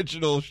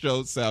original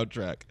show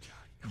soundtrack.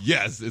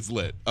 Yes, it's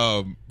lit.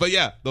 But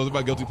yeah, those are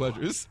my guilty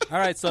pleasures. All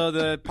right, so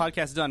the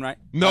podcast is done, right?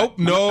 Nope,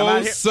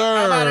 no,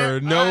 sir.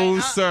 No,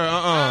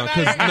 sir.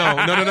 Because no.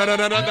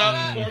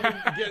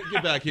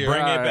 Get back here.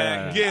 Bring it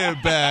back.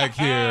 Get back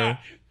here.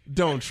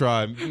 Don't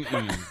try. This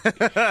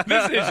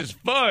is just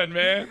fun,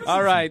 man.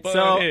 All right,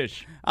 so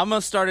I'm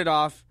going to start it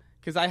off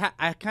because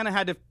I kind of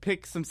had to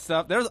pick some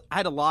stuff. I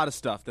had a lot of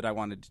stuff that I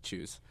wanted to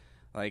choose.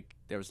 Like,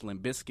 there was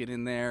Limp Bizkit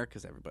in there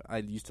because I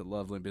used to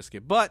love Limp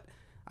Bizkit. But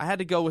I had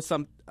to go with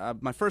some.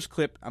 My first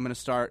clip I'm going to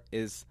start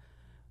is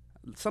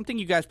something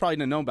you guys probably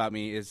don't know about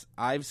me is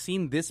I've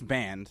seen this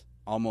band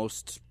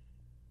almost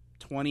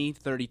 20,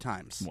 30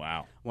 times.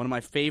 Wow. One of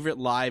my favorite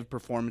live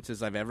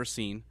performances I've ever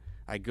seen.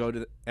 I go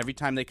to every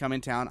time they come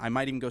in town. I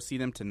might even go see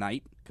them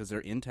tonight because they're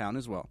in town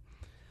as well.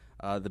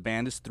 The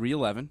band is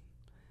 311.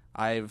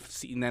 I've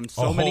seen them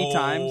so many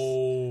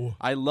times.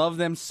 I love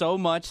them so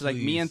much. Please. Like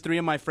me and 3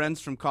 of my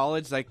friends from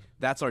college, like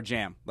that's our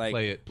jam.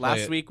 Like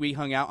last week we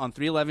hung out on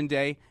 311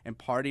 Day and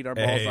partied our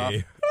balls off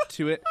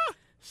to it.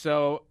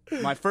 So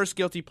my first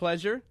guilty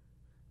pleasure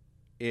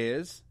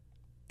is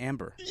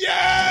Amber.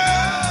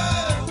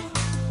 Yeah!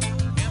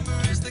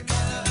 Amber is the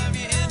color of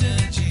your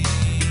energy.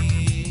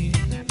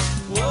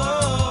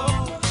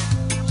 Whoa.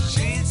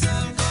 Shades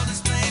of gold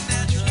displayed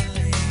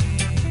naturally.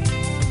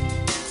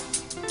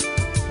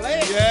 Play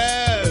it.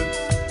 Yes.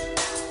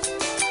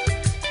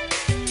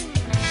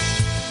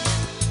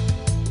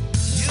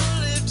 You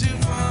live too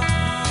far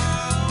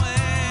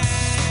away.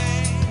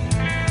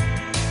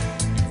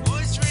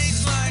 Voice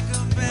rings like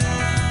a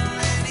bell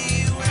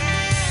anyway.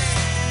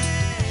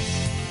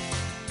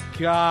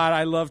 God,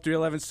 I love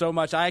 311 so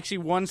much.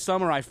 One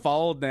summer I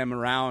followed them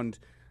around.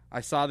 I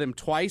saw them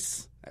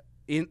twice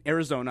in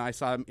Arizona. I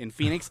saw them in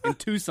Phoenix and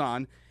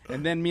Tucson.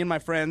 And then me and my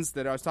friends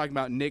that I was talking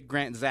about, Nick,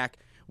 Grant, and Zach,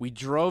 we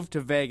drove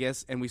to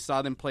Vegas and we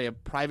saw them play a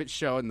private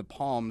show in the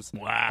Palms.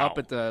 Wow. Up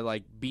at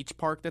the beach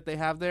park that they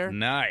have there.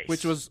 Nice.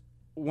 Which was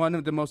one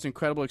of the most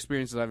incredible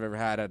experiences I've ever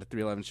had at a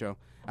 311 show.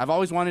 I've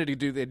always wanted to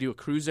do. They do a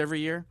cruise every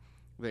year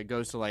that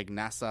goes to like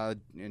Nassau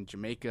and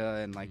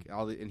Jamaica and like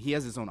and he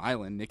has his own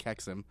island, Nick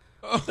Hexum.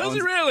 Does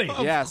he really?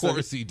 Yeah, Of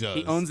course he does.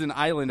 He owns an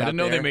island. I out didn't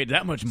know there. they made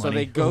that much money. So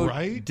they go.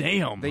 Right?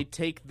 Damn. They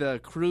take the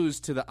cruise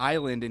to the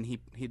island, and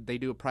they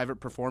do a private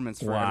performance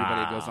for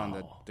everybody that goes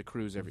on the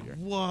cruise every year.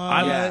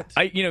 What?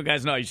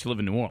 Guys know I used to live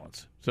in New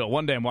Orleans. So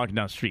one day I'm walking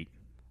down the street.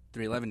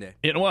 311 Day.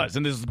 It was,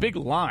 and there's this big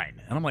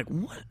line, and I'm like,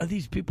 what are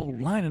these people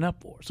lining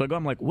up for? So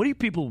I'm like, what are you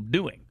people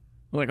doing?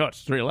 They're like, oh,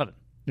 it's 311.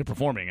 They're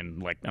performing in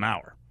like an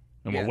hour,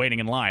 and we're waiting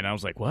in line. And I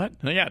was like, what?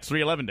 And yeah, it's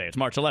 311 Day. It's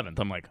March 11th.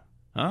 I'm like,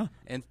 huh?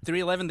 And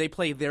 311, they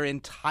play their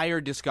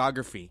entire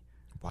discography.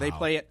 Wow. They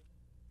play it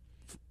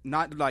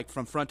not like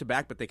from front to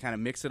back, but they kind of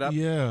mix it up.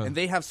 Yeah. And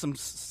they have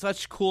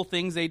such cool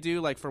things they do.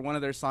 Like for one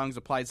of their songs,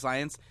 Applied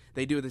Science,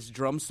 they do this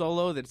drum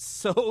solo that's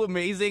so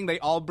amazing. They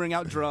all bring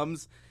out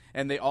drums.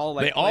 And they all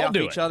play off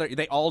each other.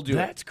 They all do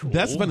That's it. cool.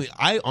 That's funny.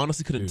 I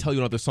honestly couldn't tell you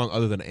another song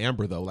other than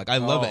Amber, though. Like, I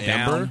love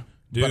Amber,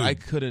 Dude. but I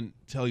couldn't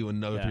tell you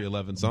another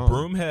 311 song.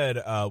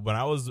 Broomhead, when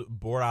I was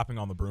board hopping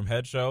on the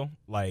Broomhead show,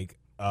 like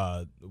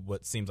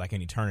what seems like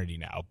an eternity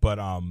now, but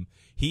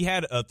he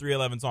had a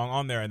 311 song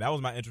on there, and that was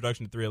my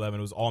introduction to 311.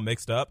 It was all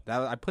mixed up.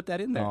 I put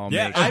that in there.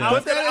 Yeah, I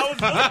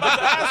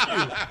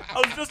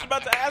was just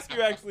about to ask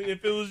you actually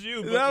if it was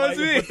you. But That was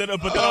me. But then I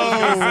was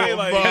gonna say,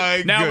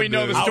 like, now we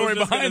know the story I was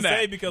just behind gonna that.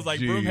 say, because like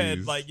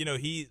Broomhead, like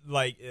he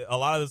like a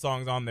lot of the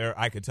songs on there,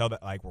 I could tell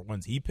that like were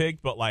ones he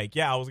picked. But like,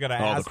 I was gonna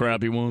All ask the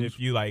crappy ones.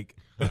 if you like.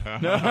 he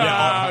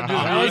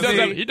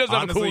does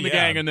have a cool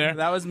gang in there.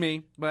 That was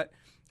me. But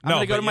I'm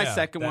going to go to my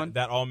second one.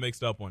 That all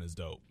mixed up one is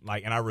dope.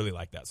 Like, and I really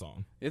like that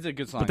song. It's a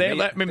good song. But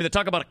they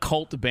talk about a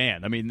cult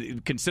band. I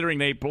mean, considering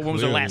what was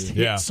their last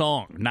hit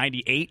song?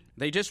 98?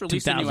 They just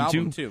released a new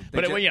album, too.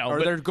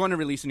 They're going to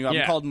release a new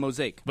album called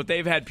Mosaic. But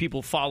they've had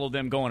people follow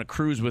them, go on a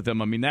cruise with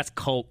them. I mean, that's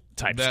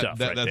cult-type stuff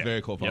That's there.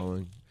 very cool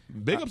following.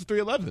 Big ups to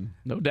 311.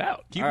 No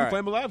doubt. Keep the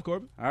flame alive,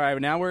 Corbin. All right,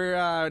 now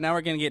we're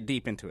going to get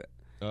deep into it.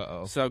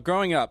 Uh-oh. So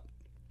growing up,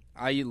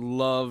 I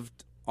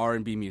loved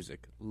R&B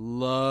music.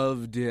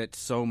 Loved it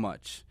so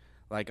much.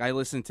 Like, I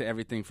listened to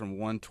everything from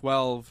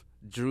 112,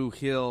 Drew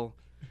Hill,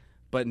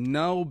 but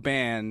no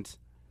band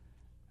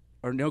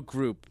or no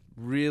group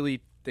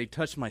really, they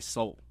touched my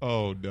soul.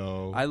 Oh,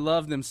 no. I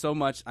love them so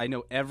much. I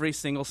know every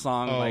single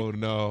song. Oh,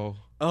 no.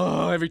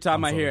 Oh, every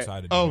time I hear it.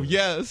 Oh,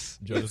 yes.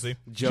 Jodeci?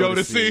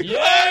 Jodeci.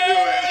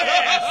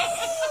 Yes!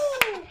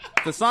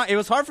 The song. It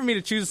was hard for me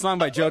to choose a song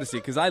by Jodeci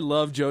because I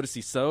love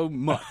Jodeci so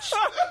much.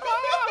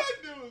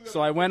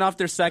 So I went off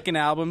their second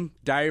album,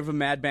 Diary of a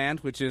Mad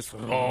Band, which is...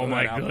 Oh,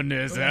 my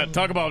goodness.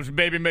 Talk about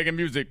baby making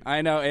music.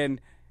 I know, and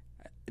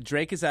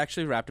Drake has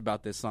actually rapped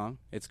about this song.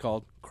 It's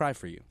called Cry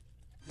For You.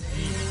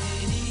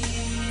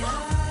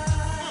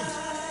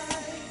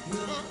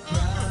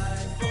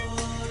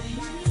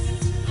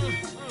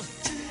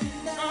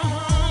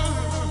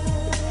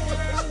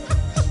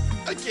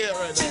 I can't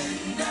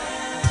right now.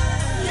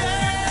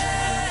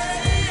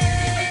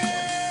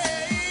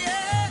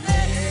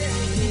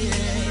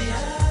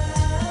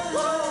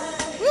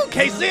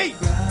 KC!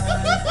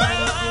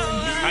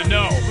 I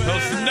know.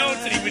 Those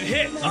notes that even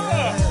hit.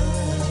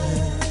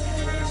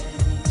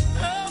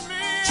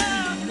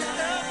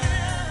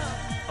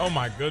 Oh,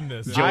 my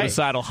goodness.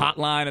 Genocidal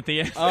hotline at the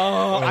end.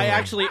 Oh, I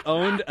actually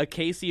owned a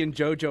Casey and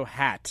JoJo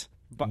hat.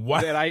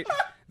 What?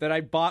 That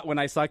I bought when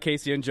I saw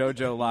Casey and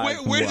JoJo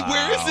live. Where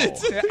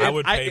is it? I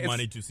would pay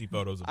money to see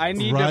photos of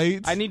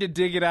this. I need to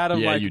dig it out of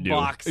my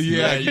box.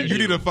 Yeah, you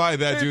need to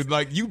find that, dude.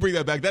 Like, you bring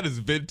that back. That is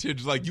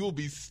vintage. Like, you will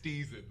be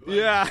steezing. Like,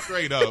 yeah.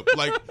 Straight up.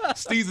 Like,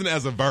 steezing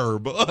as a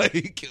verb.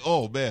 Like,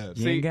 oh, man.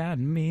 You got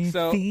me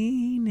so-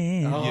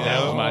 feeling. Oh.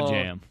 That was my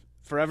jam.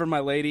 Forever My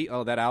Lady.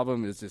 Oh, that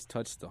album has just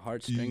touched the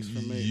heartstrings for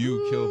me.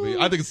 You kill me.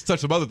 I think it's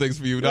touched some other things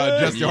for you, not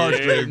just your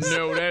heartstrings.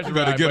 No, that's You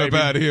better right, get up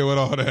baby. out of here with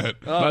all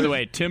that. By the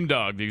way, Tim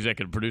Dog, the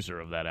executive producer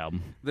of that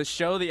album. The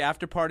show, the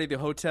after party, the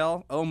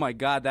hotel. Oh my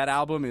God, that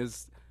album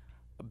is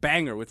a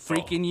banger with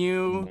Freaking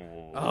You.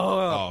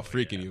 Oh,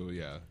 Freaking You,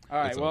 yeah. All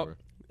right, It's well, over.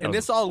 and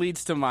this all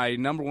leads to my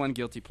number one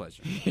guilty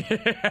pleasure.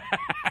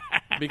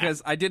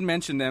 Because I did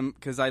mention them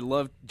because I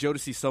love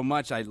Jodeci so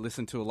much. I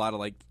listened to a lot of,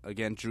 like,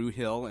 again, Drew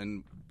Hill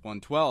and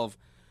 112.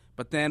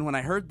 But then when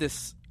I heard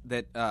this,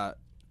 that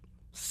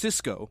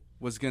Cisco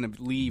was going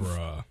to leave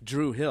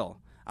Drew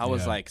Hill, I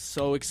was like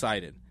so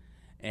excited.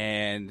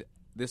 And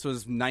this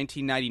was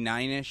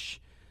 1999-ish.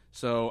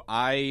 So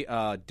I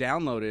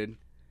downloaded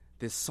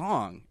this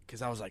song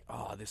because I was like,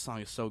 oh, this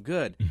song is so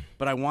good.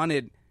 But I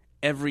wanted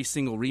every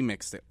single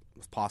remix that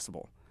was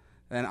possible.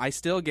 And I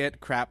still get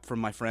crap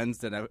from my friends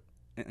that I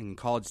in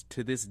college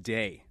to this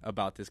day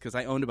about this because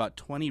I owned about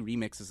 20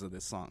 remixes of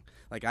this song.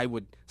 Like, I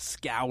would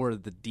scour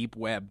the deep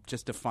web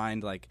just to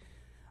find, like,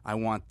 I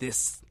want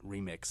this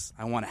remix.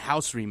 I want a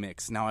house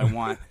remix. Now I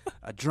want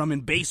a drum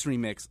and bass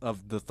remix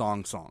of the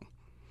Thong Song.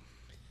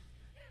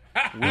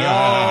 What?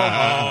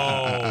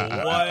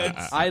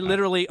 I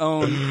literally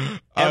own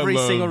every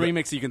single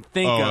remix you can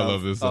think of I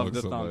love this song of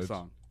the so Thong much.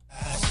 Song.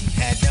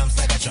 Head dumps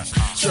like a truck,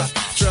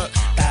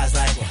 thighs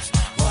like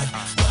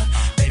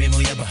what, baby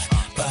move your butt.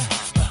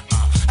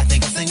 I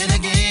think I'll sing it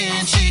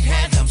again. She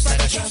had dumps like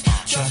a truck,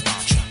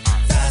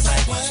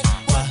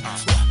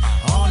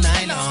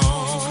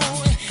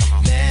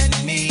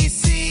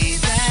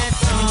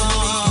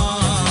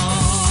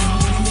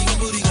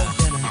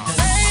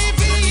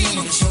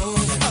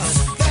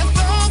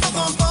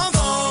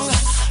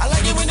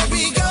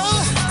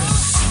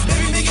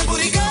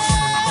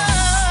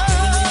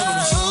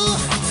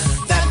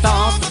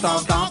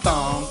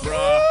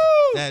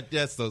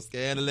 just so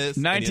scandalous.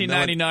 And you know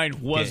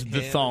 1999 was can't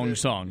the handle thong it.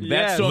 song. Yeah.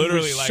 That song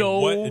Literally, was like, so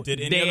what did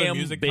any damn other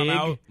music big. come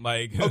out?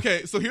 Like,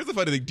 Okay, so here's the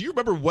funny thing. Do you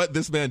remember what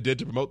this man did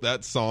to promote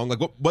that song? Like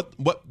what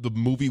the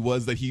movie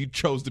was that he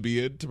chose to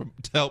be in to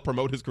help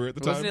promote his career at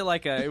the time? Wasn't it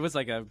like a? It was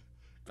like a.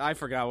 I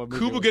forgot what movie.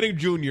 Cuba it was. Gooding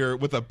Jr.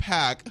 with a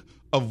pack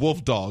of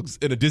wolf dogs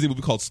in a Disney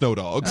movie called Snow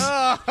Dogs.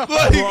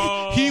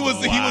 He was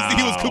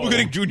Cuba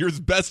Gooding Jr.'s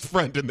best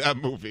friend in that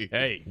movie.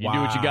 Hey, you do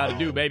what you got to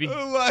do, baby.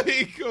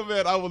 Like, oh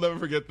man, I will never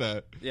forget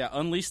that. Yeah,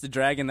 Unleash the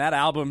Dragon. That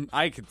album,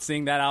 I could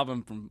sing that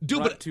album from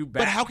front to back.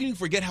 But how can you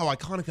forget how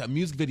iconic that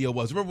music video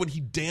was? Remember when he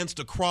danced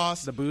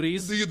across the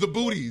booties? The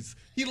booties.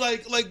 He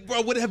like,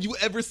 bro, when have you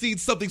ever seen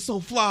something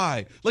so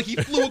fly? Like he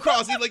flew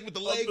across, he like with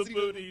the legs. the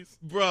booties.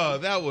 Bro,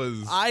 that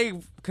was.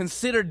 I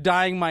considered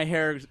dyeing my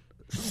hair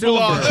silver.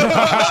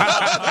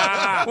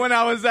 When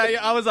I was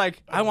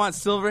like, I want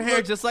silver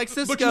hair just like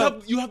Cisco.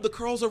 But you have the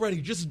curls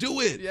already. Just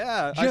do it.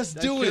 Yeah, just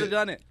I do could it. have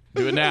done it.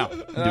 Do it now.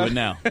 Do it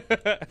now.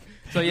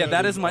 So yeah,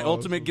 that is my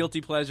ultimate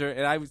guilty pleasure,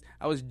 and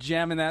I was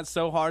jamming that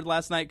so hard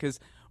last night because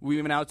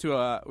we went out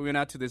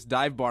to this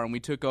dive bar and we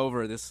took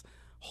over this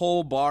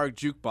whole bar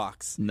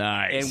jukebox.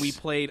 Nice. And we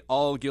played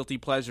all guilty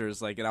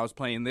pleasures. Like, and I was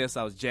playing this,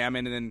 I was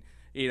jamming, and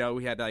then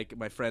we had like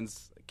my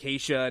friends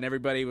Keisha and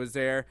everybody was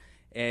there,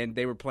 and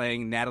they were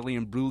playing Natalie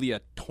Imbruglia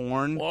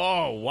Torn.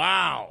 Whoa,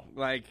 wow.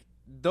 Like,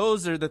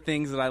 those are the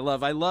things that I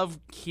love. I love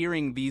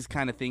hearing these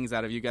kind of things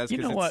out of you guys. You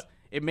know what?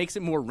 It makes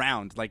it more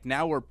round. Like,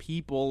 now we're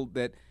people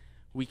that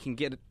we can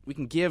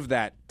give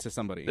that to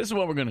somebody. This is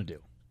what we're going to do.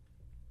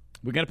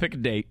 We're going to pick a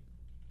date.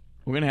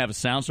 We're going to have a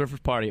Sound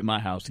Surfers party at my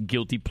house,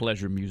 guilty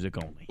pleasure music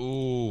only.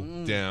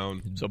 Ooh,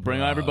 down. So bring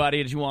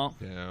everybody that you want.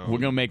 Down. We're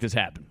going to make this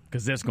happen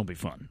because that's going to be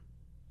fun.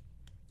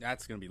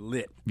 That's going to be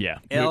lit. Yeah.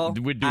 We're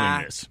doing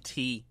this.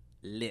 L-I-T,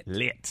 lit.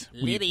 Lit.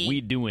 Litty.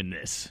 We doing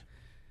this.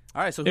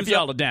 All right, so If who's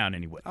y'all up? are down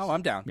anyway. Oh,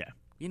 I'm down. Yeah.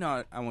 You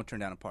know I won't turn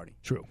down a party.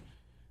 True.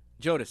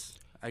 Jodis,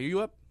 are you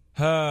up?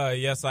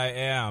 Yes, I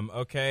am.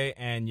 Okay,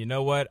 and you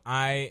know what?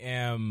 I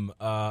am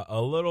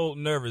a little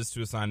nervous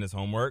to assign this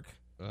homework.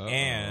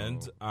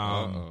 And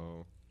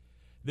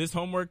this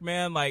homework,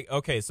 man, like,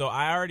 okay, so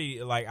I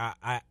already, like,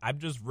 I'm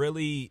just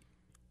really,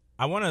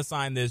 I want to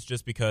assign this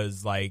just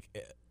because, like,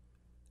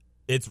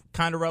 it's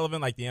kind of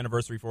relevant, like, the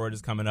anniversary for it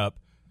is coming up.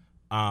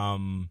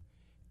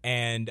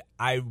 And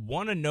I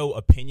want to know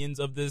opinions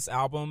of this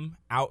album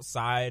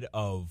outside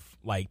of,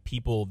 like,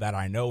 people that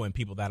I know and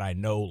people that I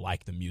know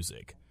like the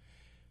music.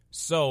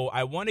 So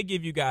I want to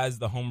give you guys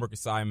the homework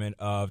assignment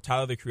of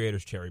Tyler, the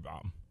Creator's Cherry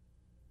Bomb.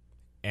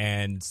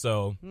 And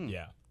so,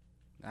 yeah.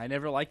 I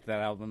never liked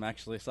that album,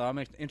 actually, so I'm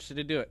interested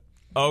to do it.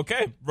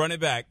 Okay, run it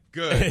back.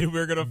 Good.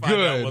 We're going to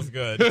find out what's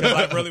good. Because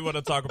I really want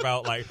to talk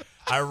about, like, it.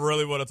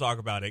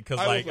 Because,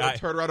 I like, was going to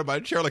turn around in my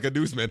chair like a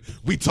newsman.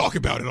 We talk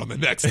about it on the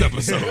next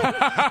episode.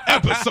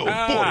 Episode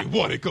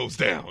 41, it goes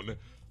down.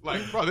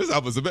 Like, bro, this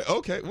album's a bit,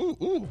 okay.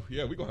 Ooh,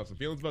 yeah, we're going to have some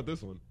feelings about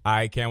this one.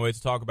 I can't wait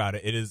to talk about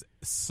it. It is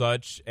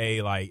such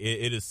a, like,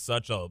 it is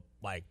such a,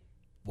 like,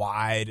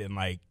 wide and,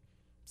 like,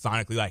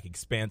 sonically, like,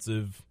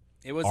 expansive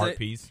art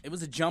piece. It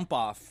was a jump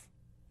off.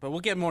 But we'll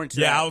get more into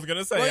that. Yeah, I was going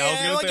to say,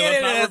 let's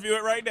not review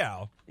it right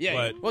now. Yeah,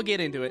 but we'll get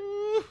into it.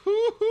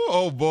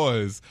 Oh,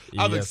 boys.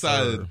 I'm Yes,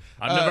 excited. sir.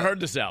 I've never heard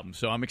this album,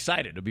 so I'm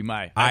excited. It'll be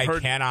my. I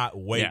cannot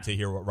wait to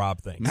hear what Rob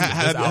thinks.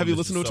 Have you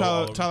listened to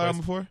Tyler album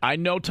before? I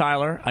know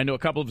Tyler. I know a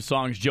couple of his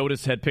songs.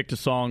 Jodis had picked a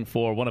song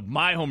for one of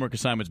my homework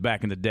assignments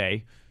back in the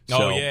day.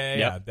 So,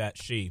 yeah, that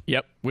she.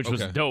 Yep, which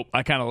was Okay. dope.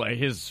 I kind of like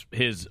his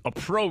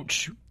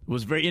approach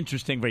was very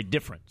interesting, very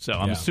different. So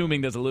I'm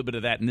assuming there's a little bit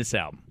of that in this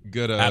album.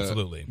 Good,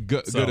 Absolutely.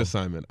 Good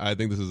assignment. I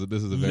think this is a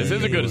very This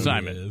is a good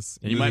assignment. is.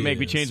 And you might It make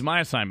me is. change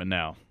my assignment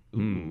now.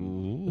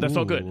 That's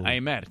all good. I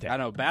ain't mad at that. I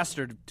know,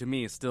 Bastard, to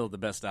me, is still the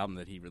best album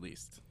that he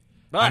released.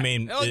 But I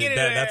mean, we'll get into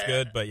that's it.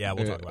 good, but yeah,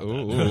 we'll talk about that.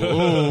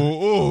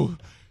 Ooh.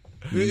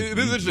 This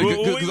is interesting.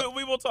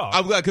 We will talk.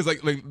 I'm glad because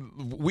like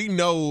we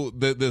know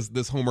that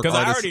this homework 'Cause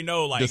I artist already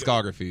know, like,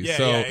 discography. yeah,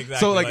 so yeah, exactly,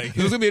 so like, like-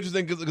 this is gonna be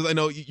interesting because I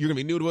know you're gonna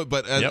be new to it,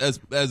 but as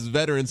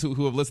veterans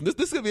who have listened, this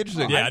is gonna be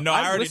interesting. Yeah, no, I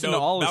I've already listened know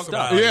to all his Malcolm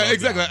stuff. and I Yeah, love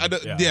exactly.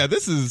 that. Yeah,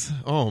 this is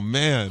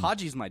man.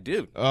 Haji's my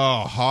dude.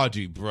 Oh,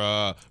 Haji,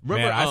 bruh.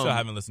 Remember, Man, I still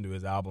haven't listened to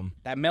his album.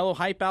 That Mellow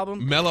Hype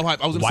album. Mellow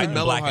Hype. I was gonna White, say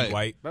Mellow black Hype. and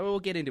white. But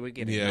we'll get into it.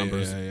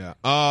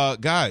 Yeah.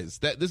 Guys,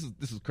 this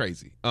is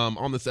crazy.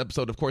 On this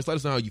episode, of course, let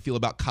us know how you feel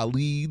about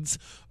Khalid's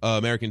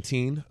American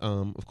Teen.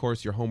 Of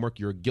course, your homework,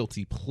 your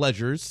guilty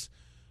pleasures.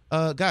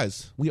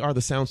 Guys, we are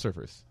the Sound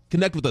Surfers.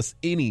 Connect with us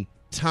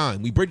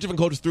anytime. We bridge different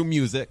cultures through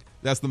music.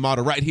 That's the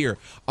motto right here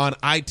on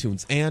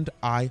iTunes and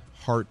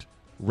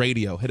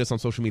iHeartRadio. Hit us on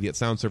social media at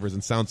Sound Surfers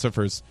and Sound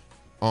Surfers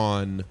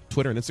on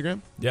Twitter and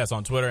Instagram. Yes,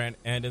 on Twitter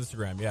and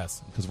Instagram,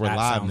 yes. Because we're At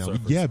live Sound now.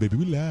 Surfers. Yeah, baby,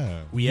 we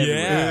live.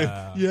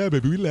 Yeah. Yeah,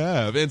 baby, we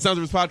live. And Sound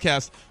Surfers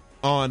Podcast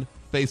on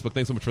Facebook.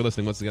 Thanks so much for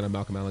listening. Once again, I'm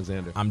Malcolm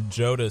Alexander. I'm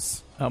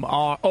Jodis. I'm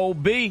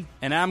R.O.B.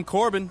 And I'm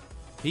Corbin.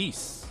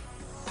 Peace.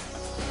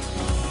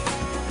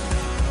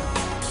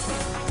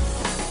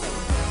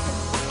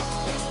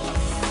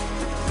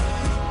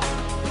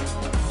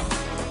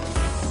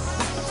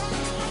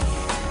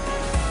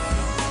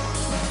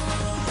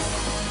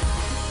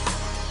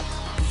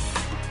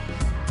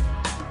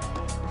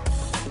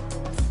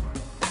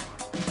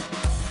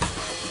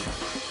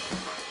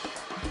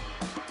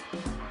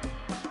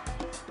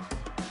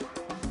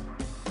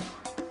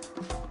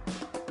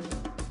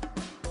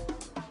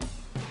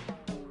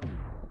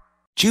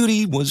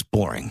 Judy was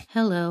boring.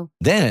 Hello.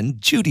 Then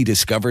Judy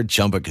discovered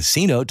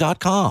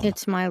ChumbaCasino.com.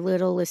 It's my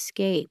little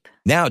escape.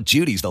 Now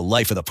Judy's the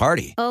life of the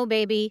party. Oh,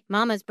 baby,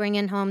 mama's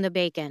bringing home the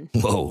bacon.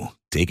 Whoa,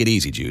 take it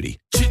easy, Judy.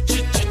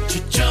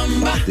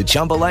 The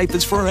Chumba life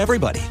is for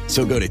everybody.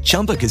 So go to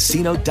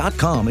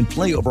ChumbaCasino.com and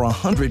play over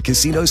 100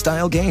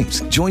 casino-style games.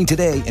 Join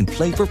today and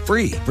play for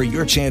free for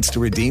your chance to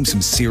redeem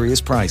some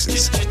serious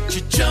prizes.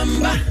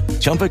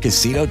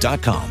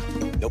 ChumbaCasino.com.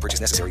 No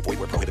purchase necessary. Void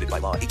where prohibited by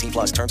law. 18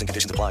 plus terms and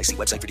conditions apply. See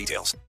website for details.